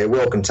contained. They're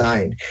well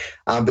contained.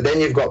 But then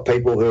you've got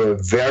people who are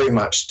very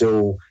much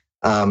still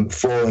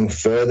falling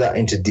further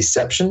into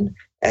deception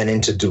and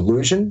into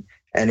delusion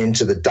and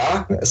into the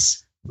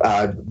darkness,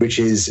 which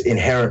is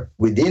inherent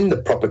within the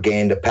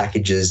propaganda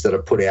packages that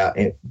are put out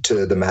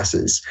to the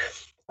masses.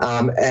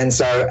 And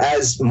so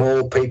as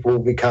more people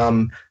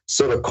become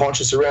sort of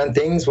conscious around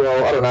things,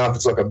 well, I don't know if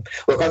it's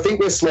I think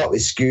we're slightly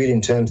skewed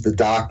in terms of the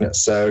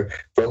darkness. So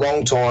for a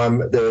long time,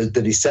 the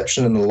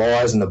deception and the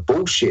lies and the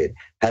bullshit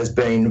has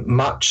been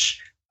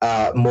much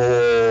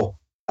more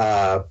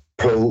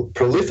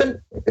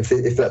prolific,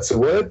 if that's a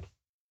word,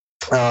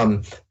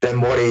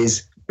 than what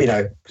is,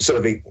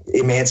 sort of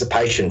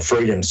emancipation,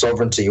 freedom,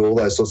 sovereignty, all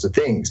those sorts of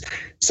things.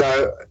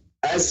 So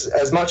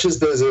as much as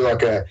there's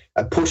a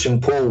push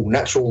and pull,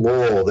 natural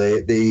law,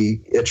 the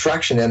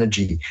attraction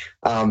energy,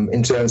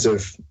 in terms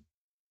of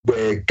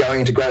we're going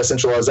into greater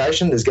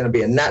centralisation, there's going to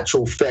be a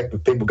natural effect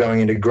of people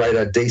going into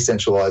greater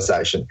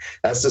decentralisation.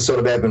 That's the sort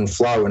of ebb and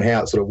flow and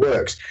how it sort of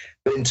works.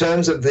 But in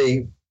terms of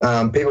the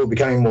people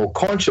becoming more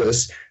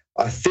conscious,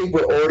 I think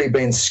we're already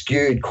being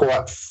skewed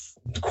quite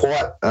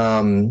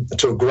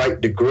to a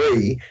great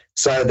degree,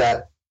 so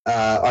that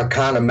I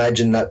can't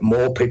imagine that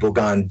more people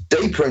going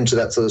deeper into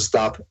that sort of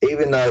stuff,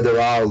 even though there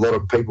are a lot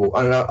of people,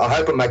 I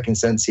hope I'm making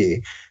sense here,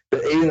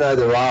 but even though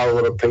there are a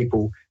lot of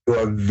people who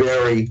are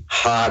very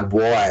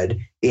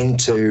hardwired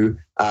into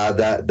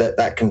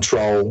that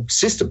control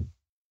system.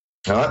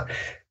 All right?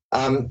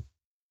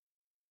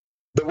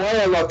 The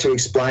way I like to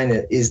explain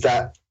it is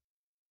that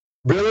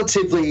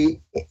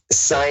relatively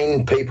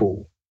sane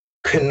people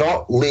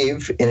cannot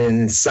live in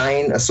an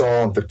insane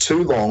asylum for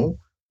too long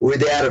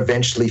without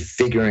eventually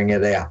figuring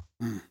it out.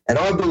 And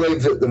I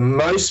believe that the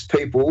most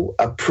people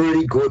are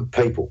pretty good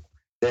people.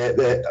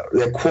 They're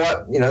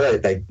quite,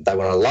 they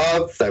want to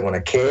love, they want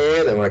to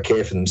care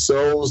for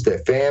themselves, their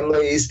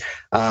families,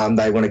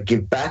 they want to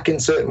give back in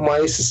certain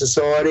ways to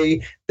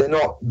society. They're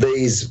not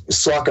these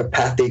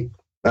psychopathic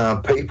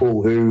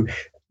people who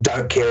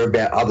don't care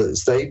about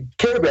others. They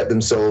care about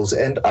themselves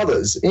and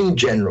others in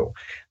general.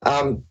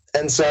 And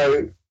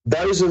so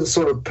those are the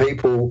sort of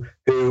people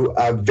who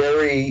are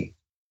very,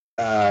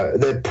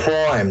 they're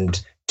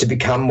primed to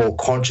become more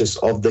conscious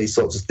of these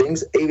sorts of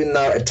things, even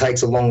though it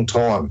takes a long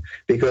time,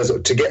 because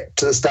to get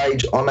to the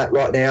stage I'm at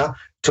right now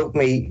took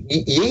me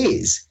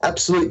years,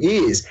 absolute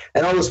years.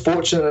 And I was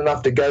fortunate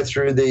enough to go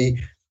through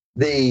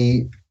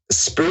the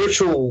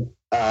spiritual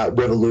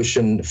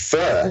revolution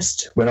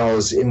first when I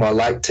was in my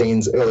late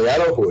teens, early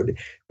adulthood.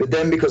 But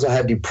then because I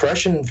had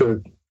depression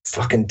for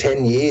fucking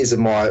 10 years of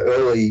my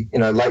early,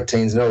 late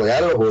teens and early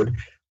adulthood,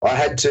 I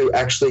had to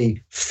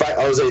actually,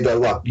 I was either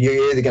like,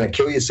 you're either going to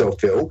kill yourself,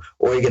 Phil,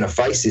 or you're going to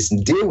face this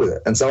and deal with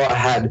it. And so I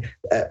had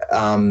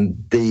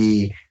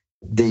the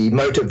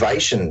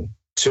motivation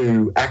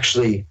to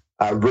actually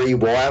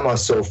rewire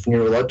myself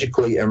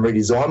neurologically and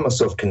redesign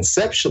myself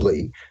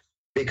conceptually,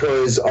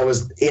 because I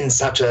was in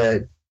such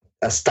a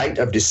state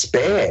of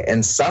despair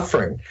and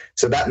suffering.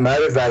 So that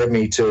motivated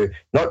me to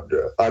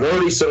I'd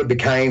already sort of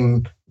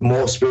became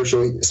more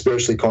spiritually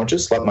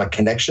conscious, like my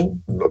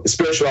connection.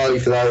 Spirituality,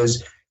 for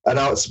those, I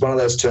know it's one of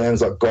those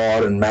terms like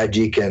God and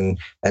magic and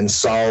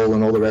soul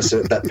and all the rest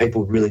of it that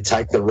people really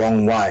take the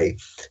wrong way.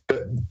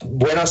 But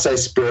when I say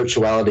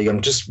spirituality,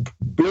 I'm just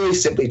really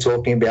simply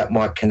talking about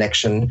my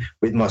connection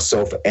with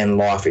myself and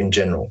life in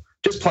general.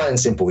 Just plain and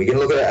simple. You can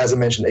look at it, as I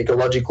mentioned,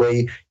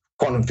 ecologically,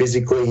 quantum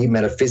physically,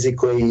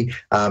 metaphysically,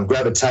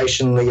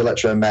 gravitationally,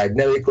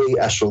 electromagnetically,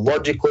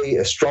 astrologically,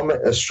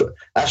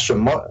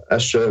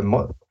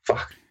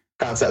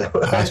 can't say that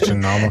word.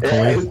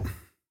 Astronomically.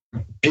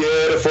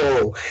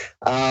 Beautiful.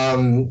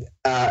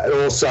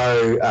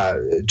 Also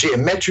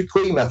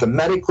geometrically,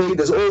 mathematically,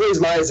 there's all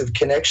these layers of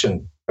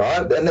connection,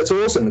 right? And that's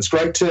awesome. It's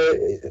great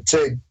to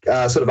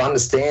sort of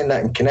understand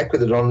that and connect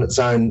with it on its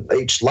own,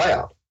 each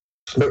layer.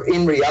 But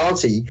in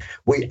reality,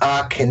 we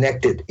are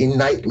connected,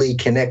 innately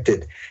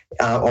connected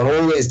on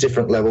all these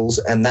different levels.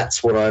 And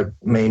that's what I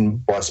mean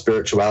by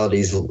spirituality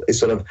is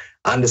sort of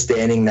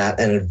understanding that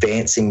and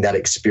advancing that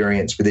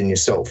experience within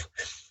yourself.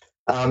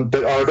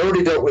 But I'd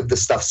already dealt with the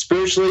stuff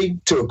spiritually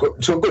to a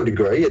good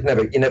degree. You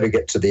never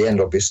get to the end,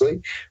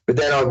 obviously. But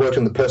then I worked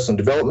on the personal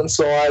development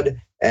side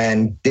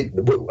and dealt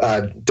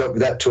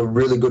with that to a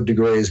really good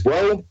degree as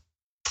well.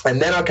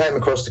 And then I came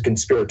across the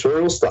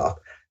conspiratorial stuff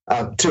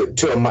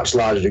to a much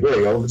larger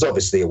degree. I was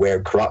obviously aware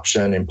of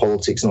corruption and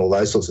politics and all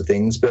those sorts of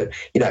things. But,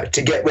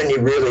 when you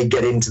really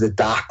get into the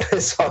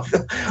darkness of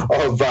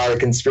the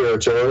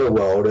conspiratorial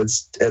world,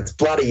 it's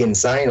bloody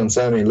insane on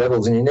so many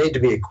levels, and you need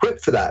to be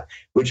equipped for that,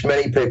 which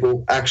many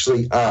people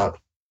actually aren't.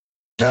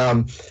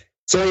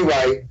 So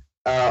anyway,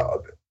 I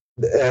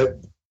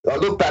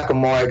look back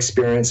on my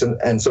experience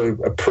and sort of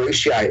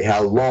appreciate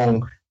how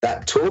long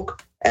that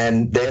took,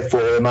 and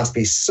therefore there must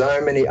be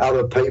so many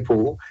other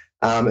people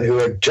who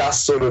are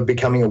just sort of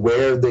becoming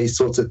aware of these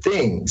sorts of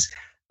things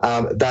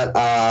that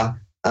are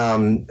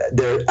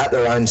they're at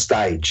their own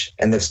stage,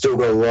 and they've still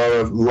got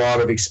a lot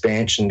of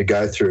expansion to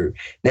go through.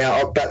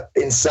 Now, but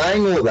in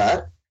saying all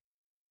that,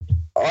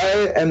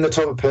 I am the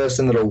type of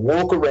person that will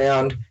walk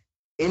around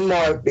in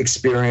my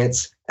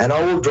experience and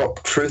I will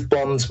drop truth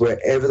bombs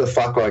wherever the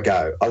fuck I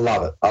go. I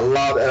love it. And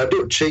I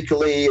do it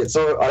cheekily.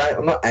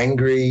 I'm not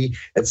angry.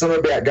 It's not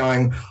about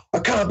going, I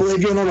can't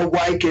believe you're not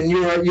awake and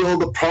you're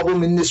the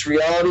problem in this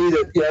reality.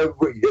 That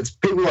it's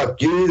people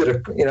like you that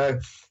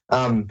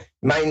are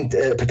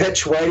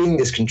perpetuating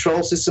this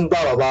control system.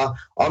 Blah blah blah.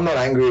 I'm not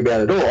angry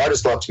about it at all. I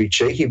just like to be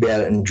cheeky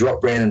about it and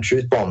drop random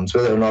truth bombs,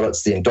 whether or not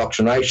it's the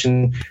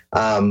indoctrination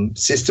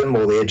system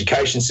or the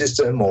education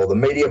system or the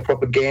media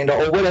propaganda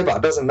or whatever.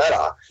 It doesn't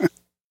matter.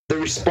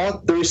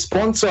 The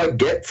response I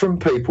get from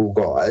people,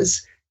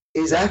 guys,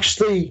 is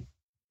actually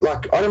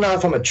like, I don't know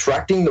if I'm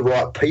attracting the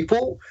right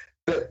people,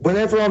 but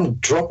whenever I'm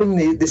dropping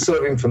this sort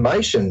of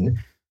information,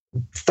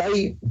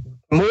 they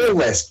more or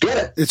less get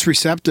it. It's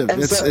receptive.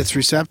 It's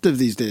receptive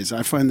these days.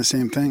 I find the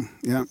same thing.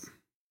 Yeah.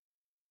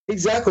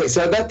 Exactly.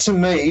 So that, to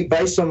me,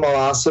 based on my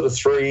last sort of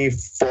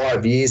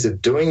 3-5 years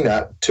of doing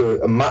that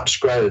to a much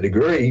greater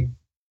degree,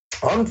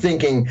 I'm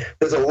thinking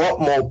there's a lot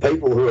more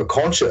people who are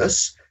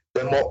conscious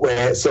than what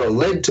we're sort of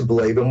led to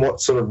believe and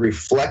what's sort of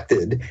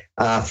reflected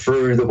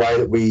through the way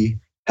that we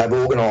have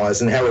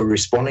organised and how we're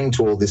responding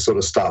to all this sort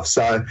of stuff.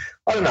 So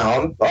I don't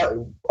know.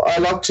 I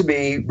like to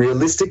be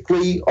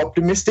realistically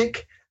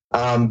optimistic,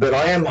 but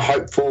I am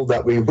hopeful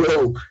that we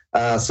will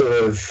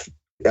have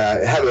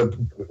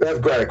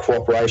greater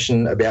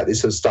cooperation about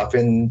this sort of stuff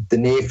in the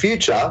near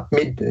future,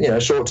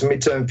 short to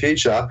mid-term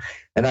future,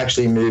 and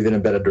actually move in a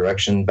better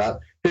direction. But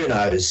who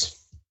knows?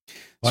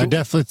 Well, I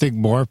definitely think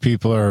more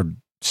people are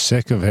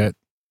sick of it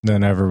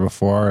than ever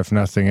before, if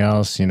nothing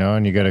else,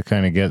 and you got to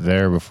kind of get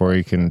there before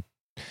you got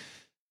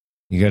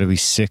to be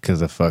sick of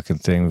the fucking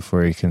thing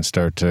before you can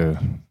start to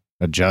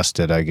adjust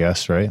it, I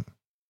guess, right?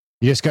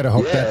 You just got to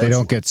hope that they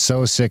don't get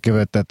so sick of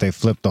it that they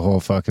flip the whole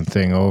fucking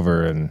thing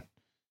over and,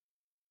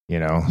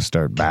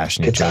 start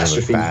bashing each other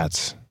with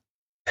bats.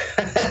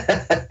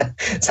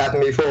 It's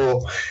happened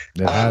before.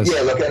 It has.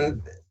 Yeah, look,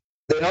 and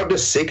they're not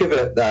just sick of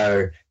it,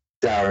 though,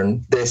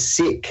 Darren. They're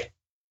sick.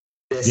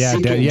 I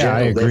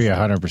agree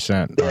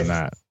 100% on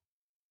that.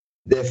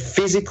 They're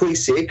physically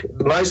sick.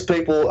 Most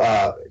people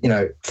are,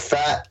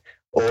 fat,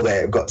 or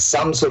they've got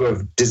some sort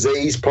of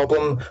disease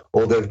problem,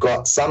 or they've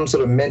got some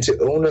sort of mental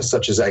illness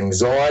such as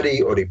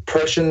anxiety or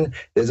depression.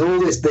 There's all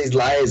these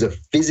layers of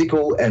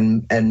physical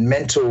and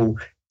mental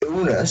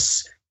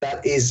illness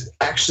that is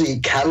actually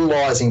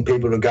catalyzing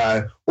people to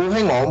go, well,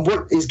 hang on,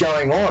 what is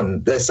going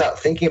on? They start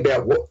thinking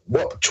about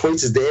what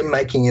choices they're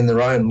making in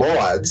their own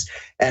lives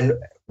and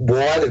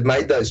why they've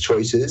made those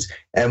choices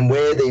and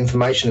where the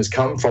information has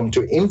come from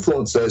to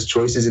influence those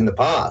choices in the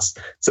past.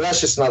 So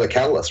that's just another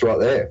catalyst right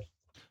there.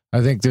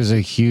 I think there's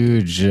a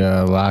huge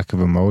lack of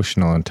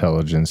emotional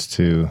intelligence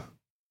too,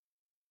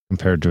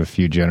 compared to a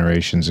few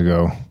generations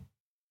ago.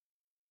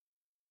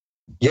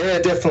 Yeah,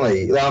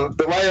 definitely.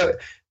 The way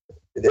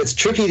it's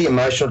tricky, the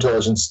emotional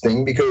intelligence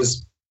thing,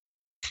 because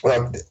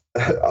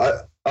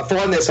I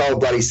find this whole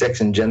bloody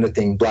sex and gender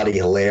thing bloody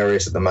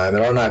hilarious at the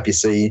moment. I don't know if you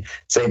see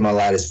my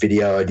latest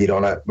video I did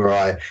on it, where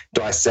I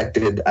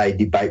dissected a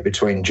debate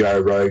between Joe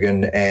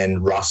Rogan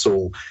and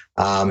Russell,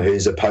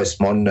 who's a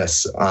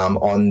postmodernist,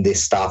 on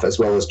this stuff, as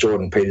well as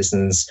Jordan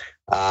Peterson's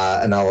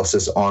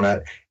analysis on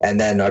it. And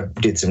then I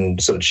did some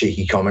sort of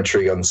cheeky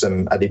commentary on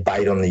a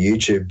debate on the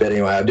YouTube. But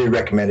anyway, I do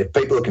recommend, if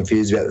people are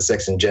confused about the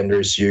sex and gender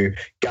issue,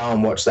 go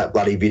and watch that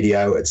bloody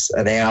video. It's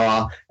an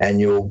hour, and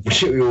you'll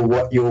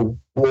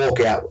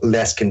walk out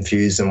less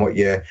confused than what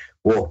you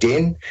walked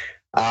in.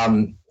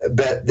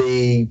 But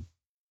where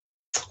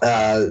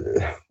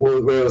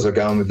was I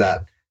going with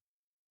that?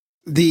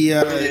 What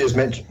did you just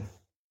mention?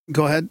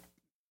 Go ahead,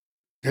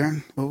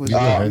 Darren. What was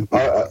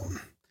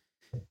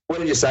what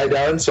did you say,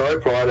 Darren? Sorry,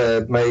 prior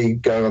to me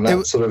going on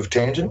that sort of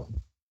tangent.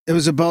 It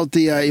was about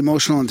the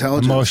emotional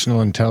intelligence.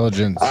 Emotional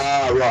intelligence.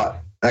 Right.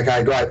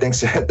 Okay, great.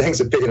 Thanks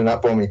for picking it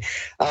up for me.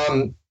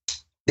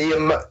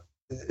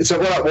 So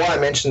why I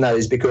mention that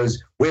is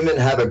because women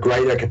have a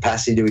greater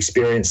capacity to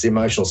experience the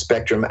emotional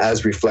spectrum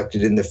as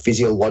reflected in the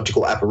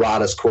physiological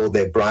apparatus called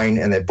their brain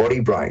and their body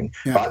brain.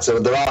 Yeah. Right? So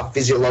there are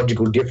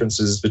physiological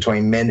differences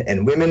between men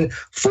and women,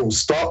 full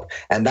stop,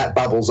 and that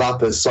bubbles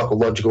up as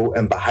psychological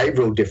and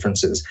behavioural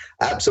differences.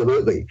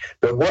 Absolutely.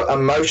 But what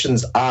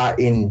emotions are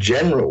in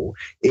general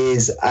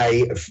is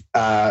a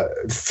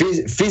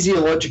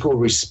physiological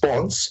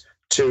response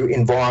to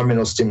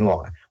environmental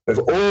stimuli. We've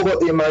all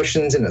got the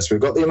emotions in us. We've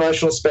got the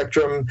emotional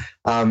spectrum.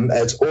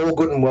 It's all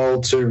good and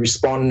well to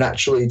respond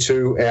naturally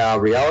to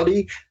our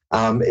reality.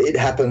 It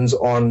happens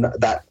on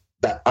that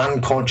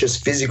unconscious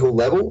physical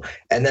level,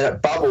 and then it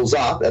bubbles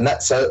up, and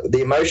that's the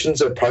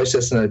emotions are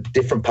processed in a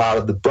different part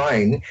of the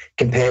brain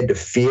compared to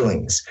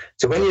feelings.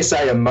 So when you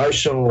say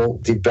emotional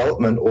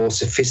development or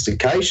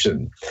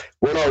sophistication,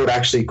 what I would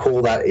actually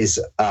call that is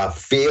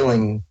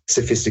feeling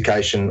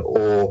sophistication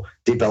or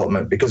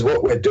development, because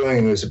what we're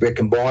doing is we're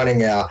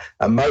combining our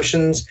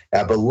emotions,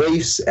 our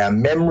beliefs, our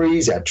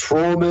memories, our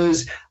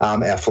traumas,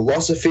 our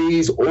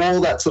philosophies, all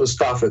that sort of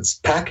stuff. It's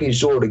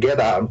packaged all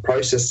together and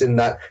processed in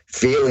that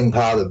feeling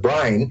part of the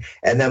brain,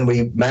 and then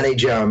we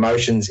manage our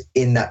emotions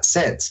in that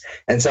sense.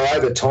 And so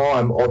over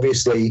time,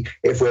 obviously,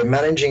 if we're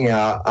managing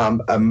our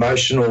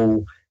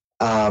emotional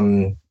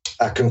a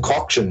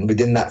concoction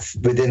within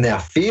our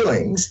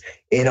feelings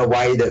in a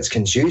way that's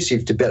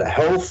conducive to better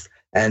health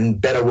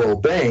and better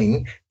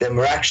well-being, then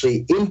we're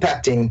actually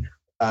impacting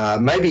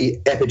maybe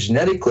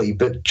epigenetically,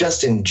 but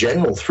just in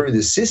general through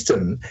the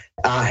system,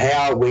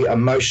 how we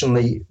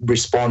emotionally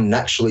respond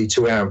naturally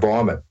to our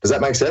environment. Does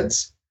that make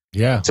sense?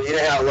 Yeah. So you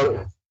know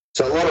how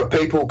a lot of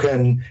people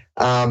can,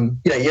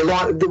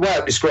 the way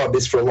I've described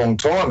this for a long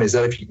time is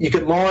that if you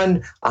could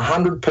line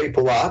 100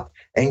 people up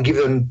and give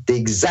them the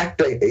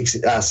exact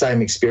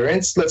same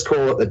experience, let's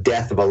call it the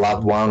death of a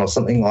loved one or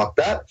something like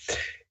that,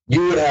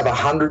 you would have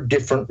 100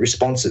 different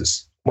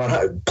responses.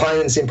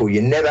 Plain and simple.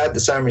 You never have the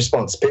same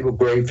response. People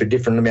grieve for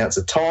different amounts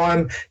of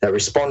time. They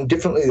respond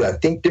differently. They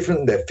think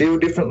differently. They feel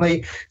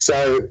differently.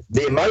 So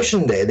the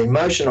emotion there, the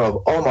emotion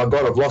of, oh, my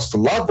God, I've lost a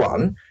loved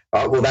one,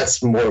 well,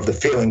 that's more of the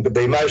feeling. But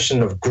the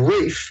emotion of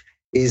grief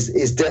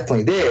is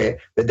definitely there.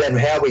 But then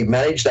how we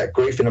manage that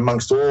grief in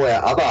amongst all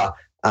our other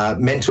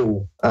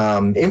mental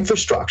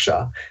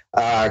infrastructure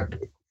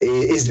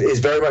is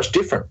very much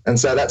different. And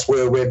so that's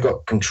where we've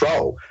got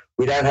control.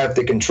 We don't have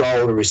the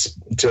control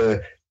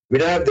we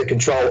don't have the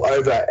control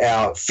over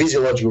our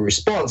physiological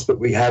response, but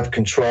we have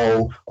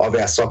control of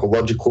our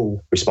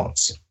psychological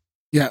response.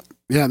 Yeah,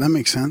 that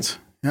makes sense.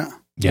 Yeah,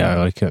 I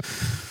like it.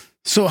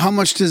 So how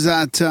much does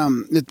that,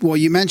 well,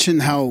 you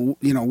mentioned how,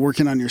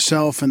 working on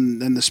yourself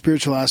and the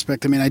spiritual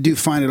aspect. I mean, I do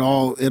find it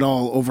all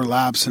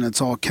overlaps and it's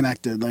all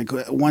connected. Like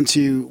once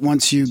you,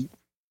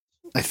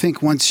 I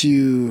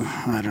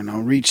don't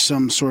know, reach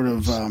some sort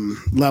of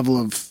level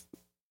of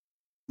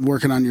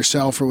working on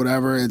yourself or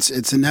whatever,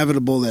 it's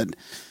inevitable that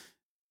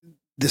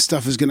this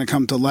stuff is going to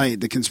come to light,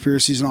 the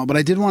conspiracies and all. But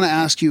I did want to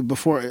ask you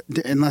before,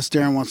 unless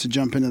Darren wants to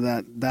jump into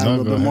that a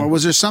little bit more,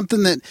 was there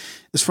something that,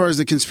 as far as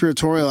the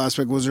conspiratorial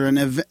aspect, was there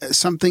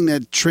something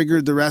that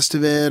triggered the rest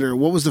of it, or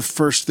what was the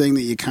first thing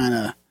that you kind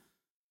of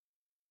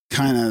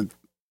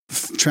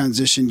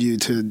transitioned you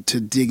to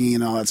digging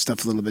and all that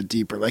stuff a little bit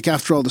deeper? Like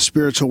after all the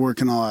spiritual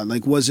work and all that,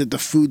 like was it the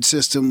food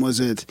system?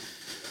 Was it,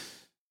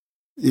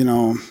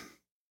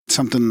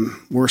 something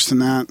worse than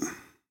that?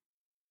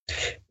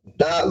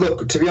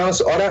 Look, to be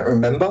honest, I don't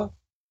remember.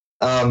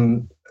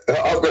 I've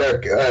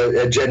got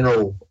a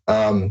general.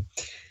 My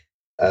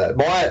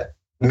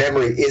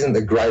memory isn't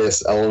the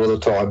greatest a lot of the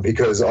time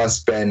because I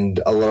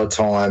spend a lot of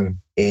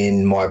time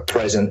in my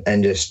present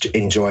and just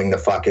enjoying the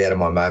fuck out of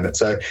my moment.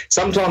 So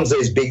sometimes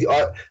these big,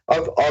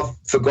 I've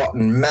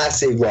forgotten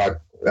massive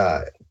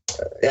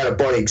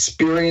out-of-body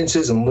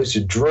experiences and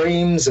lucid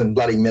dreams and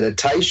bloody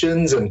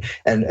meditations and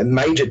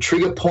major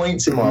trigger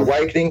points in my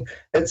awakening.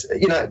 It's,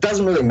 it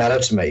doesn't really matter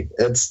to me.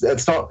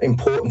 It's not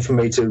important for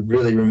me to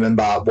really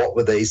remember what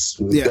were these,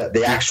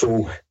 the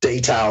actual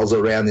details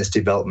around this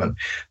development.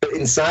 But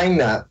in saying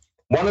that,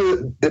 one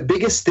of the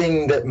biggest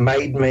thing that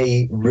made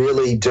me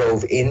really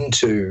delve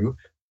into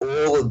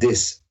all of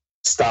this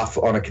stuff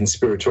on a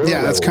conspiratorial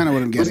level. That's kind of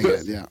what I'm getting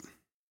at, yeah.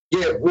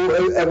 Yeah, well,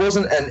 it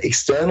wasn't an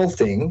external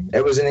thing.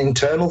 It was an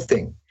internal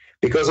thing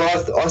because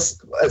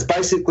it's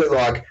basically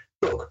like,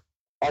 look,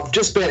 I've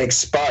just been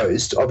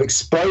exposed. I've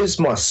exposed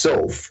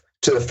myself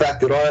to the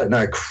fact that I don't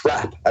know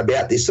crap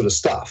about this sort of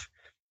stuff.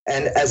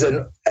 And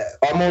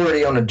I'm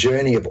already on a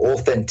journey of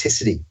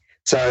authenticity.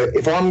 So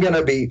if I'm going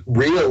to be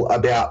real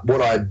about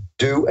what I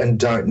do and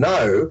don't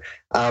know,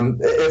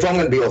 if I'm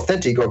going to be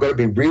authentic, I've got to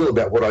be real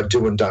about what I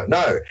do and don't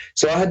know.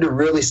 So I had to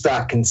really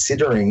start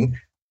considering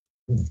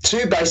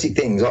two basic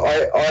things.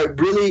 I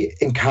really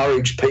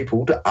encourage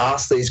people to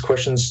ask these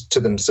questions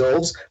to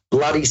themselves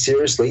bloody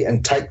seriously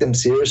and take them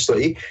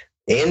seriously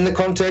in the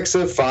context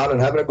of fun and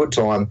having a good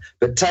time,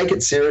 but take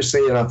it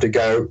seriously enough to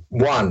go,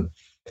 one,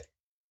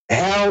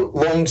 how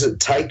long does it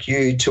take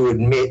you to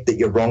admit that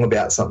you're wrong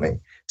about something?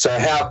 So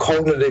how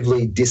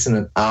cognitively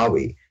dissonant are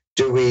we?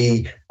 Do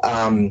we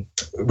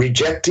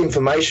reject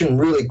information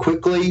really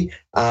quickly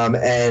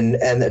and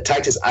it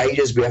takes us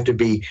ages? We have to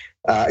be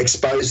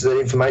exposed to that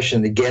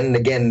information again and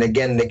again and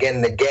again and again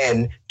and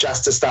again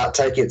just to start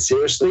taking it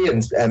seriously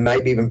and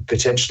maybe even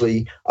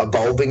potentially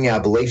evolving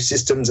our belief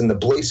systems and the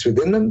beliefs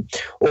within them?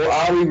 Or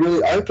are we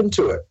really open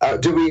to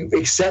it? Do we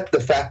accept the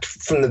fact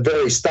from the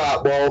very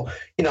start, well,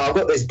 you know, I've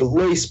got these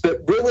beliefs, but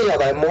really are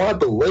they my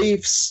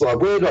beliefs? Like,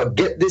 where do I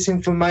get this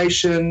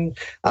information?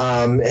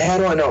 How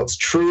do I know it's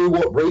true?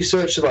 What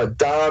research have I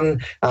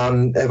done?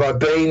 Have I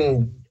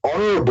been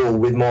honourable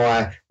with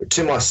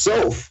to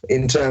myself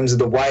in terms of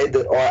the way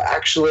that I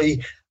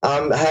actually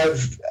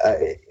have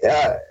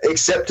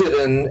accepted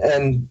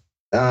and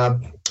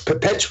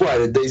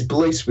perpetuated these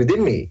beliefs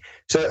within me?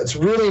 So it's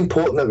really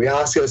important that we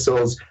ask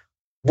ourselves,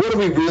 what do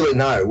we really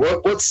know?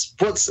 What's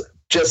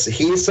just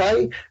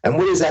hearsay, and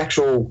what is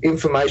actual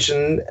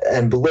information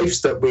and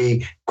beliefs that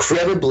we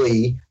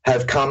credibly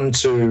have come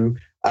to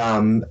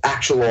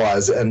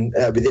actualize and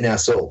within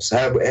ourselves?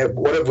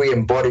 What have we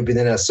embodied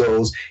within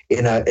ourselves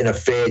in a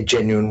fair,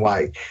 genuine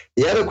way?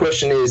 The other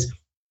question is,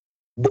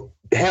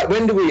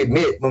 when do we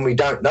admit when we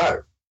don't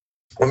know?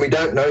 When we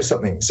don't know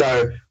something.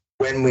 So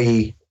when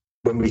we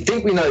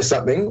think we know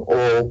something,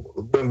 or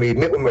when we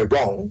admit when we're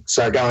wrong.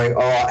 So going,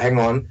 all right, hang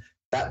on,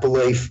 that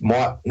belief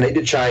might need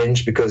to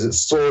change because it's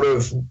sort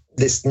of,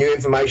 this new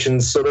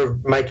information's sort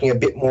of making a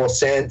bit more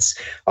sense.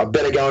 I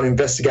better go and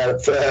investigate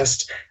it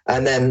first,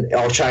 and then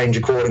I'll change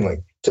accordingly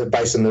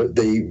based on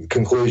the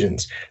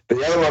conclusions. But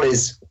the other one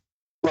is,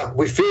 like,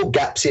 we fill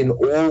gaps in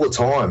all the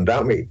time,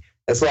 don't we?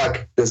 It's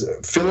like there's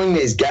filling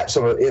these gaps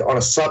on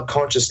a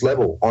subconscious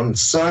level on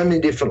so many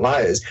different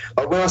layers.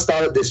 Like when I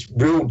started this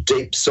real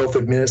deep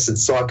self-administered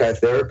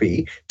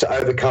psychotherapy to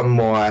overcome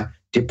my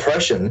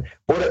depression,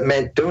 what it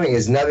meant doing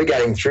is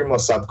navigating through my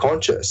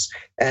subconscious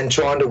and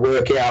trying to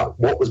work out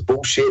what was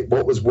bullshit,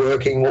 what was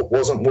working, what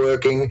wasn't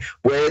working,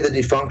 where the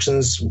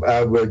dysfunctions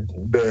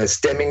were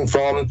stemming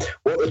from,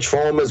 what the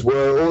traumas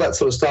were, all that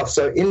sort of stuff.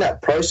 So in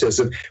that process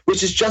of,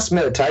 which is just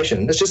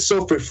meditation, it's just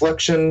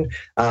self-reflection,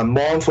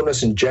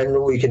 mindfulness in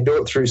general. You can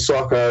do it through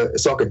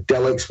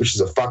psychedelics, which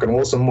is a fucking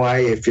awesome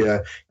way if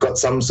you've got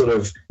some sort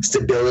of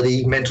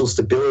stability, mental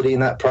stability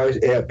in that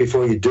process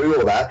before you do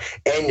all that,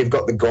 and you've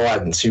got the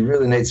guidance. You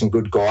really need some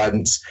good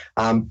guidance.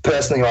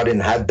 Personally, I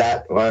didn't have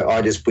that.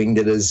 I just winged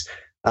it as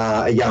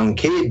a young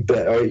kid,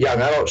 but a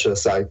young adult, should I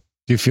say.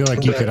 Do you feel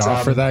like you could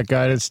offer that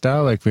guided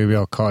style? Like maybe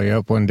I'll call you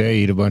up one day,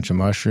 eat a bunch of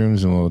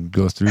mushrooms, and we'll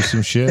go through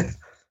some shit?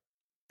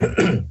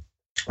 Mate,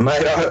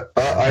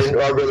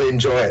 I really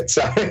enjoy it.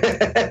 So,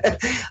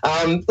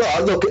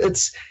 look,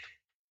 it's,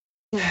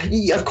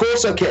 yeah, of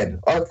course I can.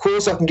 Of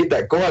course I can get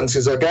that guidance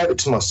because I gave it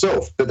to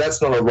myself, but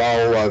that's not a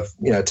role I've,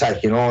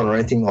 taken on or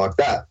anything like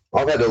that.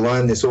 I've had to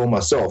learn this all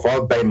myself.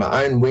 I've been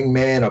my own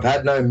wingman. I've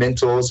had no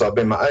mentors. I've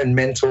been my own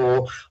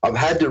mentor. I've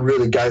had to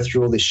really go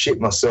through all this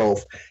shit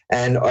myself,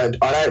 and I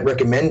don't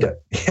recommend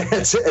it.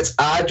 It's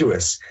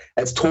arduous.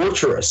 It's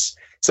torturous.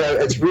 So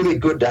it's really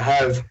good to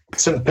have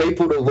some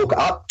people to look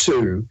up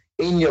to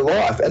in your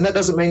life. And that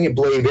doesn't mean you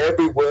believe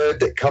every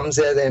word that comes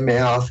out of their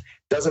mouth.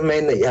 Doesn't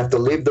mean that you have to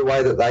live the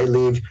way that they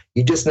live.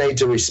 You just need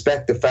to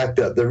respect the fact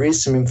that there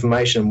is some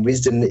information and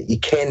wisdom that you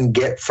can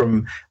get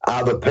from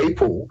other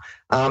people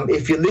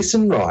if you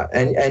listen right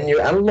and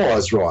you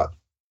analyse right.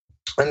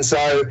 And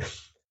so,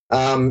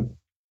 I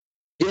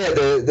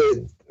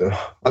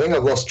think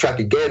I've lost track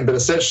again, but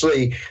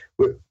essentially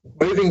we're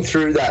moving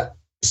through that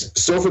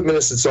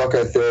self-administered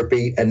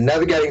psychotherapy and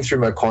navigating through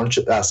my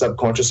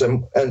subconscious.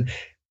 And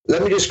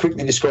let me just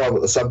quickly describe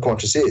what the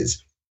subconscious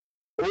is.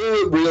 All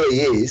it really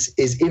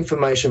is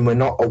information we're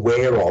not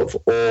aware of,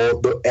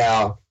 or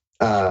our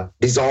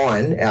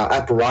design, our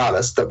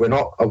apparatus that we're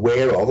not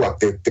aware of, like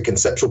the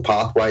conceptual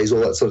pathways,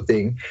 all that sort of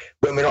thing,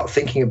 when we're not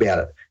thinking about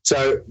it.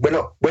 So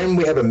when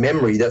we have a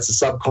memory, that's the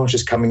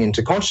subconscious coming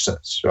into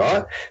consciousness,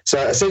 right? So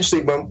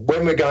essentially when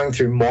we're going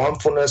through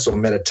mindfulness or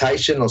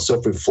meditation or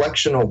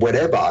self-reflection or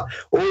whatever,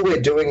 all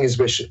we're doing is,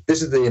 this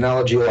is the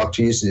analogy I like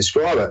to use to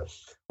describe it,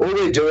 all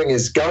we're doing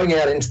is going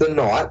out into the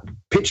night,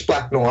 pitch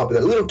black night, with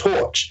a little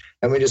torch,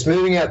 and we're just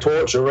moving our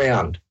torch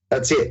around.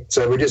 That's it.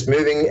 So we're just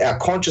moving our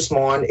conscious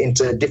mind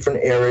into different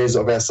areas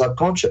of our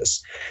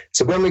subconscious.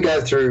 So when we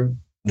go through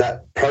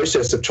that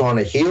process of trying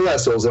to heal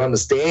ourselves and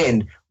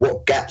understand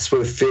what gaps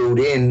we've filled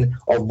in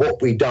of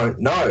what we don't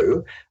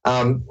know,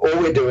 all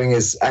we're doing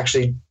is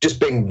actually just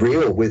being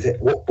real with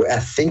what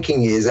our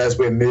thinking is as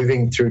we're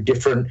moving through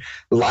different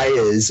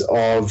layers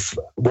of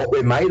what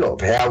we're made of,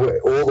 how we're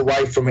all the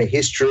way from a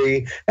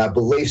history, our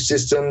belief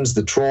systems,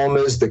 the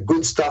traumas, the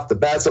good stuff, the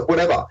bad stuff,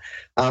 whatever.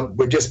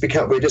 We're just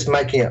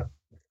making it,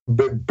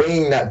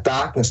 bringing that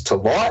darkness to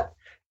light.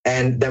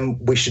 And then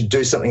we should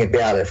do something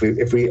about it.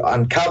 If we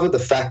uncover the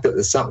fact that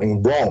there's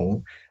something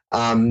wrong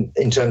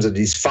in terms of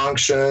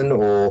dysfunction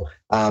or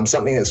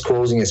something that's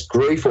causing us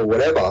grief or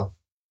whatever,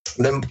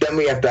 then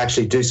we have to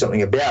actually do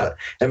something about it.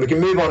 And we can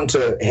move on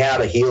to how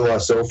to heal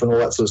ourselves and all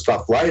that sort of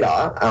stuff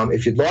later,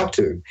 if you'd like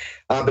to.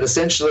 But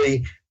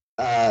essentially,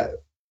 there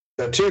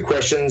are two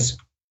questions: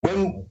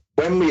 when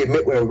we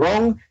admit we're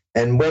wrong,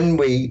 and when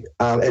we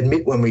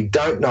admit when we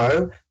don't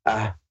know.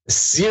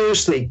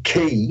 Seriously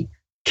key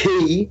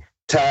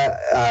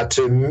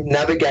to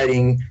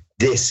navigating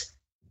these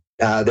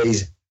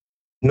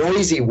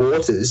noisy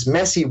waters,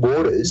 messy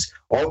waters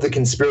of the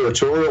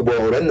conspiratorial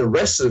world and the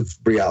rest of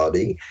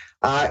reality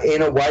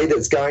in a way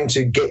that's going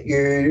to get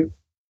you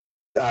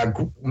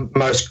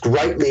most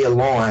greatly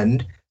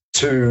aligned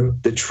to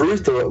the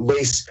truth, or at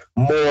least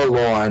more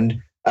aligned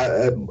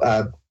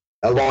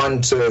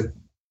to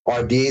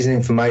ideas and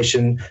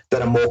information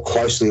that are more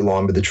closely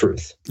aligned with the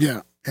truth.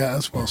 Yeah,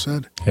 that's well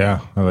said.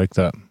 Yeah, I like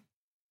that.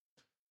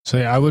 So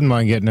yeah, I wouldn't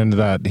mind getting into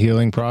that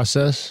healing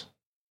process.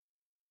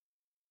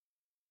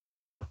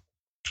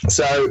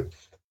 So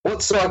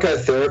what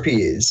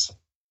psychotherapy is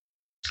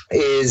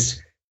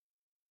it's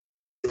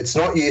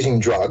not using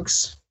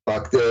drugs.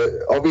 Like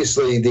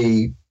obviously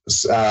the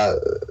how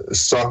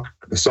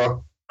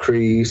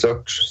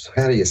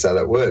do you say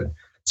that word?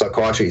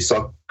 Psychiatry.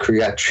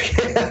 Psychiatric.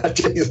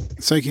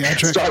 Starting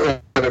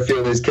to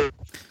feel these kids.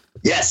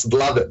 Yes,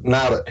 love it,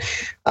 nailed it.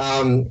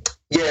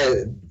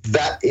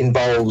 That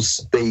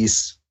involves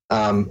these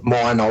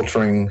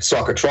mind-altering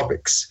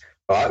psychotropics,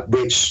 right?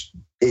 Which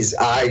is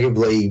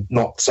arguably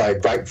not so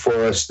great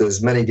for us.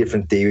 There's many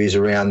different theories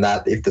around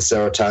that. If the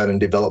serotonin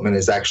development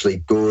is actually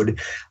good,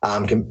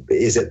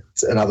 there's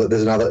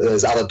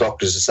other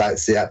doctors who say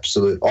it's the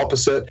absolute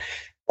opposite.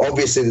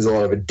 Obviously, there's a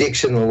lot of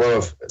addiction, a lot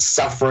of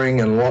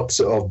suffering, and lots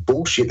of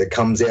bullshit that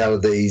comes out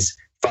of these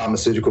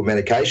pharmaceutical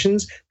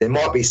medications. There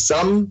might be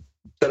some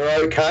that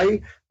are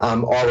okay. I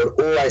would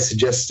always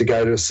suggest to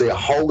go to see a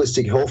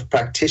holistic health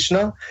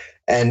practitioner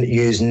and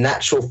use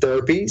natural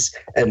therapies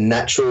and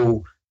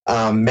natural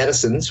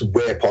medicines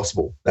where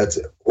possible. That's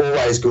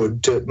always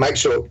good to make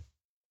sure.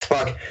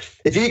 Like,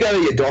 if you go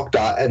to your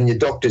doctor and your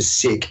doctor's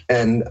sick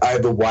and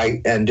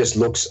overweight and just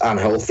looks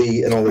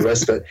unhealthy and all the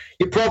rest of it,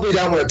 you probably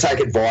don't want to take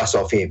advice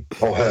off him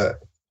or her,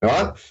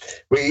 right?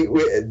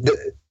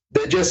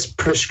 They're just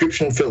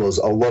prescription fillers,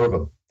 a lot of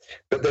them.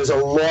 But there's a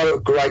lot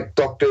of great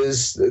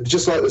doctors,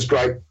 just like there's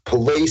great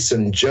police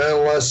and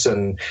journalists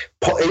and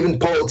even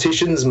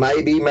politicians,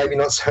 maybe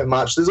not so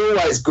much. There's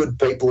always good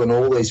people in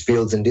all these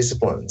fields and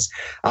disciplines.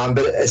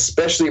 But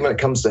especially when it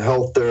comes to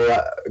health, there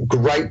are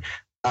great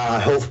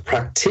health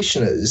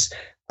practitioners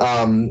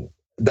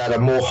that are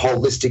more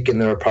holistic in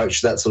their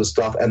approach to that sort of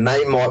stuff, and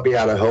they might be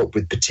able to help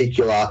with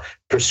particular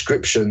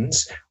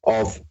prescriptions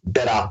of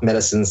better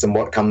medicines than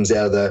what comes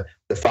out of the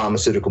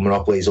pharmaceutical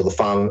monopolies or the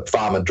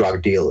pharma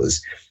drug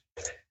dealers.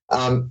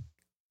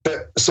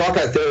 But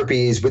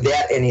psychotherapy is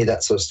without any of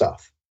that sort of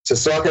stuff. So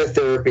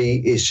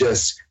psychotherapy is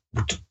just,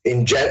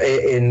 in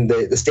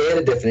the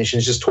standard definition,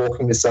 is just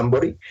talking with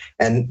somebody,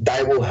 and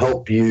they will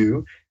help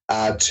you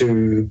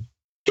to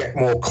get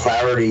more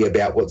clarity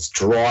about what's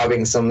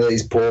driving some of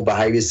these poor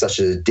behaviours, such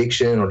as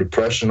addiction or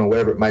depression or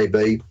whatever it may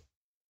be.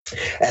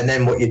 And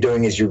then what you're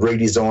doing is you're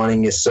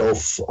redesigning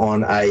yourself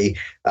on a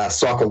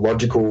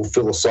psychological,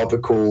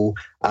 philosophical,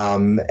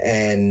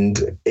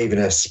 and even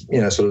a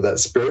sort of that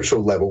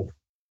spiritual level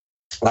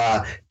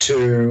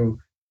to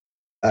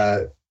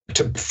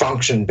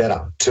function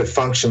better, to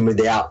function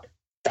without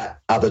that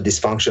other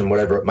dysfunction,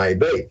 whatever it may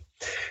be.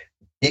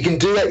 You can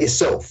do that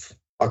yourself.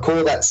 I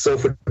call that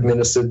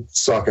self-administered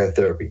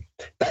psychotherapy.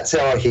 That's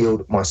how I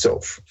healed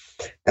myself.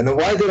 And the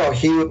way that I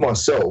healed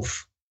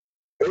myself,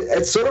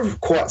 it's sort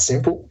of quite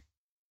simple.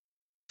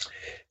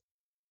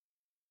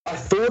 I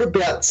thought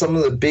about some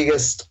of the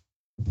biggest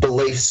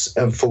beliefs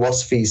and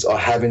philosophies I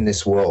have in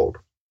this world.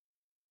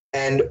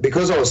 And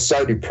because I was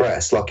so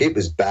depressed, like it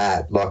was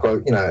bad, like,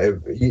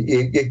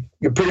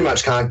 you pretty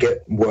much can't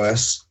get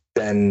worse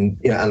than,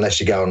 unless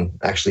you go and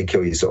actually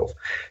kill yourself.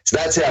 So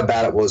that's how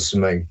bad it was for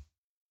me.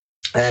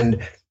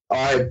 And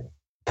I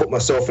put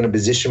myself in a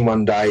position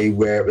one day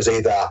where it was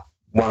either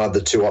one of the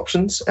two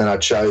options, and I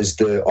chose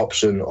the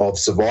option of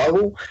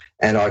survival,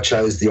 and I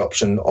chose the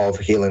option of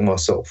healing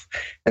myself.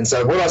 And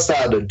so what I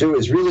started to do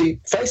is really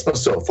face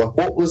myself, like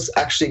what was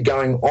actually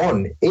going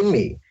on in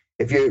me.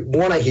 If you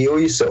want to heal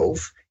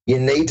yourself, you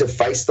need to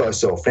face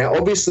thyself. Now,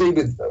 obviously,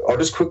 I'll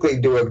just quickly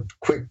do a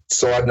quick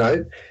side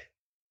note.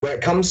 When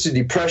it comes to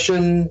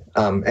depression,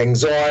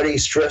 anxiety,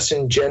 stress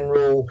in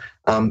general,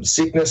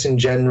 sickness in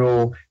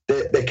general,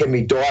 there can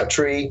be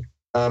dietary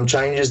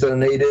changes that are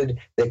needed.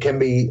 There can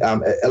be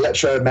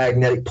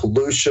electromagnetic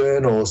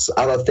pollution or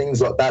other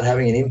things like that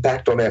having an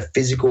impact on our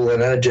physical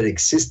and energetic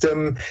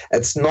system.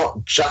 It's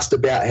not just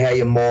about how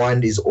your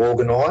mind is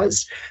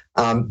organised.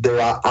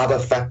 There are other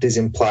factors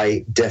in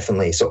play,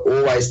 definitely. So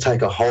always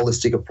take a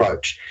holistic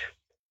approach.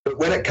 But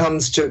when it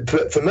comes to,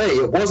 for me,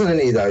 it wasn't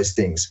any of those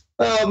things.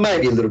 Well,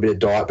 maybe a little bit of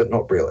diet, but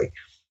not really.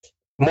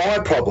 My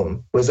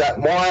problem was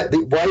that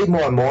the way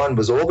my mind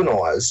was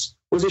organised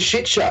was a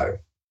shit show.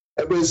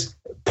 It was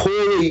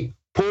poorly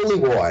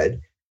wired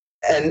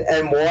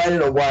and wired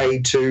in a way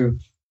to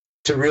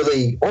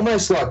really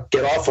almost like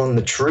get off on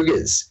the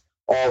triggers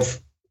of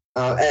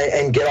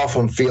and get off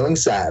on feeling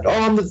sad. Oh,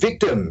 I'm the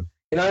victim.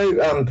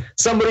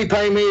 Somebody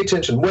pay me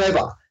attention.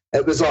 Whatever.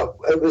 It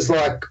was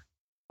like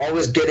I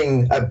was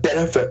getting a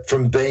benefit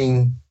from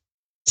being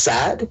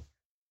sad,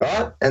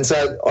 right? And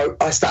so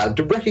I started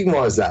to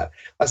recognise that.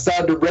 I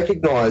started to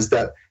recognise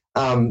that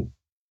I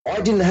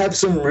didn't have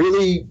some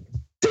really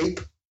deep,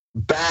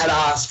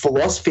 badass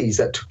philosophies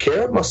that took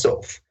care of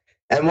myself.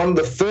 And one of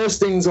the first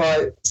things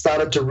I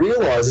started to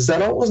realise is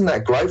that I wasn't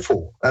that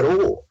grateful at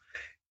all.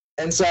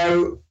 And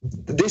so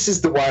this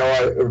is the way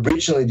I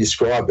originally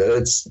described it.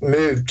 It's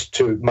moved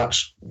to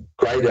much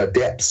greater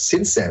depths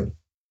since then.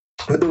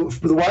 But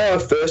the way I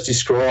first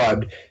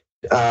described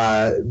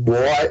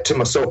why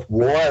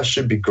I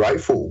should be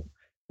grateful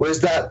was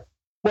that,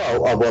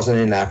 well, I wasn't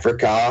in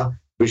Africa,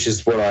 which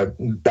is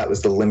that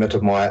was the limit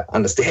of my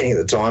understanding at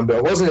the time, but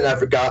I wasn't in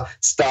Africa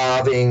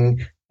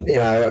starving,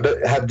 I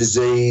don't have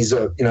disease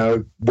or,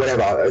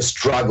 whatever, I was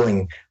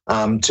struggling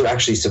to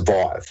actually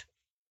survive.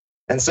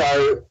 And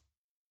so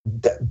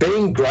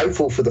being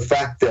grateful for the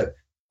fact that,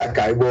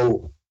 okay,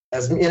 well,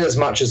 as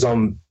much as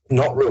I'm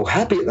not real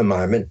happy at the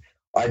moment,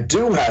 I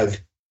do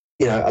have,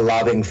 a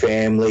loving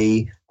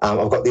family.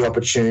 I've got the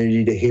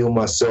opportunity to heal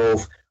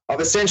myself. I've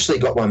essentially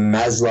got my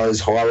Maslow's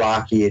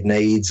hierarchy of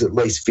needs, at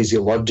least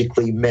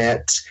physiologically,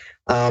 met.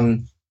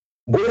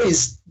 What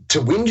is to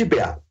whinge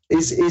about?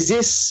 Is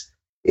this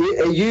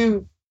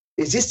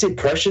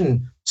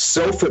depression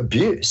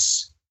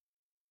self-abuse?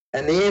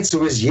 And the answer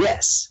was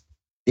yes.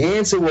 The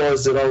answer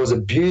was that I was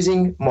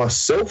abusing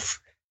myself,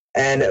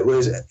 and I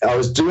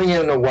was doing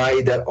it in a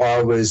way that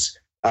I was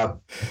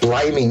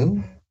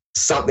blaming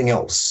something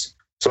else.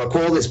 So I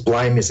call this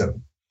blameism.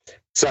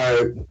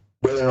 So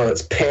whether or not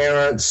it's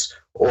parents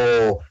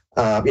or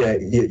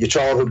your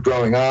childhood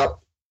growing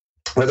up,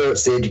 whether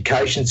it's the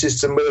education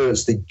system, whether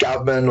it's the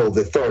government or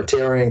the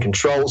authoritarian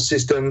control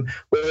system,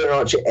 whether or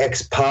not your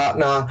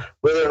ex-partner,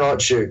 whether or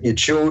not your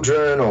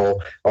children or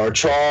a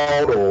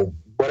child or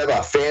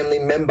whatever, family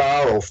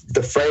member or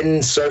the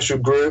friends, social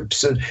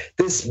groups, and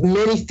there's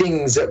many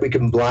things that we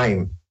can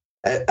blame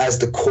as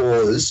the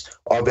cause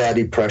of our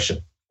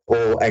depression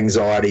or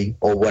anxiety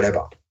or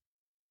whatever.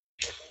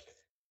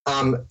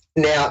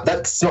 Now,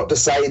 that's not to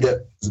say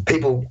that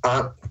people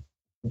aren't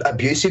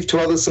abusive to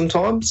others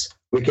sometimes.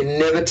 We can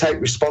never take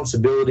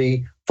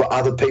responsibility for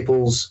other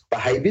people's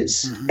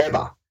behaviours,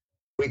 ever.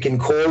 We can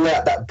call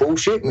out that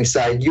bullshit and we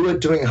say, you are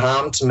doing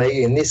harm to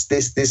me in this,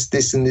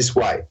 and this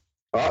way.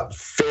 All right?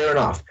 Fair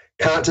enough.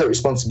 Can't take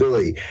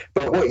responsibility.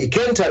 But what you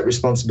can take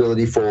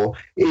responsibility for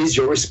is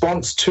your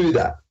response to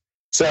that.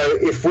 So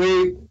if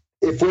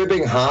we're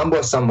being harmed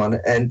by someone,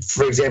 and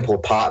for example, a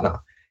partner,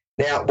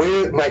 now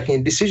we're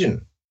making a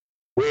decision.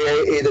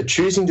 We're either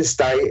choosing to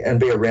stay and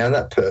be around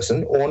that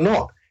person or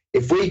not.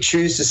 If we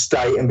choose to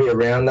stay and be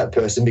around that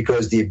person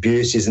because the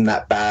abuse isn't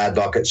that bad,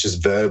 like it's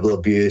just verbal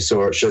abuse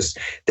or it's just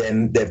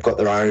them, they've got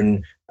their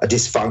own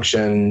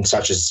dysfunction,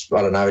 such as,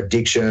 I don't know,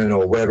 addiction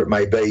or whatever it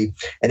may be,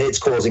 and it's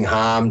causing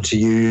harm to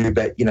you,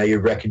 but, you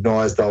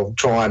recognise they'll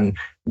try and,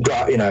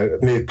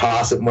 move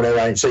past it and whatever,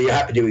 and so you're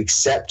happy to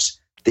accept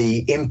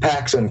the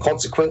impacts and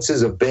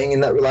consequences of being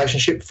in that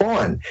relationship,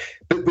 fine.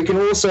 But we can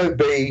also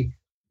be,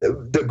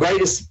 the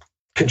greatest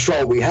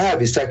control we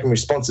have is taking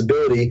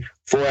responsibility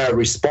for our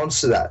response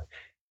to that.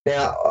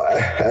 Now,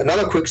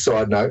 another quick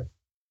side note,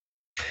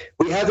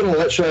 we have an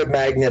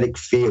electromagnetic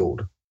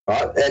field,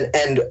 right?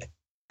 And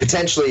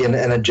potentially an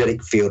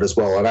energetic field as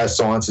well. I know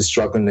science is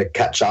struggling to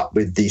catch up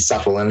with the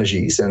subtle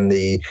energies and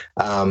the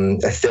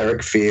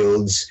etheric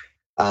fields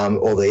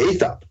or the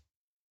ether.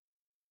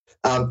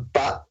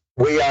 But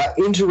we are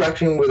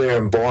interacting with our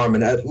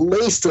environment at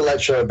least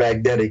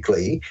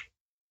electromagnetically,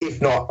 if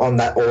not on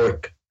that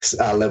auric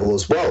level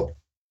as well.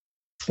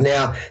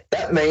 Now,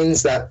 that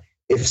means that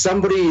if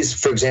somebody is,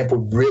 for example,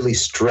 really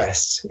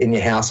stressed in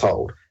your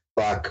household,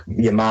 like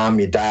your mum,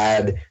 your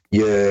dad,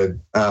 you're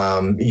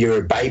a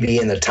baby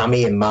in the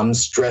tummy and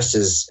mum's stressed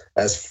as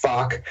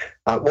fuck,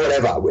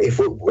 whatever. If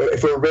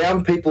we're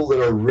around people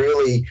that are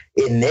really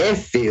in their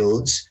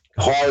fields,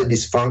 highly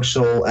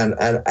dysfunctional and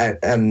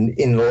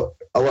in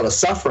a lot of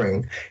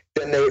suffering,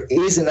 then there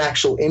is an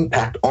actual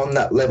impact on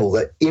that level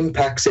that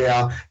impacts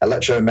our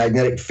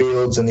electromagnetic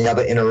fields and the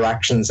other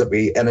interactions that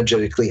we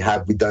energetically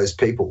have with those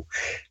people.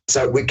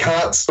 So we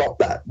can't stop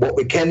that. What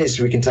we can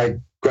is we can take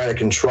greater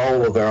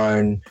control of our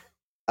own,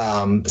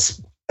 I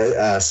was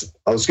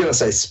going to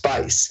say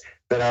space,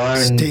 but our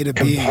own state of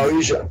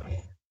composure.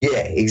 Being.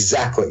 Yeah,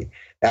 exactly.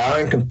 our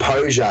own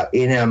composure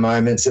in our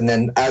moments. And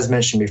then, as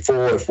mentioned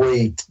before, if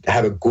we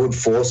have a good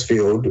force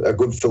field, a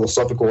good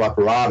philosophical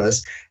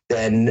apparatus,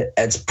 then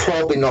it's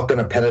probably not going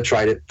to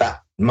penetrate it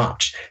that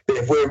much. But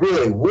if we're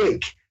really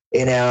weak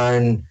in our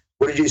own,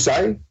 what did you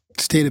say?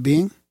 State of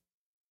being?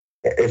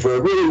 If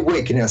we're really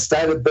weak in our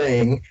state of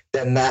being,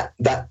 then that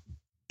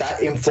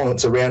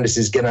influence around us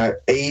is going to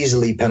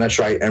easily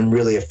penetrate and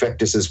really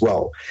affect us as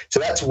well. So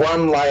that's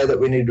one layer that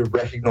we need to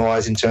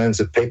recognize in terms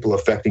of people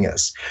affecting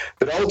us.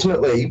 But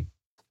ultimately,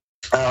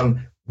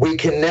 we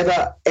can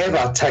never,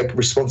 ever take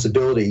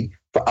responsibility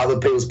for other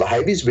people's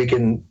behaviors. We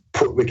can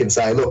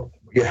say, look,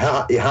 you're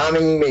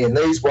harming me in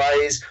these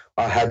ways.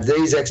 I have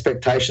these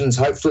expectations.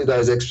 Hopefully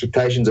those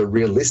expectations are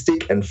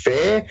realistic and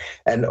fair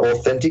and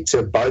authentic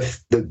to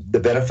both the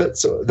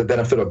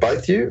benefit of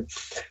both of you.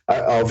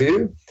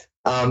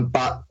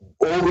 But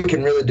all we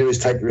can really do is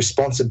take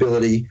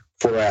responsibility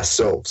for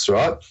ourselves,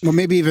 right? Well,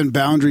 maybe even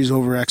boundaries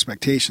over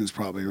expectations,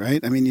 probably,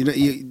 right? I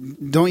mean,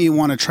 don't you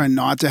want to try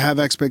not to have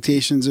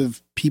expectations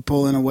of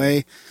people in a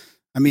way?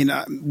 I mean,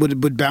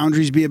 would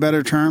boundaries be a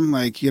better term?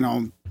 Like,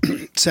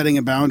 setting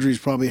a boundary is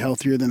probably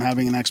healthier than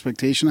having an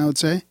expectation, I would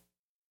say.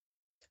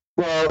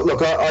 Well,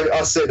 look,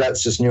 I see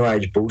that's just new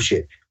age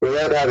bullshit. We're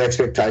allowed to have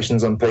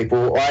expectations on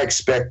people. I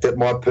expect that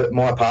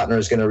my partner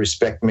is going to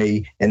respect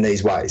me in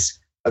these ways.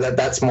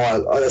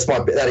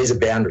 That is a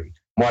boundary.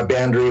 My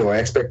boundary or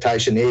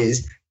expectation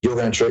is you're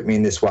going to treat me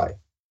in this way.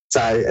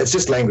 So it's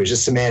just language,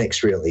 it's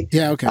semantics, really.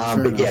 Yeah. Okay. But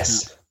enough,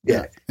 yes,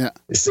 yeah.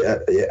 It's,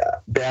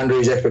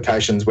 boundaries,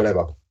 expectations,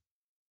 whatever.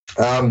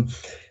 But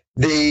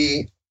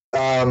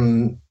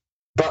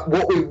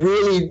what we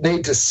really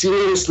need to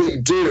seriously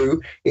do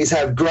is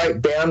have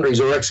great boundaries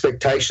or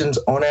expectations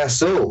on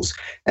ourselves.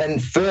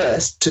 And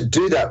first, to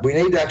do that, we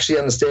need to actually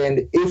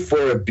understand if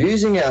we're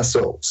abusing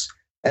ourselves.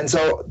 And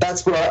so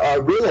that's what I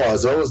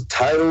realized. I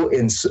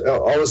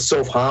was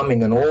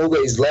self-harming on all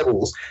these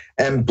levels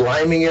and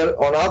blaming it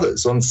on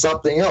others, on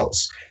something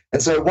else.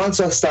 And so once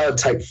I started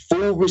to take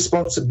full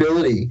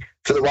responsibility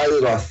for the way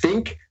that I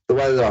think, the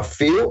way that I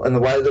feel, and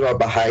the way that I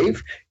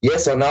behave,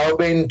 yes, I know I've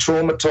been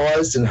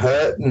traumatized and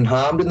hurt and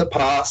harmed in the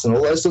past and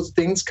all those sorts of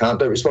things. Can't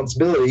take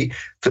responsibility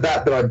for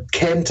that, but I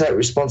can take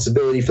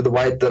responsibility for the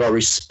way that I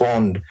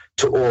respond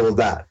to all of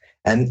that.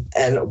 And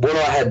what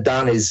I had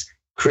done is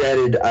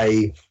created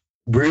a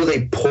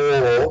really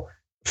poor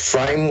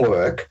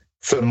framework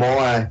for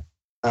my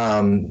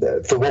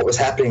for what was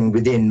happening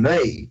within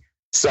me,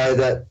 so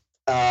that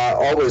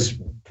I was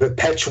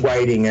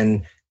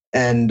perpetuating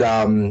and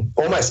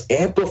almost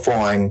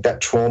amplifying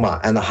that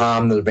trauma and the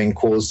harm that had been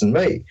caused in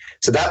me.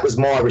 So that was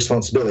my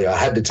responsibility. I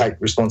had to take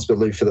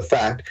responsibility for the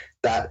fact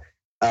that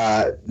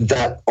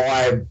that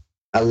I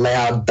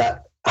allowed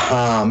that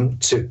harm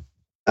to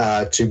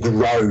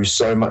grow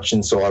so much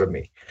inside of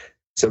me.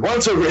 So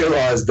once I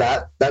realised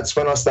that, that's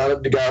when I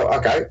started to go,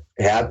 okay,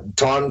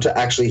 time to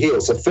actually heal.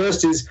 So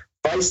first is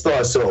face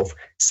thyself.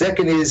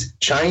 Second is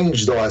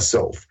change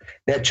thyself.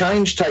 Now,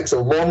 change takes a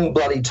long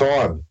bloody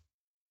time.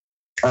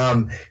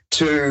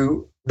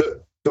 The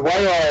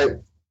way I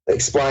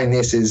explain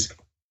this is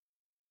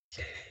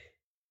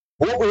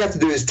what we have to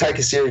do is take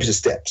a series of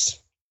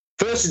steps.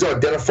 First is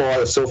identify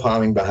the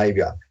self-harming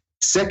behaviour.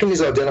 Second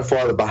is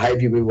identify the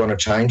behaviour we want to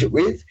change it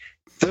with.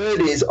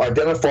 Third is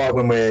identify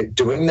when we're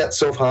doing that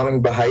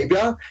self-harming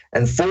behaviour.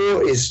 And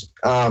four is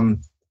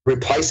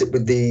replace it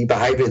with the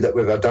behaviour that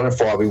we've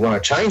identified we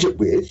want to change it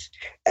with.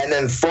 And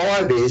then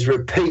five is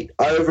repeat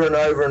over and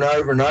over and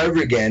over and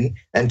over again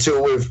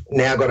until we've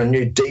now got a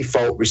new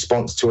default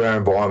response to our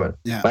environment.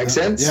 Yeah, make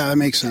sense? Yeah, that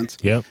makes sense.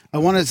 Yep. I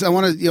want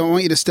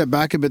you to step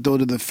back a bit though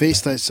to the face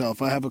thyself.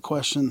 I have a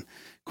question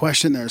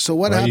there. So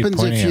what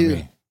happens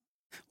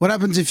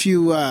if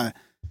you have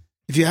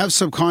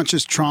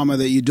subconscious trauma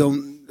that you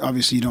don't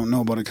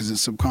know about it because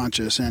it's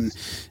subconscious, and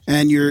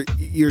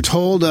you're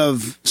told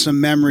of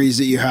some memories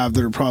that you have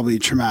that are probably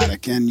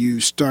traumatic, and you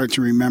start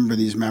to remember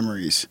these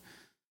memories.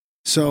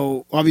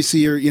 So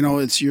obviously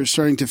you're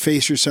starting to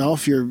face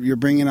yourself. You're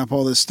bringing up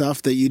all this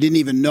stuff that you didn't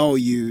even know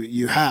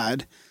you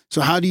had.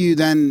 So how do you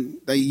then?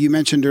 You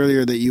mentioned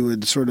earlier that you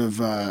would sort of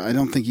I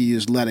don't think you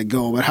used let it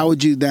go, but how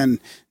would you then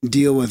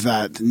deal with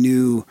that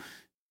new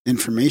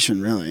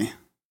information? Really?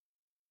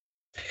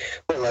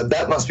 Well,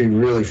 that must be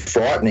really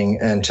frightening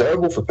and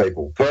terrible for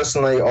people.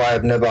 Personally, I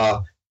have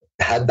never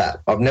had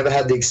that. I've never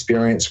had the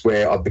experience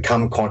where I've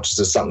become conscious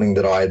of something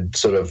that I had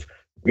sort of,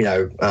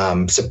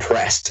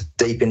 suppressed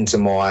deep into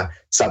my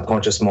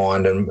subconscious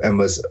mind and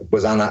was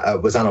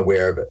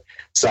unaware of it.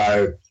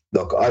 So,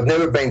 look, I've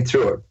never been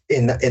through it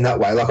in that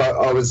way. Like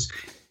I was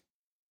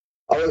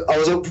aware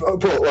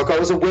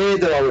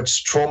that I was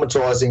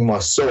traumatizing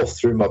myself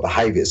through my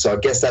behavior. So I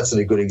guess that's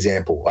a good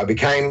example. I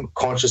became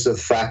conscious of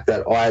the fact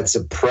that I had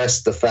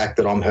suppressed the fact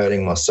that I'm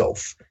hurting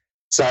myself.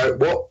 So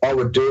what I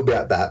would do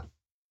about that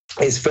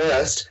is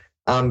first,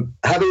 have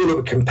a little bit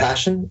of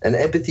compassion and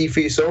empathy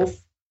for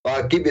yourself.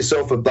 Give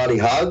yourself a bloody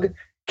hug.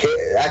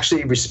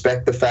 actually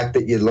respect the fact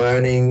that you're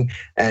learning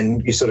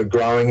and you're sort of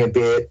growing a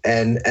bit,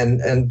 and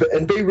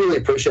be really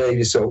appreciative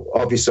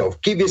of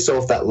yourself. Give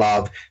yourself that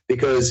love,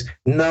 because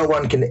no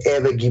one can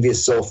ever give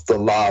yourself the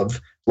love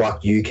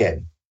like you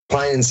can.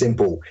 Plain and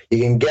simple. You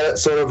can get it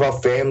sort of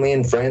off family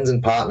and friends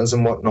and partners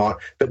and whatnot,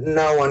 but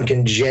no one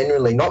can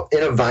genuinely, not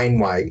in a vain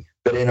way,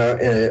 but in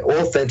an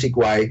authentic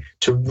way,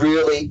 to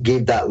really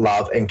give that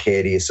love and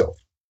care to yourself.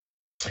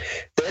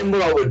 Then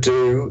what I would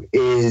do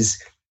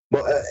is,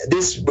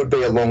 this would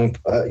be a long,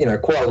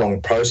 quite a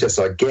long process,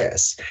 I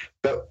guess,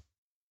 but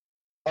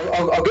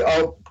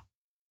I'll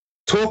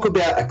talk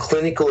about a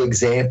clinical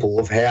example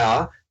of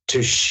how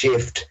to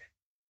shift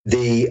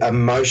the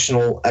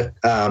emotions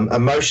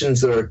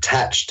that are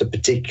attached to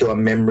particular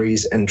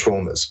memories and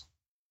traumas.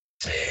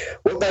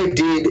 What they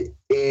did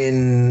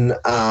in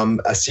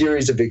a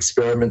series of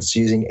experiments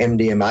using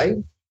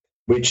MDMA,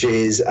 which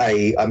is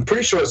I'm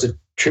pretty sure it's a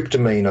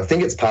tryptamine. I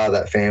think it's part of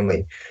that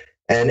family.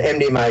 And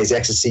MDMA is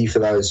ecstasy, for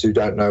those who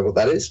don't know what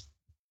that is.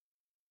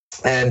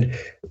 And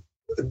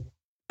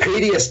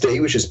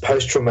PTSD, which is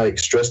post-traumatic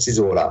stress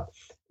disorder,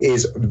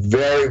 is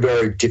very,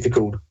 very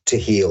difficult to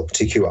heal,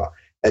 to cure.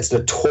 It's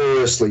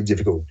notoriously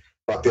difficult.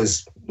 Like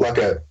there's like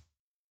a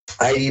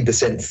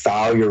 80%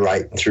 failure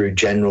rate through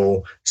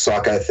general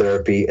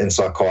psychotherapy and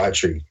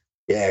psychiatry.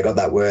 Yeah, I got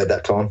that word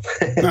that time.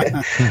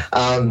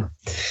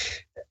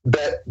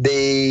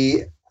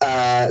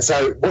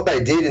 So what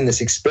they did in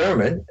this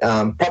experiment,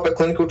 proper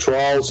clinical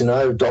trials,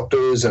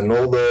 doctors and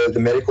all the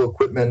medical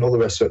equipment, all the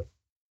rest of it.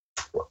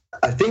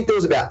 I think there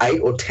was about 8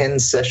 or 10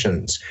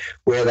 sessions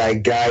where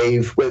they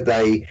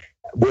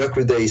work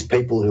with these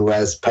people who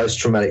has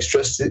post-traumatic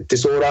stress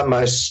disorder,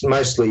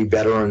 mostly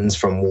veterans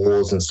from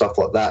wars and stuff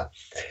like that.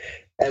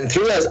 And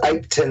through those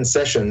 8 to 10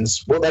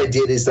 sessions, what they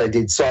did is they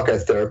did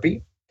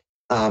psychotherapy,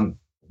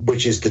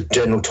 which is the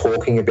general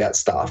talking about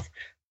stuff.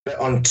 But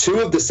on 2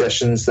 of the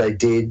sessions they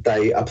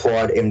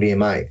applied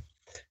MDMA.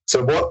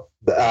 So what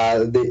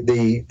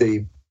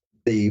the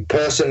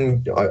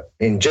person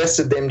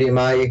ingested the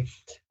MDMA,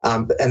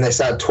 and they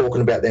started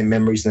talking about their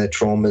memories and their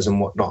traumas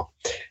and whatnot.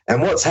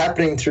 And what's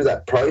happening through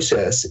that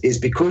process is,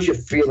 because you're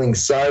feeling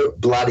so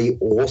bloody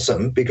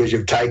awesome because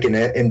you've taken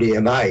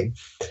MDMA,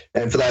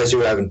 and for those who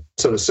haven't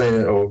sort of seen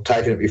it or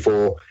taken it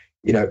before,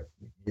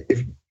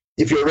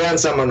 if you're around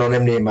someone on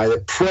MDMA,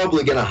 they're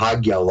probably going to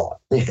hug you a lot.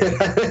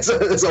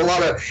 There's a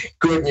lot of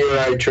good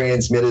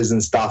neurotransmitters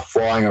and stuff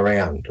flying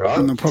around, right?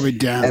 And they'll probably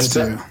dance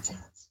too.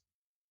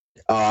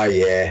 Oh,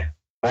 yeah.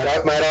 Mate,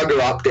 I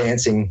grew up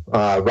dancing,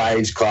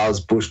 raves, clubs,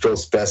 bush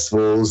draws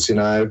festivals,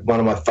 one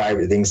of my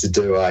favourite things to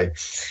do. But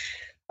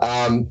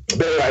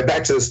anyway,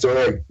 back to the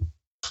story.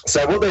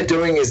 So what they're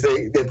doing is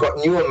they've got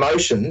new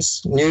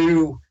emotions,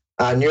 new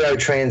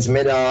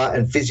neurotransmitter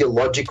and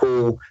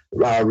physiological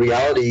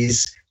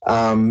realities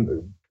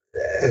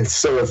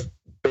sort of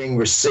being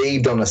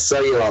received on a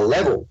cellular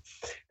level.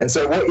 And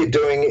so what you're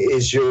doing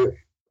is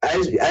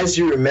as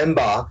you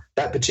remember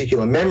that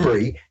particular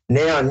memory,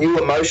 now new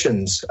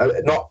emotions,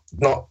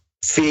 not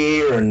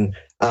fear and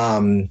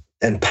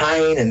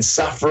pain and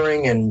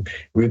suffering and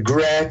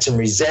regret and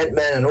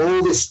resentment and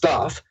all this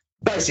stuff,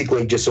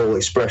 basically just all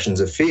expressions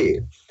of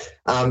fear.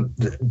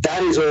 That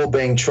is all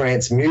being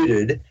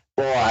transmuted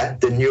by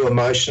the new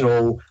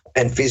emotional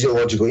and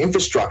physiological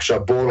infrastructure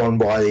brought on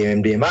by the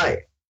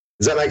MDMA.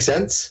 Does that make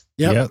sense?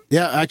 Yep.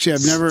 Yeah, actually,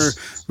 I've never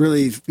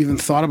really even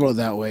thought about it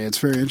that way. It's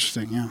very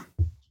interesting, yeah.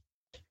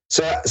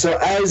 So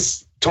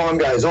as time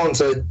goes on,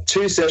 so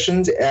 2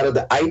 sessions out of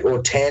the 8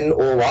 or 10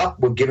 all up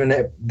were given,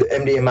 the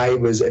MDMA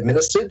was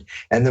administered,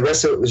 and the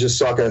rest of it was just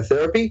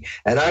psychotherapy.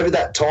 And over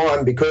that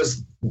time,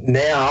 because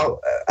now,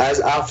 as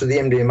after the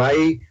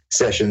MDMA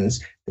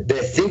sessions,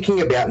 they're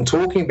thinking about and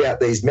talking about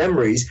these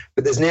memories,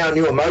 but there's now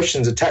new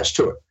emotions attached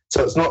to it.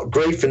 So it's not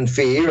grief and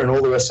fear and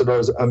all the rest of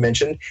those I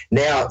mentioned.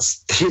 Now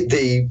it's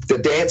the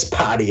dance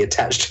party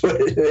attached to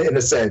it in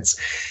a sense.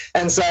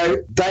 And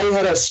so they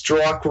had a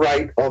strike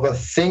rate of, I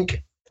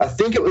think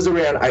it was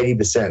around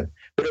 80%,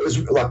 but it was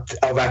like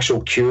of actual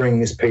curing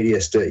this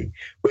PTSD,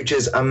 which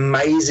is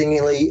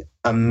amazingly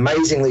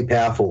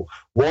powerful.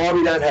 Why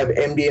we don't have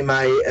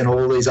MDMA and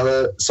all these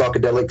other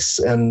psychedelics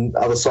and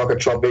other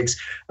psychotropics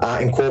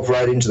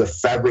incorporated into the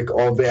fabric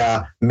of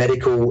our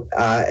medical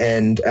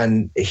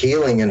and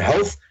healing and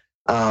health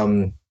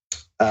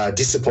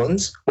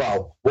disciplines.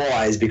 Well,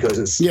 why is because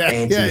it's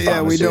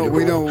anti-pharmaceutical.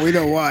 We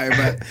know why,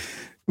 but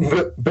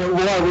but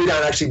why we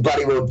don't actually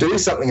bloody well do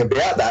something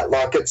about that?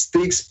 Like, it's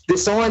the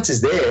science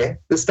is there,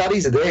 the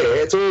studies are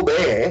there, it's all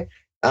there.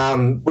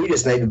 We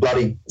just need to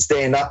bloody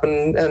stand up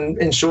and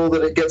ensure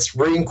that it gets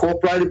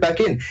reincorporated back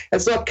in.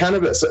 It's not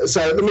cannabis. So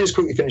let me just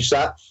quickly finish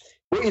that.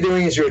 What you're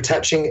doing is you're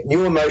attaching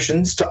new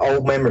emotions to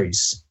old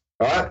memories,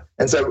 right?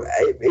 And so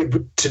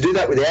to do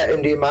that without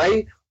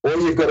MDMA, all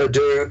you've got to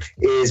do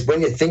is, when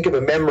you think of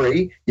a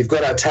memory, you've got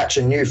to attach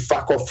a new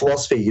fuck-off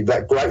philosophy,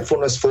 that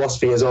gratefulness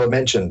philosophy, as I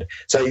mentioned.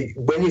 So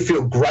when you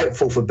feel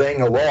grateful for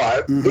being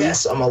alive,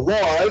 yes, I'm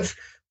alive,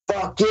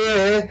 fuck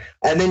yeah,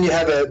 and then you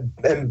have a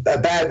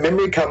bad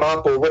memory come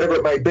up or whatever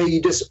it may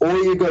be,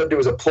 all you got to do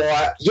is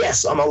apply,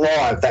 yes, I'm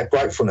alive, that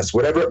gratefulness,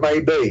 whatever it may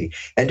be,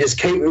 and just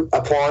keep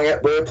applying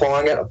it,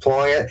 reapplying it,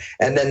 applying it,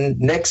 and then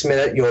next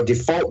minute your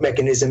default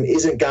mechanism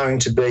isn't going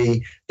to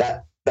be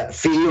that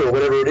fear or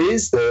whatever it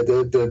is,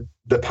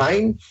 the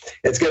pain.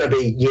 It's going to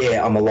be,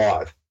 yeah, I'm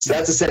alive. So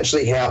that's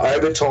essentially how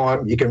over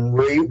time you can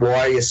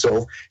rewire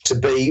yourself to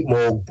be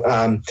more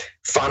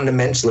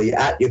fundamentally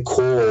at your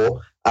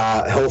core,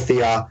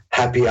 healthier,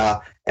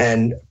 happier,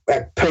 and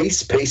at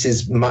peace. Peace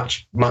is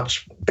much,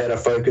 much better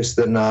focus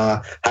than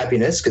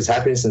happiness, because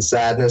happiness and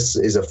sadness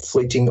is a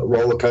fleeting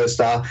roller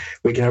coaster.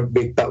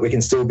 But we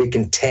can still be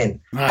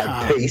content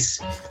at peace.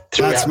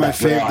 That's my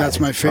favorite. That's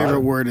my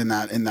favorite word in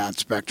that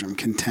spectrum.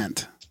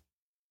 Content.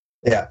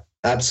 Yeah,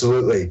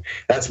 absolutely.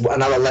 That's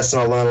another lesson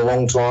I learned a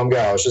long time ago.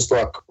 I was just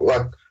like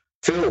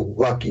Phil,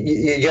 like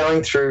you're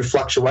going through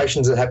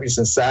fluctuations of happiness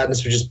and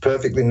sadness, which is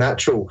perfectly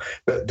natural.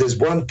 But there's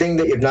one thing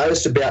that you've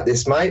noticed about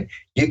this, mate.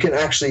 You can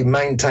actually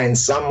maintain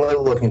some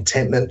level of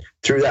contentment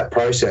through that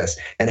process.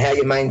 And how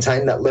you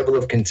maintain that level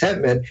of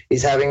contentment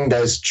is having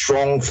those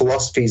strong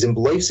philosophies and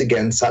beliefs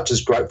again, such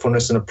as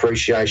gratefulness and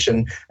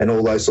appreciation and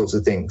all those sorts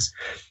of things.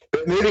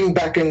 But moving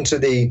back into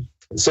the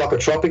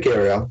psychotropic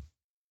area,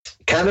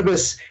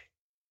 cannabis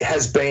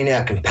has been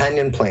our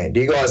companion plant. Do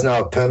you guys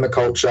know of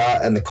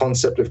permaculture and the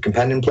concept of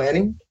companion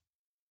planting?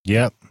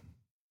 Yep.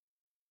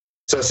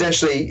 So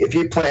essentially, if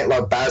you plant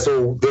like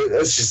basil,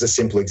 that's just a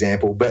simple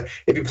example, but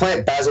if you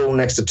plant basil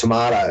next to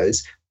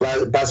tomatoes,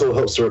 basil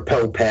helps to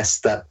repel pests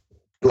that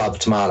love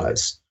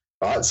tomatoes,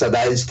 right? So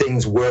those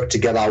things work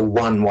together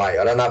one way.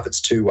 I don't know if it's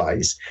two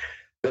ways,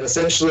 but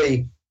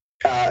essentially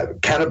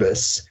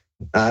cannabis,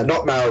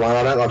 not marijuana.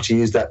 I don't like to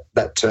use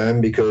that term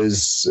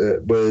because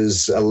it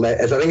was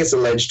I think it's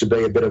alleged to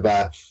be a bit of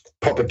a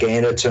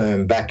propaganda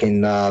term back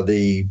in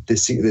the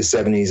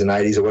 70s and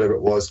 80s or whatever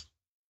it was.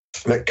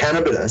 But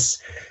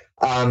cannabis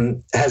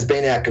has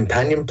been our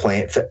companion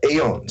plant for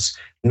eons,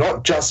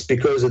 not just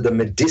because of the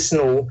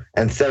medicinal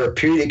and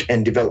therapeutic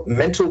and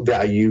developmental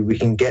value we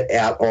can get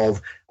out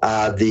of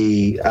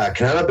the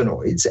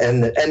cannabinoids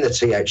and the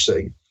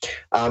THC,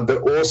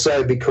 but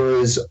also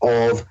because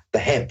of the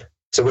hemp.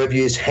 So we've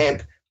used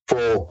hemp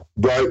for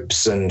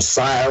ropes and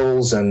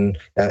sails and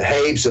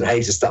heaps and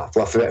heaps of stuff,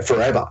 like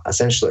forever,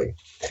 essentially.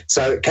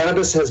 So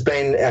cannabis has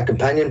been our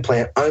companion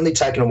plant, only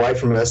taken away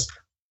from us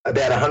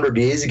about 100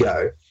 years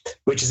ago,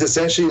 which is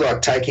essentially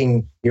like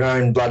taking your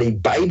own bloody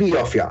baby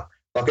off you.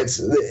 Like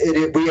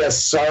we are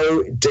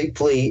so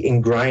deeply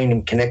ingrained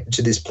and connected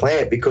to this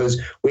plant because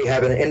we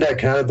have an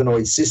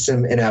endocannabinoid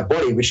system in our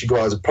body, which you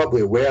guys are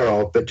probably aware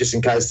of, but just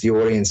in case the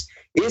audience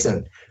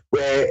isn't,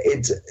 where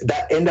it's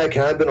that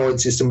endocannabinoid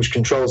system which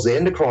controls the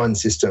endocrine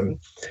system.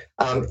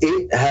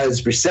 It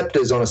has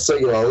receptors on a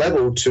cellular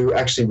level to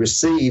actually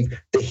receive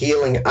the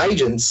healing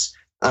agents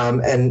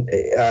and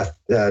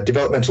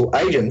developmental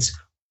agents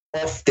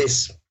off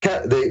this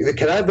the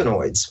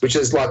cannabinoids, which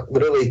is like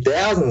literally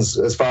thousands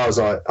as far as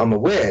I'm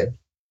aware.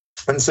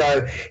 And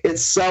so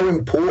it's so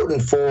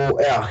important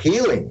for our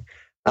healing.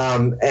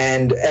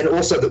 And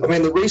also,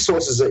 the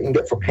resources that you can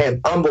get from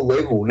hemp,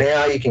 unbelievable.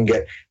 Now you can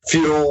get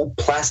fuel,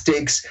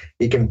 plastics,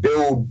 you can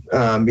build, you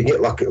can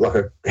get like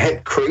a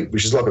hempcrete,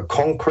 which is like a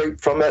concrete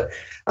from it.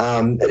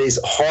 It is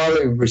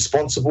highly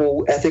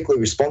responsible, ethically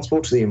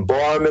responsible to the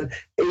environment,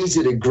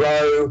 easy to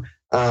grow.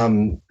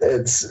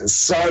 It's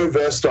so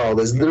versatile.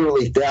 There's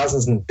literally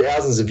thousands and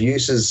thousands of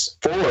uses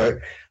for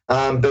it.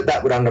 But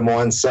that would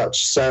undermine so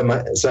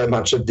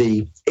much of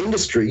the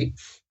industry,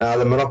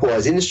 the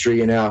monopolised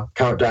industry in our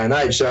current day and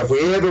age. So if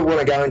we ever want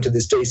to go into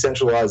this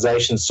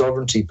decentralisation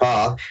sovereignty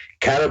path,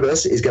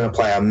 cannabis is going to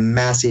play a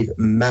massive,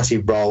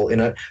 massive role in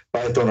it,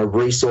 both on a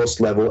resource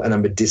level and a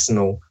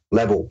medicinal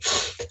level.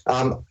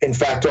 In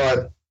fact,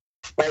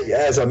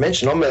 as I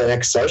mentioned, I'm an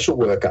ex-social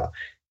worker,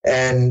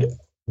 and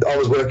I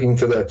was working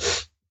for the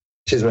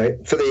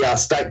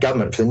state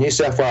government, for the New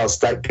South Wales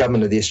state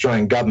government of the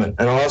Australian government.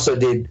 And I also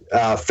did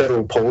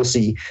federal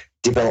policy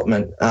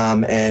development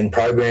and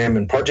program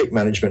and project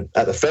management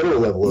at the federal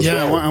level as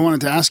well. Yeah, I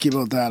wanted to ask you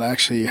about that,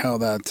 actually, how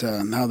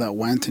that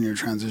went in your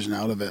transition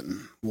out of it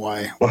and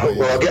why. But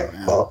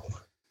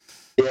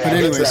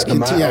anyways,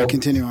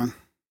 continue on.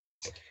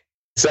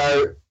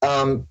 So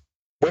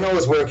when I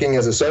was working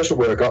as a social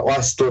worker, I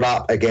stood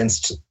up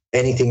against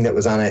anything that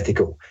was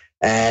unethical,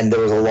 and there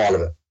was a lot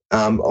of it.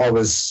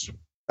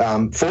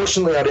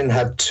 Fortunately, I didn't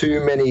have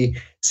too many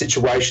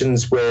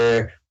situations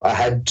where I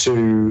had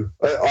to.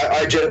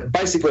 I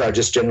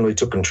just generally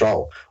took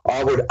control.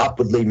 I would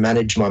upwardly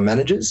manage my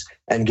managers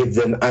and give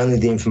them only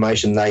the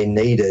information they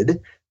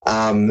needed,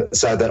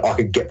 so that I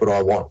could get what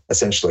I want,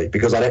 essentially,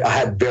 because I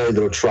had very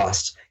little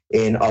trust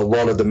in a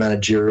lot of the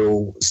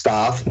managerial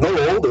staff. Not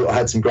all, I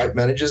had some great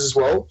managers as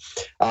well,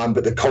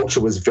 but the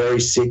culture was very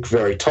sick,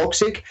 very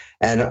toxic,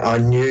 and I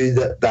knew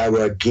that they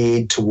were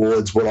geared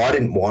towards what I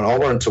didn't want. I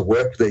wanted to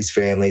work with these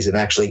families and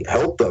actually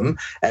help them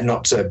and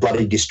not to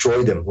bloody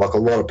destroy them like a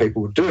lot of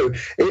people would do.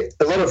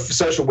 A lot of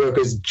social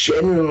workers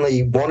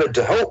genuinely wanted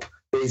to help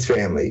these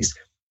families,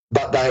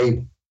 but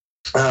they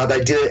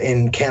they did it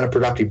in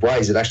counterproductive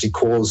ways. It actually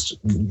caused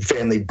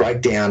family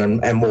breakdown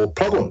and more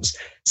problems.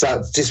 So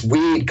it's this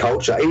weird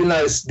culture, even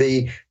though it's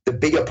the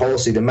bigger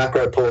policy, the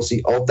macro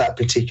policy of that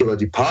particular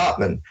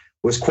department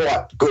was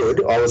quite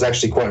good. I was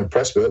actually quite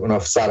impressed with it when I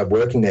started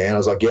working there, and I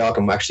was like, yeah, I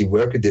can actually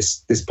work with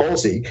this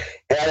policy.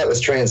 How that was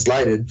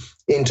translated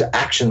into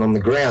action on the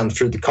ground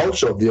through the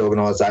culture of the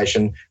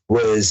organisation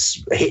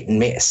was hit and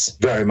miss,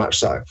 very much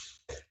so.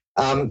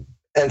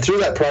 And through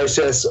that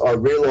process, I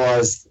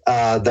realised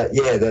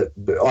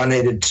that I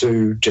needed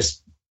to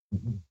just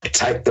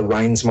take the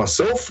reins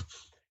myself.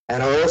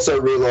 And I also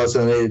realised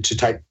I needed to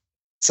take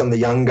some of the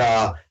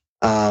younger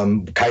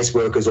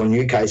caseworkers or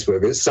new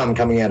caseworkers, some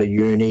coming out of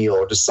uni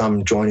or just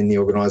some joining the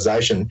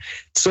organisation,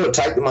 sort of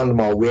take them under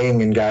my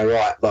wing and go,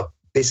 right, look,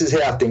 this is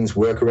how things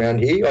work around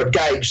here. I'd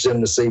gauge them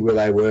to see where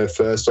they were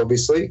first,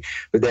 obviously.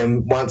 But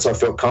then once I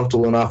felt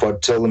comfortable enough,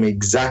 I'd tell them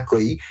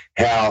exactly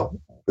how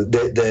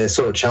the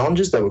sort of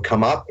challenges that would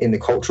come up in the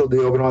culture of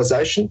the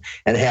organisation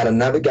and how to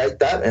navigate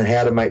that and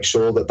how to make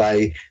sure that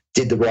they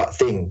did the right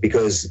thing,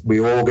 because we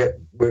were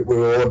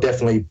all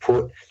definitely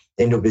put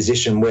into a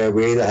position where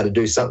we either had to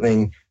do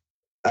something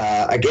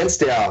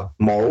against our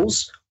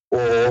morals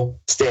or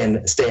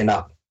stand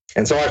up.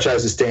 And so I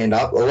chose to stand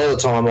up. A lot of the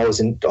time I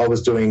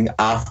was doing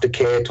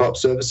aftercare type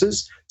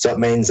services. So it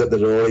means that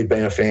there'd already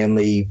been a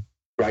family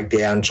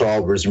breakdown,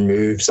 child was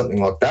removed,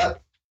 something like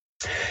that.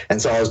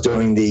 And so I was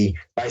doing the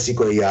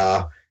basically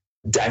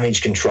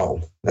damage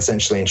control,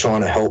 essentially, and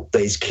trying to help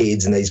these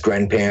kids and these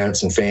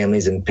grandparents and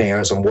families and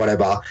parents and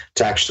whatever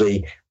to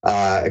actually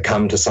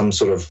come to some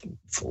sort of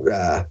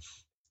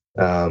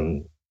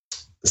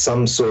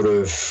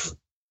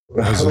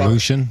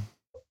resolution.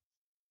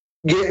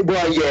 Yeah,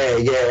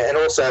 and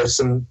also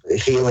some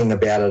healing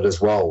about it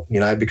as well,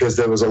 because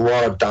there was a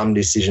lot of dumb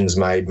decisions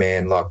made,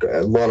 man, like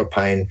a lot of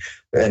pain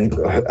and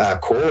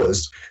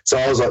caused. So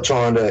I was like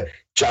trying to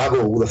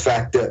juggle the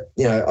fact that,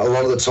 a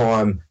lot of the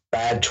time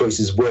bad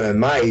choices were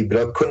made, but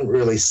I couldn't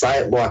really say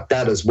it like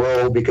that as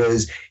well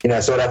because,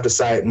 so I'd have to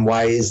say it in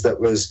ways that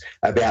was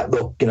about,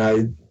 look,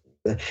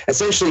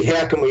 essentially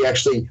how can we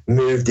actually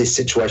move this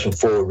situation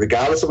forward?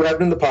 Regardless of what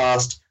happened in the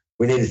past,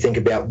 we need to think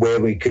about where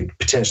we could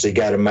potentially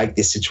go to make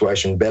this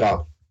situation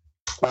better.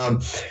 So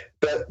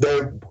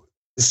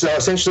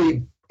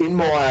essentially in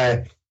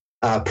my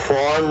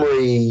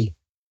primary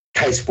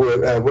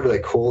casework, what do they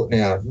call it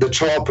now? The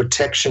child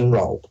protection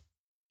role.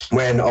 It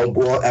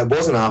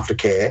wasn't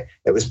aftercare,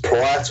 it was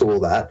prior to all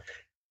that.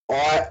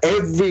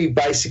 Every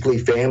basically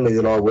family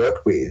that I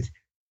worked with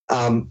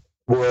I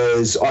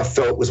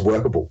felt was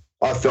workable.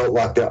 I felt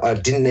like that I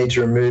didn't need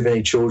to remove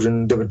any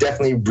children. There were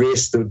definitely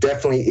risks, there were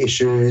definitely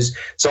issues,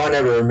 so I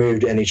never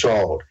removed any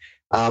child.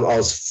 I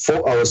was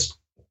told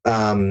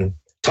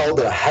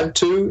that I had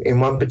to in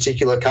one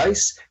particular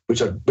case,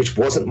 which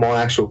wasn't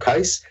my actual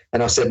case,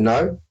 and I said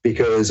no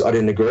because I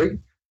didn't agree.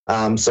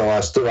 So I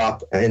stood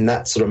up in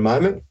that sort of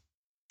moment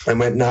and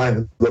went,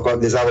 no, look,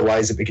 there's other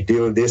ways that we could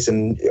deal with this,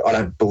 and I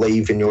don't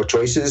believe in your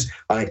choices.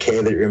 I don't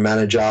care that you're a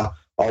manager.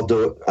 I'll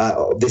do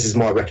it. This is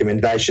my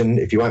recommendation.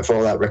 If you won't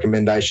follow that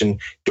recommendation,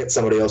 get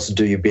somebody else to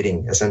do your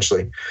bidding,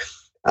 essentially.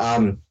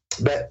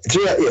 But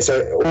through that,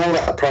 so all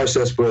that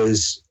process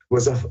was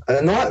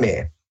a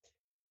nightmare.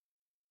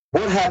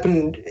 What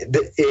happened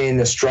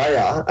in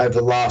Australia over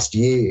the last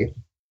year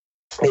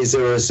is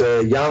there was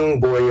a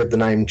young boy of the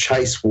name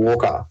Chase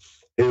Walker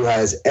who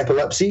has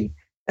epilepsy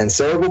and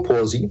cerebral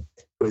palsy,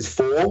 who is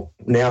 5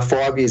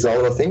 years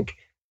old, I think,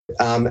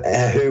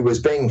 who was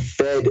being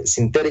fed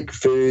synthetic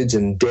foods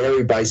and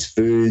dairy-based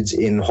foods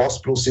in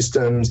hospital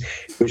systems,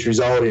 which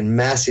resulted in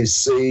massive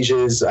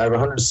seizures, over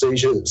 100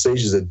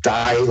 seizures a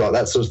day, like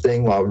that sort of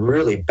thing, like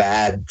really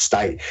bad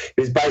state.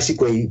 It was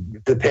basically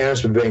the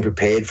parents were being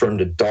prepared for him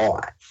to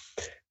die,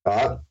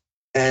 right?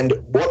 And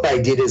what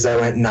they did is they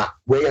went, nah,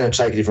 we're going to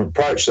take a different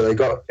approach. So they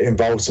got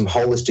involved with some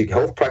holistic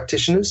health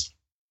practitioners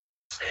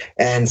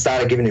and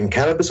started giving him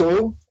cannabis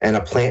oil and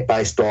a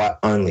plant-based diet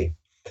only.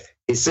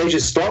 His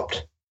seizures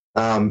stopped.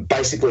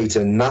 Basically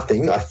to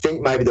nothing. I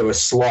think maybe there were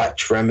slight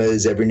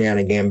tremors every now and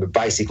again, but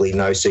basically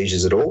no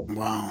seizures at all.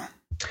 Wow.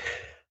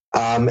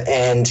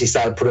 And he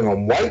started putting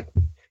on weight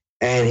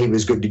and he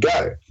was good to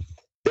go.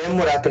 Then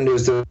what happened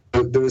was there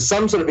was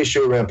some sort of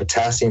issue around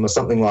potassium or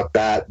something like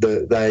that.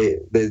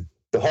 The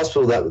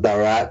hospital that they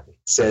were at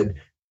said,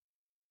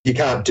 you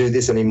can't do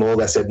this anymore.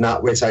 They said, no,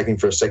 we're taking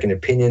for a second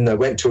opinion. They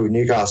went to a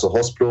Newcastle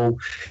hospital,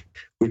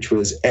 which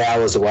was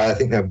hours away. I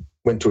think they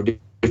went to a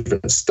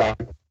different state.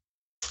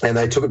 And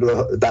they took it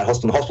to that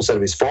hospital. The hospital said it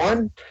was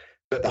fine,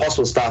 but the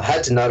hospital staff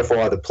had to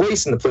notify the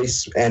police, and the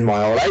police and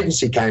my old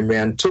agency came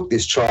round, took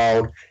this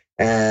child,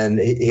 and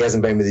he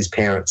hasn't been with his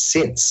parents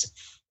since.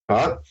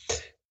 Right?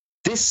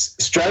 This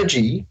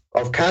strategy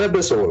of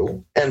cannabis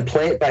oil and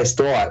plant-based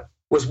diet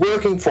was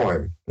working for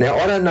him. Now,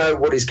 I don't know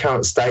what his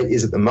current state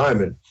is at the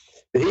moment,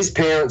 but his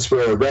parents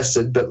were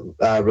arrested but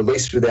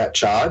released without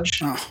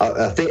charge. Oh.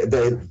 I think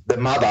the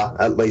mother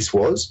at least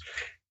was.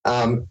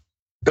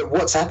 But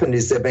what's happened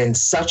is there's been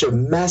such a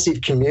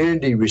massive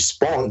community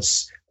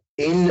response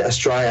in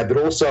Australia, but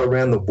also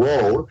around the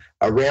world,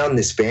 around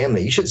this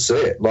family. You should see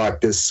it.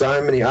 Like, there's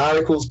so many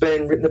articles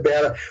being written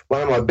about it.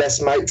 One of my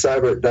best mates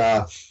over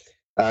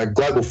at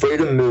Global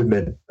Freedom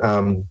Movement,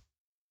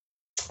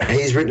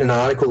 he's written an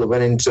article that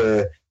went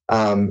into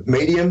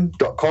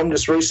medium.com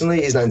just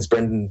recently. His name's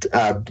Brendan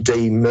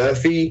D.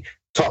 Murphy,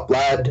 top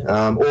lad,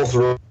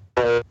 author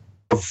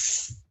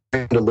of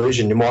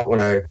Delusion. You might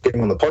want to get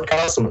him on the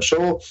podcast, I'm not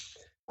sure.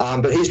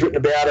 But he's written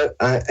about it,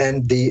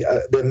 and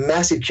the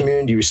massive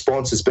community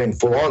response has been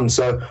full on.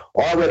 So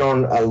I went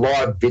on a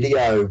live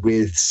video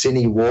with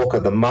Cindy Walker,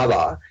 the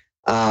mother,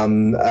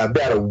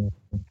 about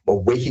a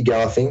week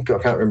ago, I think. I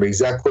can't remember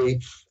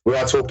exactly,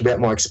 where I talked about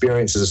my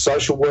experience as a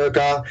social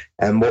worker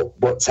and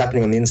what's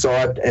happening on the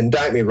inside. And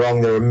don't get me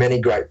wrong, there are many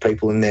great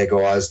people in there,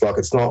 guys. Like,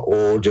 it's not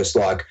all just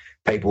like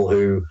people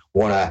who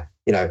want to,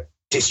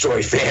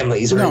 destroy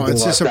families or anything like that. No,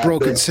 it's just a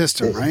broken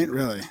system, right?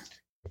 Really.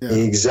 Yeah.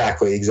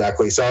 Exactly.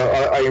 So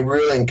I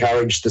really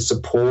encourage the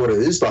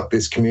supporters, like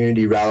this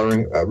community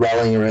rallying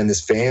around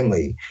this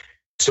family,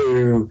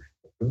 to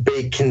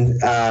be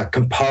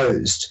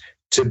composed,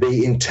 to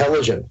be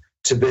intelligent,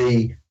 to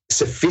be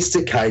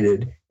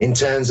sophisticated in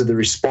terms of the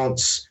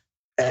response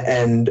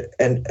and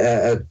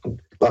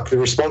like the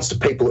response to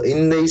people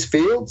in these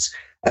fields,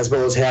 as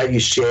well as how you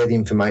share the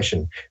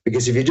information.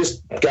 Because if you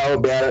just go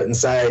about it and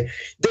say,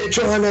 they're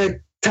trying to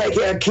take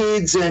our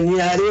kids and,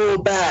 they're all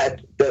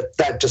bad,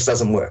 that just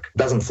doesn't work. It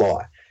doesn't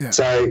fly. Yeah.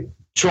 So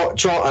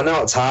try. I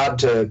know it's hard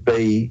to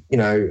be,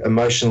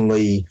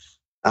 emotionally,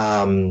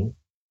 balanced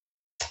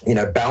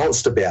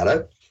about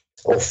it,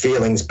 or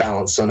feelings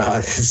balanced. I know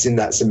it's in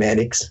that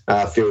semantics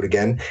field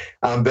again.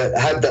 But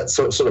have that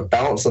sort of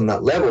balance on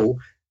that level,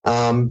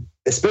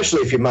 especially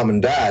if you're mum and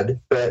dad,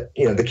 but,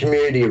 the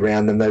community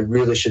around them, they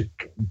really should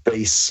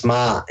be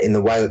smart in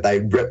the way that they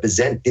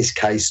represent this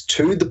case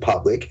to the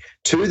public,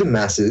 to the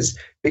masses,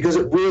 because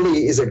it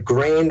really is a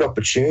grand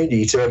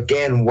opportunity to,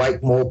 again,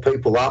 wake more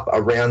people up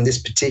around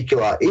this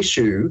particular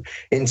issue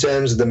in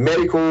terms of the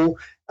medical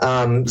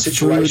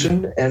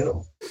situation and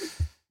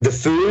the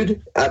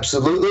food,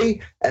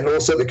 absolutely, and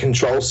also the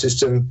control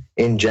system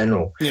in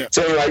general. Yeah.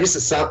 So anyway, just to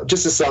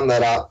sum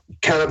that up,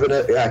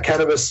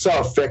 cannabis,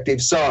 so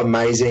effective, so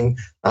amazing,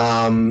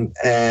 and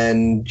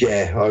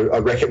I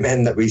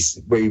recommend that we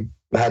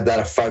have that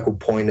a focal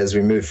point as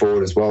we move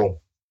forward as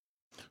well.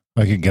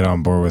 I could get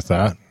on board with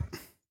that.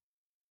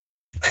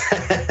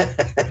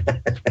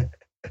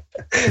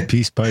 The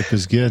peace pipe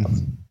is good.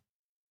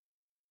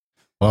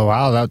 Well,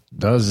 wow, that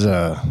does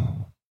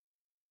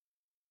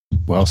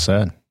well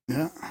said.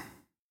 Yeah.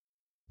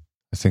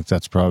 I think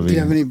that's probably... Do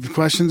you have any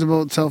questions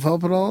about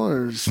self-help at all?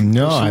 Or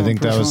no, I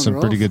think that was some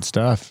pretty good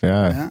stuff.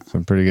 Yeah,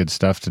 some pretty good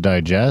stuff to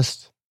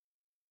digest.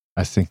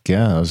 I think,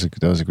 that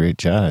was a great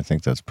chat. I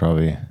think that's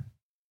probably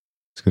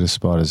as good a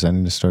spot as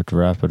any to start to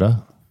wrap it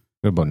up.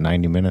 We're about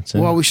 90 minutes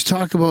in. Well, we should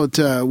talk about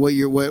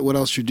what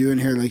else you're doing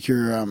here, like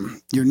your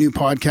new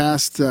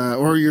podcast,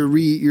 or you're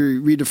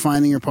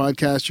redefining your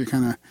podcast. You're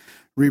kind of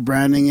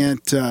rebranding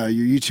it,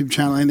 your YouTube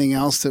channel. Anything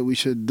else that we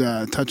should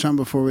touch on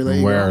before we let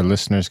you go? Where our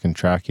listeners can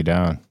track you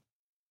down.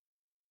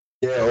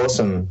 Yeah,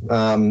 awesome.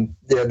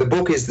 The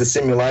book is The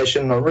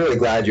Simulation. I'm really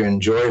glad you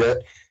enjoyed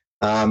it,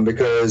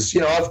 because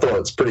I've thought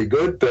it's pretty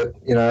good, but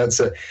it's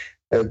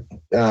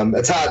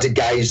hard to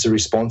gauge the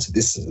response at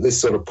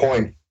this sort of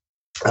point.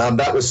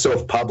 That was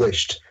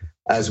self-published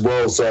as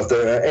well. So if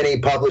there are any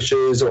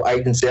publishers or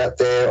agents out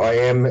there, I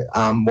am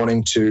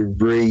wanting to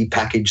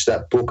repackage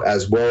that book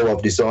as well.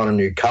 I've designed a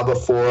new cover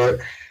for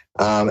it,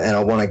 and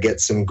I want to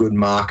get some good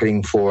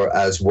marketing for it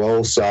as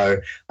well.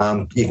 So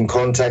you can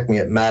contact me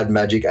at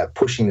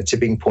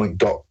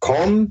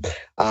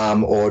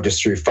madmagic@pushingthetippingpoint.com, or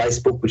just through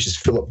Facebook, which is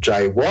Phillip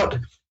J Watt.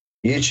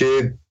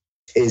 YouTube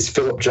is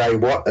Phillip J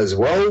Watt as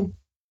well.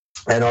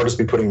 And I'll just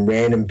be putting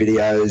random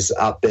videos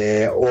up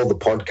there, all the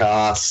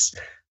podcasts,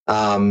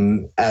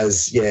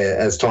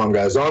 as time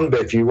goes on.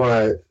 But if you want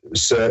to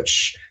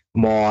search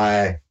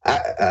my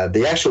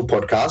the actual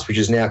podcast, which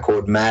is now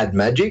called Mad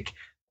Magic,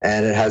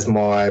 and it has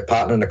my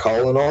partner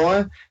Nicole and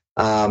I,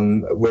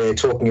 we're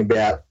talking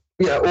about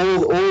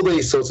all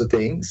these sorts of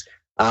things.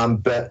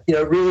 But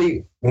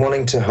really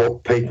wanting to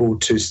help people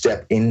to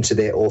step into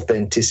their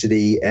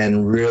authenticity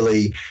and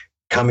really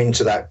come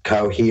into that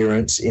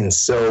coherence in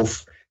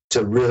self,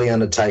 to really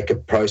undertake a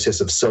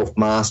process of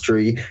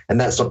self-mastery. And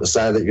that's not to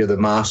say that you're the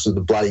master of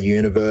the bloody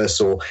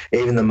universe or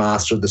even the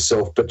master of the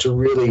self, but to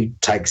really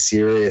take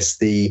serious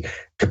the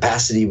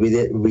capacity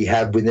we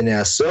have within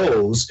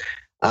ourselves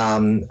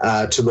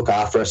to look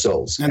after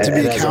ourselves. And to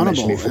be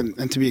accountable.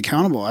 And to be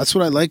accountable. That's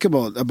what I like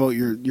about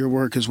your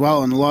work as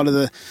well. And a lot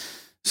of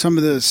some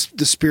of the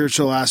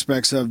spiritual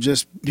aspects of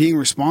just being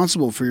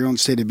responsible for your own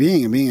state of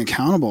being and being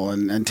accountable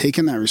and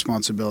taking that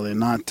responsibility and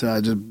not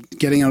just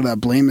getting out of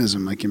that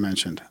blameism, like you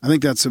mentioned. I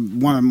think that's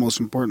one of the most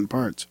important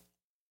parts.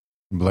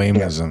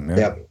 Blameism. Yeah.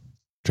 Yep.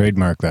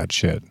 Trademark that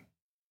shit.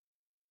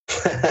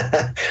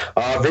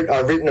 I've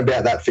written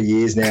about that for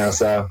years now,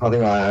 so I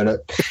think I own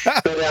it.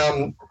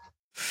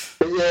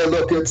 But yeah,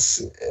 look,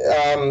 it's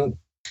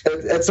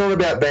It's not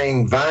about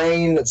being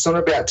vain. It's not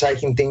about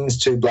taking things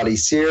too bloody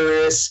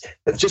serious.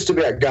 It's just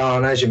about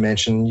going, as you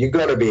mentioned, you've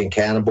got to be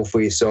accountable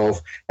for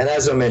yourself. And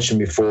as I mentioned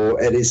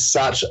before, it is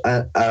such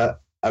a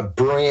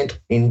brilliant,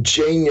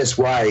 ingenious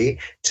way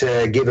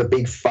to give a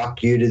big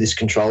fuck you to this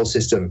control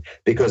system,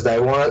 because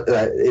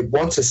it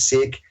wants us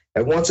sick.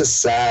 It wants us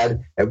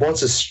sad. It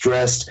wants us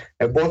stressed.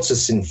 It wants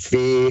us in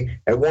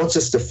fear. It wants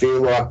us to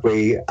feel like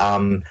we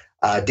are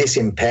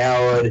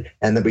disempowered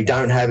and that we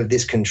don't have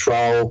this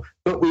control,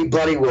 but we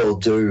bloody well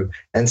do.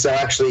 And so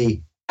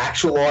actually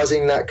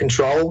actualizing that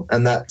control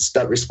and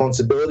that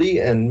responsibility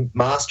and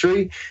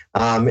mastery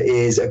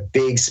is a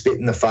big spit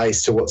in the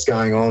face to what's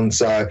going on.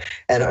 So,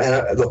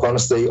 and look,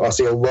 honestly, I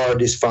see a lot of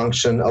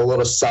dysfunction, a lot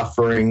of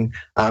suffering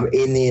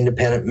in the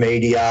independent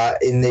media,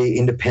 in the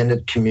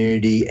independent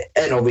community,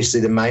 and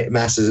obviously the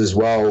masses as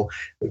well.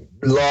 A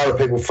lot of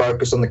people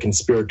focus on the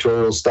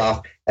conspiratorial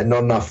stuff and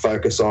not enough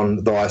focus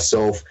on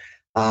thyself.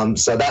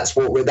 So that's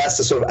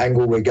the sort of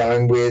angle we're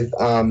going with.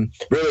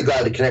 Really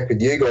glad to connect with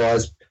you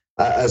guys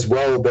as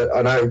well. But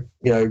I know,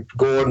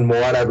 Gordon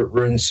White over at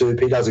Rune Soup,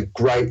 he does a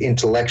great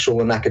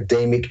intellectual and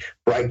academic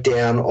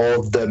breakdown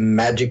of the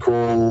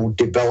magical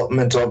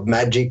development of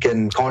magic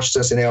and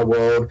consciousness in our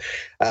world,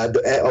 of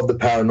the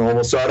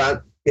paranormal. So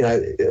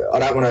I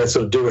don't want to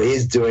sort of do what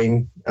he's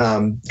doing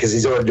because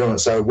he's already doing it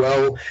so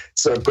well.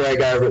 So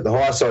Greg over at the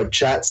High Side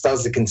Chats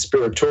does the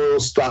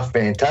conspiratorial stuff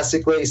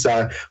fantastically.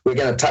 So we're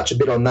going to touch a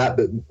bit on that,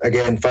 but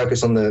again,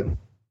 focus on the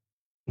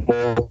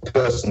more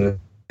personal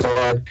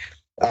side.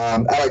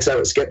 Alex over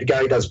at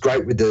Skeptico, he does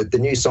great with the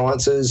new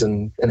sciences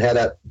and how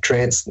that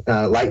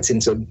translates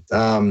into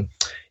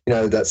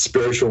that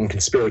spiritual and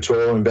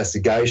conspiratorial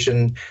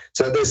investigation.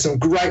 So there's some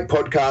great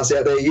podcasts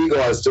out there. You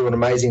guys do an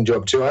amazing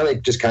job too. I only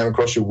just came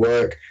across your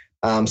work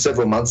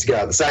several months ago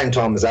at the same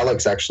time as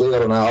Alex, actually. I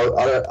don't know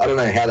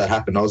how that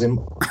happened. I was in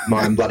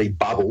my own bloody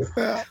bubble.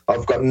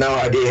 I've got no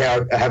idea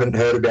how I haven't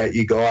heard about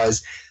you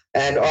guys.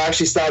 And I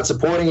actually started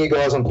supporting you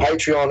guys on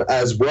Patreon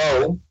as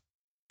well,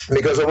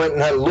 because I went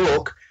and had a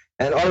look.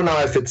 And I don't know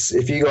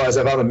if you guys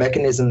have other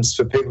mechanisms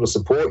for people to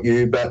support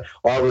you, but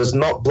I was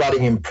not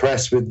bloody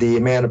impressed with the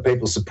amount of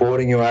people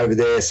supporting you over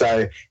there.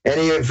 So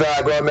any of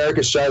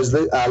Grimerica show's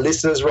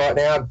listeners right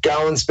now,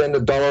 go and spend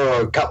 $1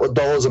 or a couple of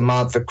dollars a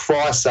month. For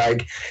Christ's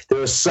sake, there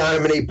are so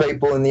many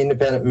people in the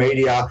independent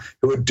media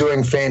who are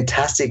doing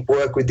fantastic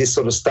work with this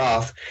sort of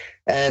stuff.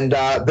 And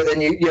but then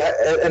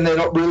and they're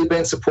not really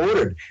being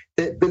supported.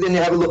 But then you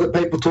have a look at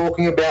people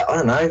talking about, I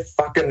don't know,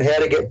 fucking how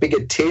to get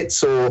bigger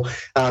tits or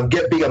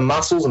get bigger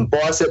muscles and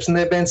biceps, and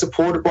they're being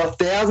supported by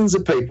thousands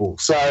of people.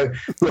 So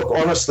look,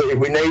 honestly,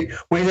 we need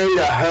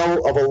a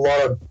hell of a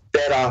lot of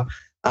better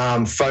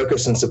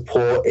focus and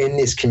support in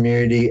this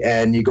community.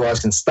 And you guys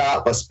can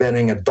start by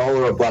spending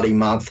 $1 a bloody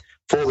month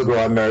for the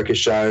Grimerica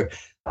show.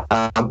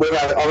 I've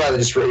only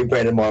just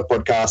rebranded my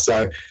podcast,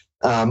 so.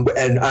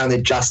 And only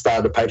just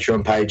started a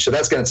Patreon page. So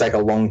that's going to take a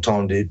long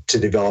time to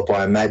develop,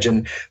 I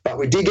imagine. But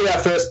we did get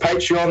our first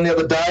Patreon the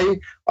other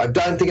day. I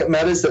don't think it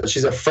matters that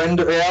she's a friend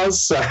of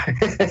ours. So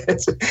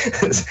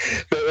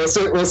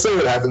but we'll see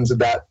what happens with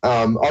that.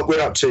 We're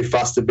not too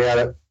fussed about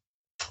it.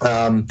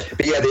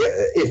 But yeah,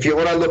 if you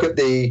want to look at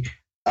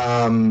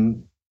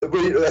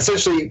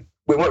essentially,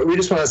 we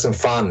just want to have some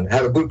fun,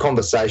 have a good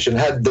conversation,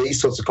 have these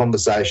sorts of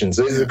conversations.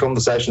 These are the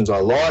conversations I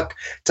like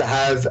to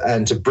have,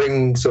 and to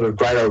bring sort of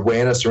greater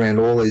awareness around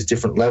all these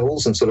different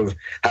levels and sort of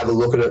have a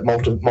look at it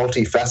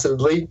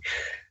multifacetedly.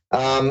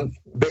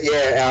 But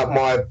yeah,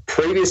 my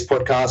previous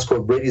podcast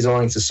called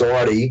Redesigning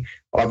Society,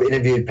 I've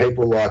interviewed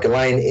people like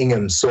Elaine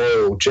Ingham,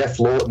 Soil, Jeff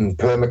Lawton,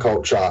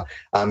 Permaculture,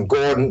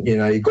 Gordon,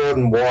 your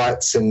Gordon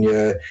Whites and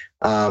your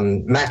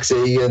Max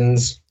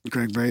Egan's.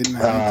 Greg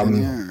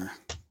Braden,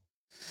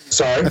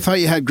 Sorry? I thought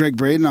you had Greg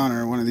Braden on,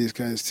 or one of these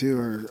guys too,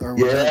 or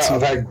yeah,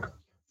 I've had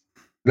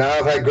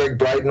Greg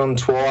Braden on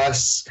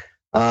twice.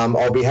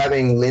 I'll be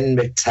having Lynn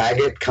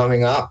McTaggart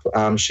coming up.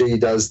 She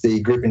does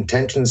the group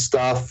intention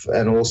stuff,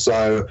 and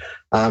also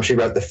she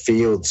wrote The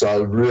Field, so I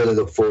really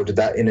look forward to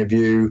that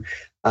interview.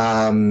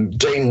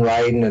 Dean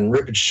Radin and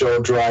Rupert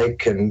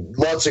Sheldrake, and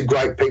lots of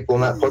great people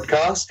on that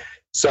podcast.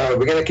 So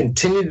we're going to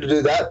continue to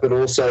do that, but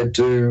also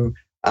do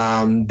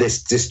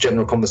this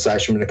general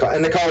conversation with Nicole.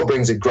 And Nicole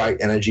brings a great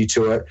energy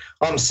to it.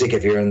 I'm sick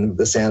of hearing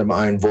the sound of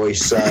my own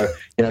voice, so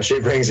she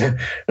brings a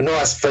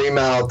nice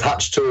female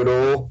touch to it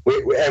all.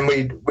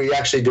 We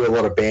actually do a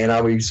lot of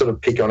banter. We sort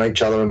of pick on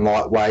each other in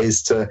light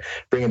ways to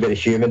bring a bit of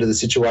humour to the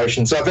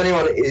situation. So if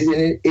anyone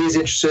is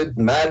interested,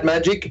 Mad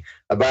Magic,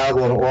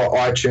 available on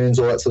iTunes,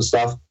 all that sort of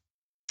stuff,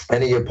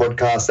 any of your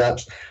podcast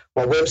apps.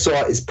 My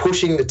website is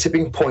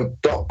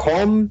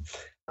pushingthetippingpoint.com.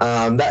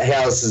 That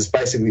houses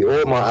basically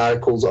all my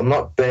articles. I'm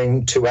not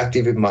being too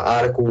active in my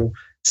article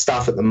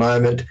stuff at the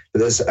moment, but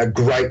there's a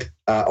great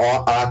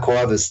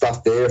archive of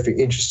stuff there if you're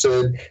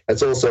interested.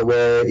 It's also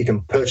where you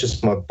can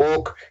purchase my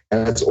book,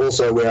 and it's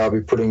also where I'll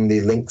be putting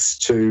the links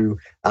to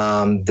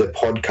the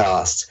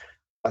podcast.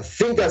 I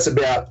think that's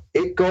about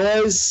it,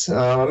 guys.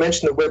 I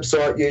mentioned the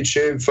website,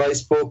 YouTube,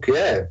 Facebook.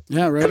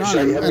 Yeah, right on.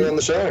 Appreciate you having me on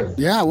the show.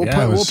 Yeah,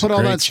 we'll put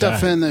all that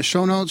stuff in the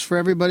show notes for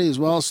everybody as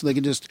well, so they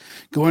can just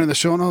go into the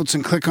show notes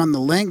and click on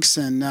the links.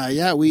 And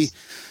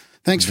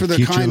thanks for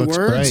the kind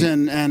words,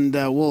 and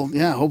we'll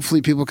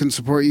hopefully people can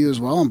support you as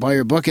well and buy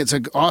your book. It's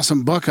an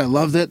awesome book. I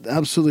loved it.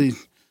 Absolutely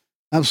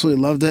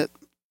loved it.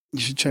 You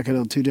should check it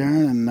out too,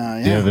 Darren. And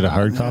do you have it a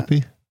hard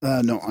copy?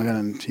 No, I got it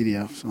in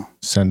PDF. So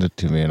send it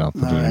to me and I'll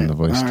put it in the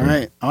voice. All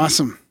right,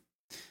 awesome.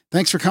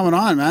 Thanks for coming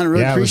on, man. I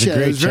really appreciate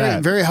it. It was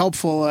very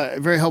helpful.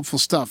 Very helpful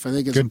stuff. I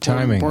think it's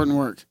important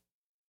work.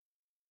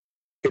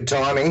 Good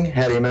timing.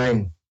 How do you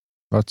mean?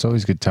 Well, it's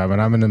always good timing.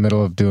 I'm in the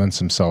middle of doing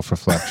some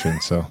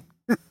self-reflection, so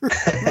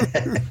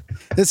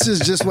this is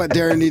just what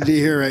Darren needed to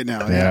hear right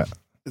now. Yeah,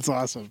 it's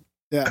awesome.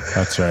 Yeah,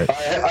 that's right.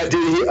 I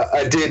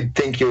did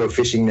think you were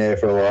fishing there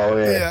for a while.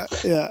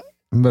 Yeah.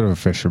 I'm a bit of a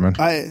fisherman.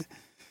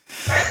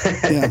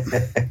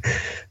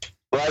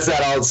 Well, as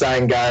that old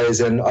saying goes,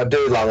 and I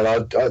do love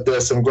it.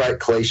 There's some great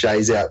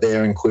cliches out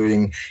there,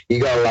 including you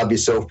got to love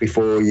yourself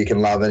before you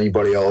can love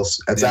anybody else.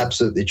 It's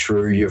absolutely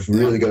true. You've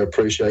really got to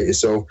appreciate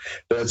yourself.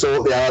 But it's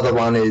all. The other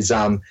one is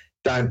you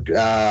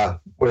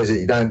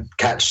don't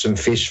catch some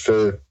fish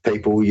for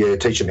people, you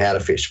teach them how to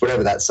fish,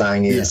 whatever that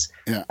saying is.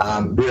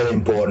 Really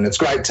important. It's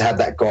great to have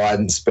that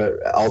guidance, but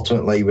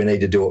ultimately we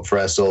need to do it for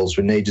ourselves.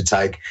 We need to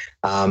take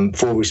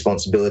full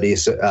responsibility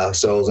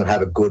ourselves and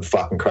have a good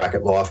fucking crack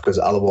at life, because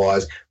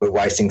otherwise we're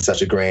wasting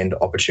such a grand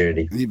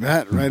opportunity. You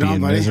bet. Right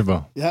on, buddy.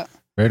 Miserable. Yeah.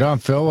 Right on,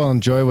 Phil. Well,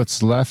 enjoy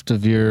what's left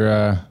of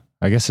your,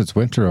 I guess it's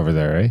winter over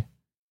there, eh?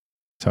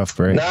 Tough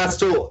break. No, it's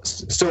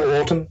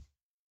still autumn.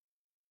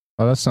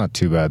 Oh, that's not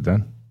too bad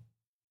then.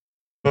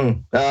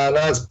 No,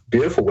 it's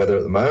beautiful weather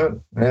at the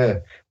moment. Yeah,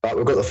 but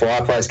we've got the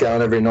fireplace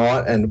going every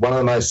night, and one of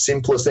the most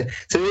simplest things.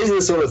 So these are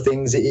the sort of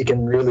things that you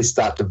can really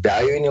start to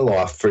value in your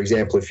life. For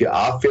example, if you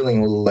are feeling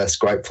a little less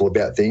grateful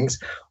about things,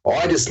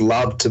 I just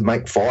love to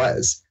make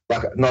fires,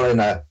 like not in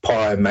a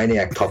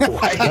pyromaniac type of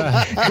way.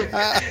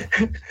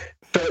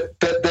 But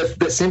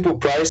the simple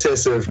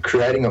process of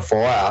creating a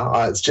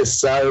fire, it's just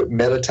so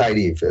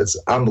meditative. It's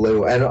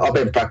unbelievable. And I've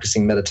been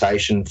practicing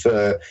meditation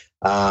for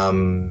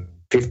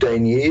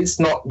 15 years,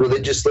 not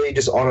religiously,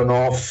 just on and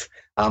off.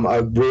 I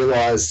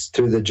realised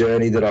through the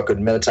journey that I could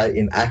meditate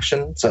in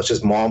action, such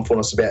as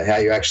mindfulness, about how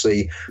you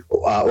actually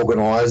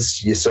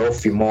organise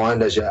yourself, your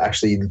mind, as you're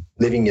actually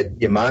living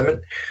your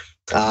moment.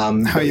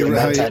 How you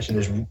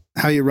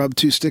rub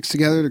two sticks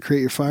together to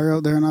create your fire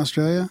out there in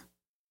Australia?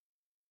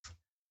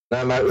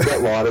 No, mate, we've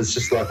got lighters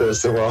just like the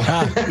rest of the world.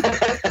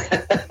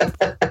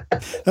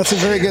 That's a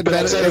very good.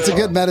 It's a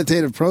good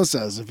meditative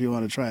process if you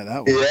want to try it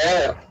that way.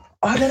 Yeah,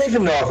 I don't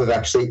even know if I've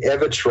actually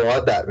ever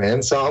tried that,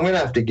 man. So I'm going to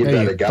have to give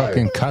that a go.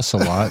 Fucking cuss a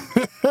lot.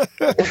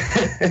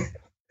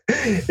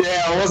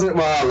 Yeah, I wasn't.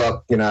 Well,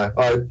 look,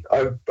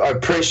 I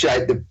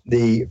appreciate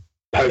the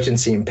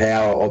potency and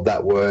power of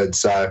that word.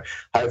 So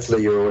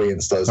hopefully your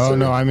audience does. Oh too.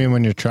 no, I mean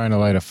when you're trying to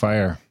light a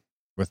fire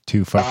with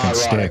two fucking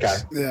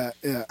sticks. Okay.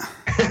 Yeah.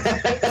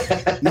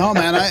 No,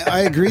 man, I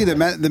agree.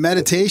 The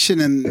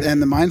meditation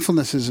and the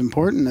mindfulness is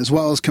important, as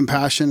well as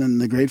compassion and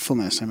the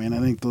gratefulness. I mean,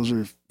 I think those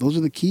are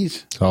the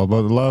keys. It's all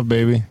about the love,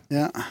 baby.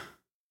 Yeah.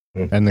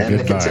 And the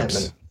good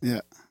vibes.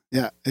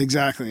 Yeah,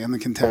 exactly. And the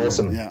contentment.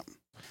 Awesome. Yeah.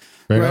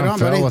 Right on,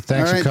 Phil. buddy. Well,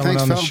 thanks for coming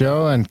on the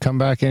show, and come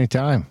back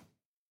anytime.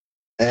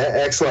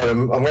 Excellent.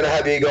 I'm going to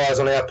have you guys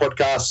on our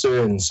podcast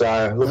soon,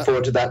 so look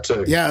forward to that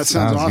too. Yeah, that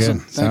sounds awesome.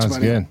 Good. Thanks, sounds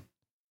buddy. Good.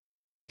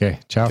 Okay,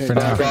 ciao for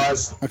now. Bye,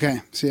 guys. Okay,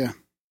 see ya.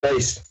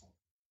 Peace.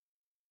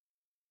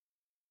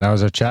 That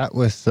was our chat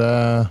with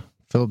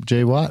Phillip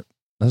J Watt.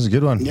 That was a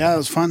good one. Yeah, it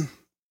was fun.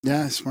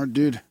 Yeah, smart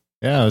dude.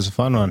 Yeah, it was a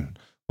fun one.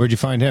 Where'd you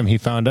find him? He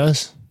found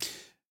us?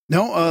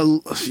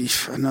 No,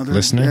 another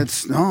listener.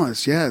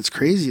 It's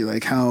crazy.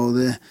 Like how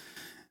I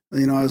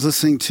was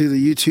listening to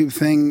the YouTube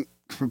thing,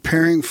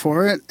 preparing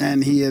for it,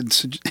 and he had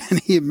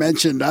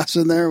mentioned us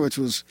in there, which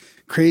was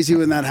crazy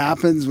when that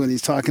happens, when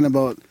he's talking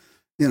about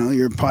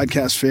your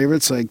podcast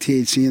favorites like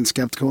THC and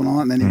Skeptical and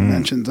all, and then he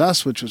mentions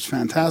us, which was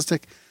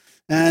fantastic.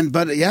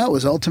 But it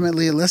was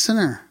ultimately a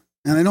listener.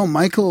 And I know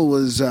Michael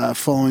was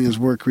following his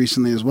work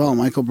recently as well.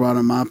 Michael brought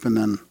him up,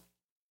 and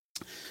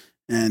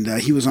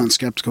he was on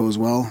Skeptical as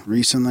well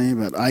recently.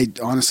 But I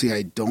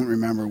don't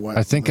remember what.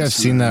 I think I've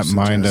seen that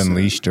Mind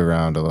Unleashed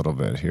around a little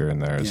bit here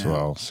and there as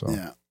well. So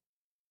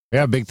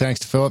yeah, big thanks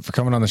to Phillip for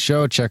coming on the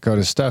show. Check out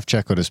his stuff.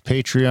 Check out his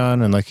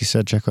Patreon. And like you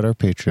said, check out our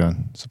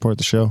Patreon. Support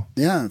the show.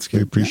 Yeah, that's good.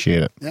 We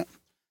appreciate it. Yeah.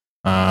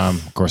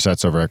 Of course,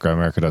 that's over at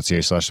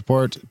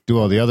grimerica.ca/support. Do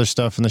all the other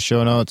stuff in the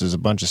show notes. There's a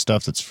bunch of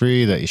stuff that's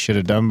free that you should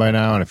have done by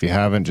now. And if you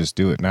haven't, just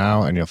do it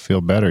now and you'll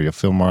feel better. You'll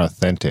feel more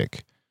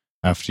authentic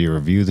after you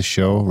review the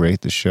show,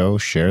 rate the show,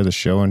 share the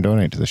show, and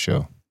donate to the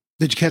show.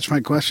 Did you catch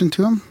my question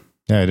to him?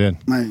 Yeah, I did.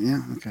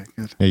 Okay,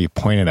 good. Yeah, you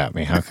pointed at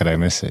me. How could I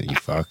miss it, you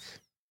fuck?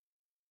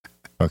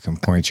 Fucking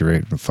point you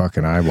right in the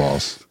fucking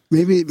eyeballs.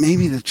 Maybe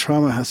the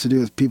trauma has to do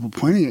with people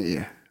pointing at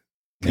you.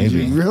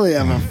 Maybe. You really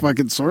have a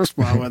fucking sore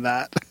spot with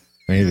that.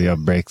 Maybe I'll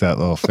break that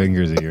little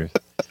fingers of yours.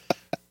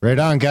 Right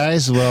on,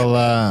 guys.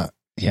 Well,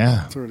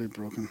 Yeah. It's already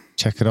broken.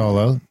 Check it all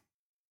out.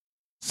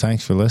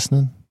 Thanks for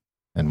listening,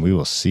 and we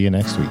will see you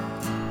next week.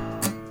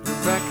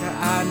 Rebecca,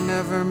 I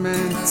never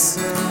meant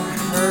to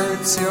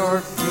hurt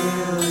your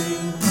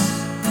feelings.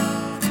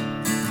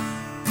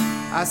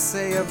 I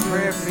say a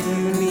prayer for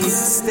you neath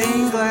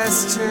stained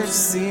glass church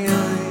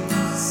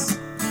ceilings.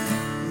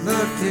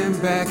 Looking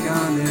back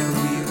on it,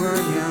 we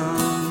were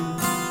young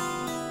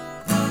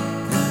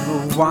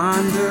and the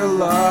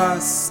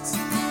wanderlust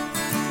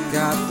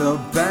got the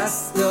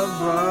best of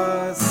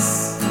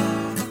us.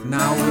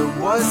 Now it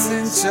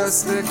wasn't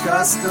just a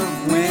gust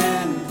of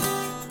wind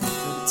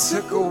that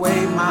took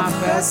away my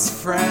best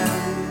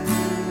friend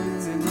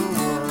in the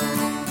world.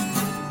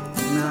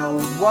 Now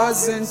it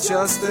wasn't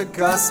just a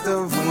gust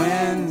of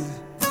wind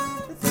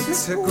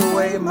that took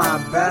away my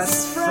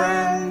best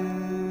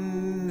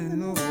friend in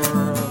the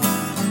world.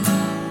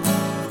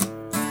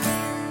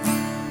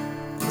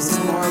 It was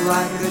more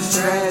like a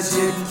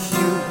tragic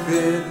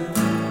Cupid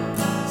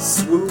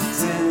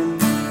swooped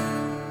in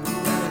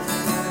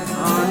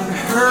on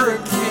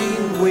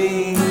hurricane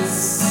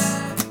wings,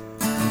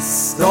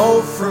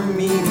 stole from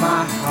me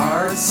my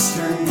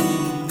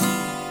heartstrings,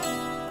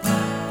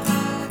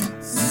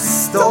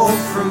 stole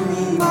from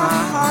me my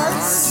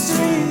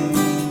heartstrings.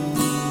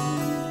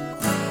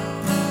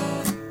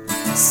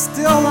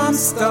 Still I'm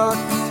stuck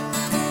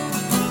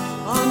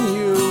on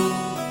you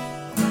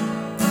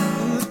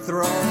in the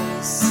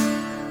throes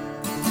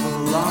of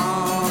a long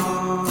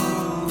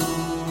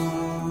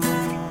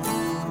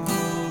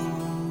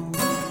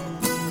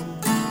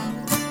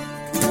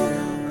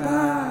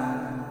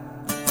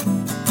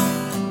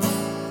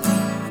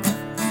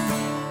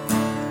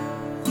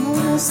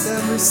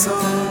every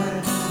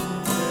song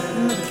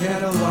in the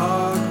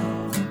catalog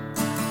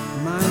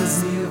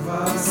reminds me of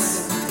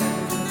us.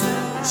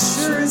 It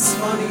sure is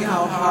funny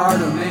how hard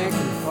a man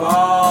can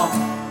fall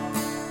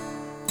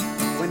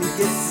when he gets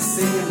to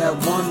singing that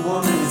one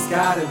woman has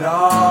got it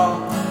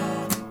all.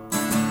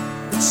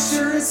 It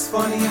sure is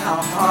funny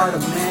how hard a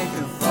man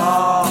can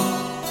fall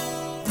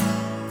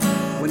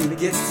when he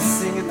gets to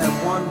singing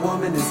that one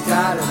woman has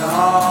got it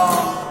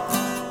all.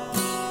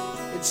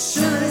 It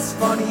sure is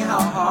funny how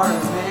hard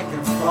a man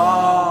can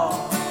fall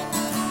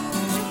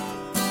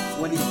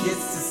when he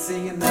gets to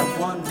singing that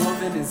one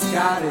woman has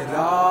got it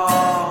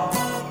all.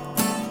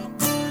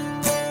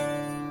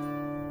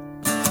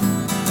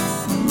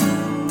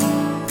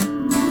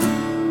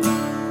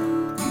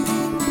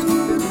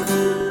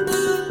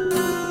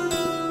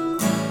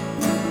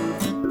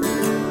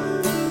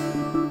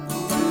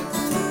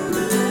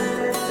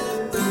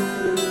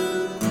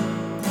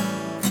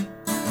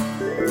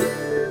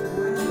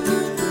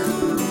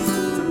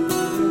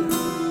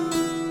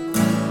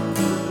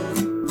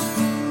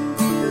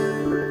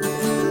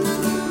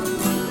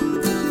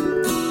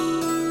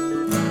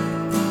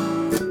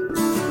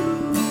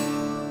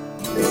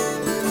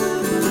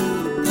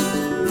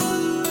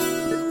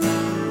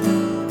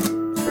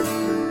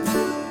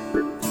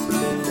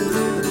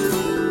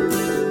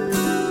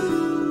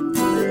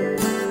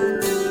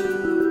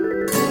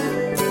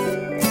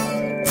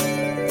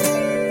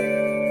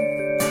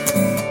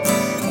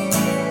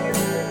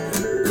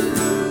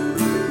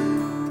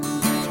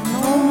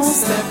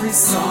 Every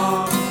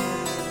song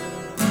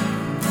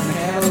in the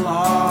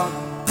catalog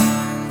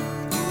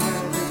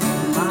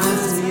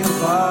reminds me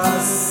of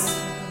us.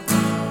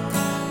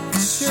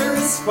 It sure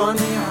is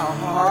funny how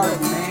hard a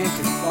man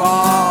can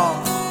fall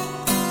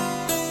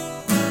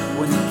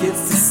when he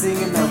gets to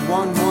singing that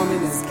one woman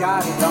has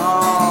got it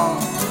all.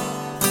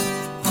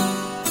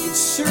 It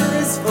sure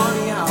is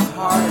funny how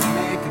hard a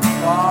man can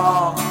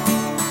fall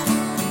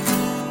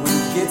when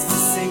he gets to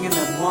singing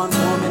that one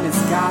woman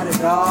has got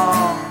it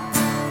all.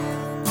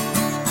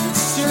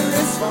 Sure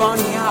is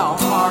funny how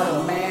hard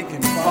a man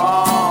can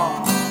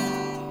fall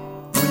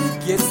when he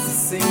gets to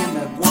singing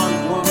that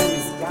one woman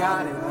has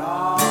got it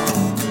all.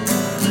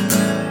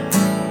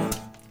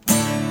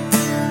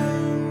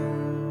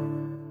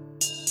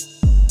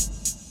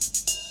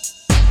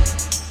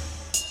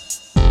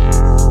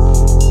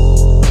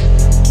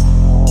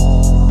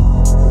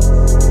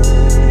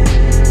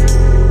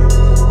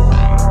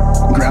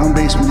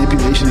 Ground-based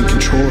manipulation and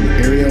control of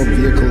aerial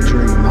vehicle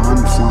during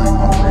non-flying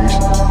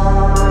operations.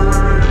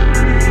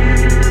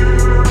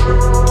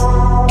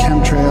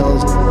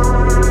 Chemtrails,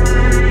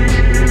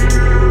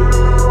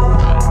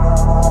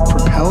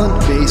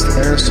 propellant-based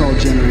air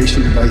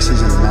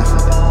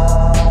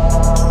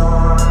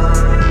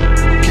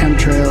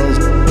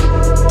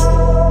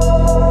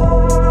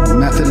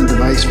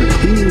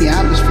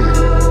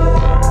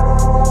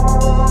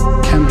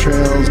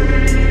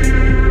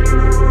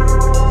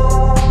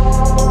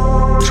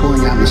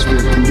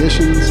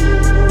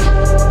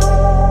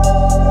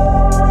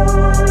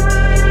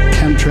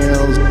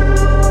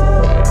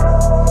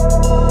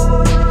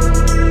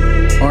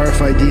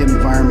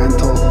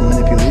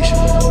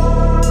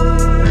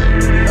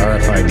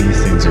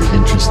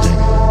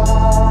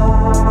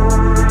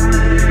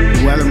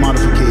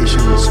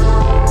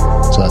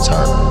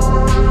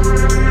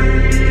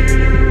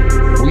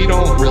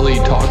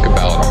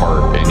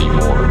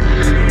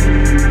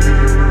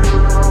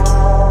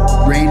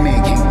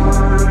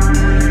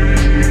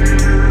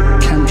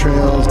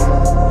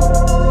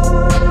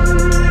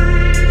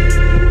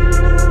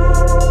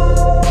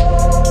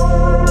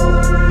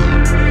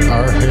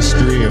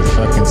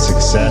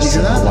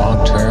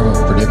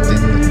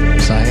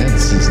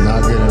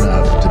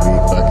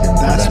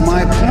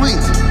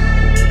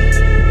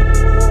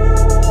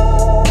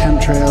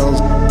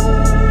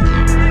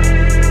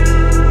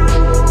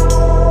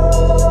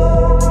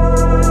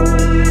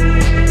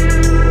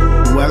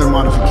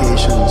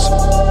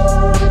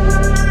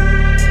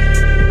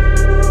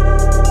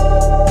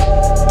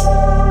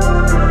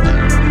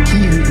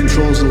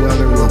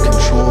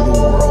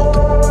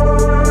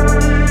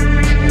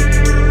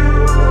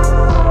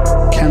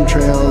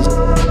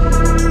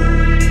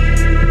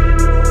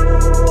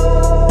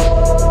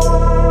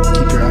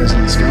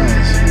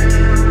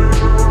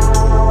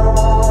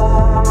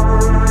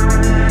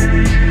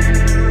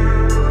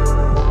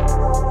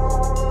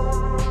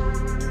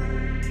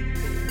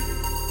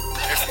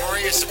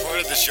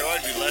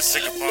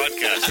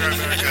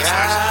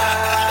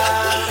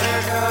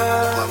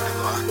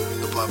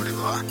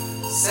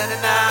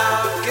Sending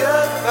out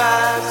good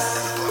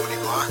vibes. Bloody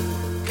blah.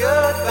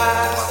 Good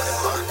vibes.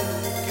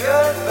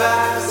 Good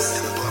vibes.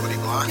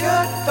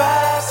 Good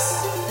vibes.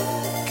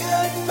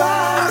 Good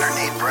vibes.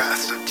 108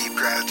 breaths of deep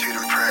gratitude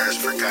and prayers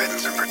for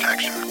guidance and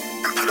protection.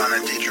 And put on a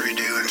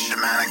didgeridoo and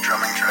shamanic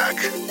drumming track.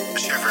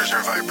 Shivers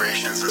or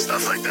vibrations and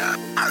stuff like that.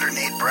 108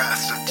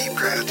 breaths of deep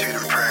gratitude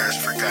and prayers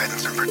for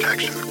guidance and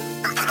protection.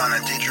 And put on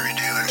a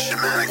didgeridoo and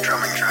shamanic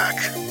drumming track.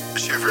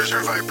 Shivers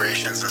or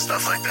vibrations and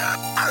stuff like that.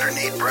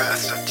 108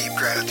 breaths of deep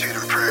gratitude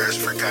and prayers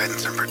for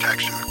guidance and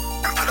protection.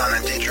 And put on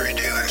a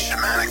didgeridoo and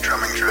shamanic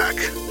drumming track.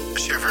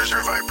 Shivers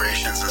or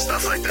vibrations and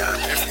stuff like that.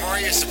 If more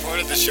of you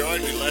supported the show,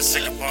 I'd be less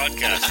sick of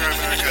podcasts.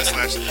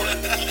 Grimerica/support.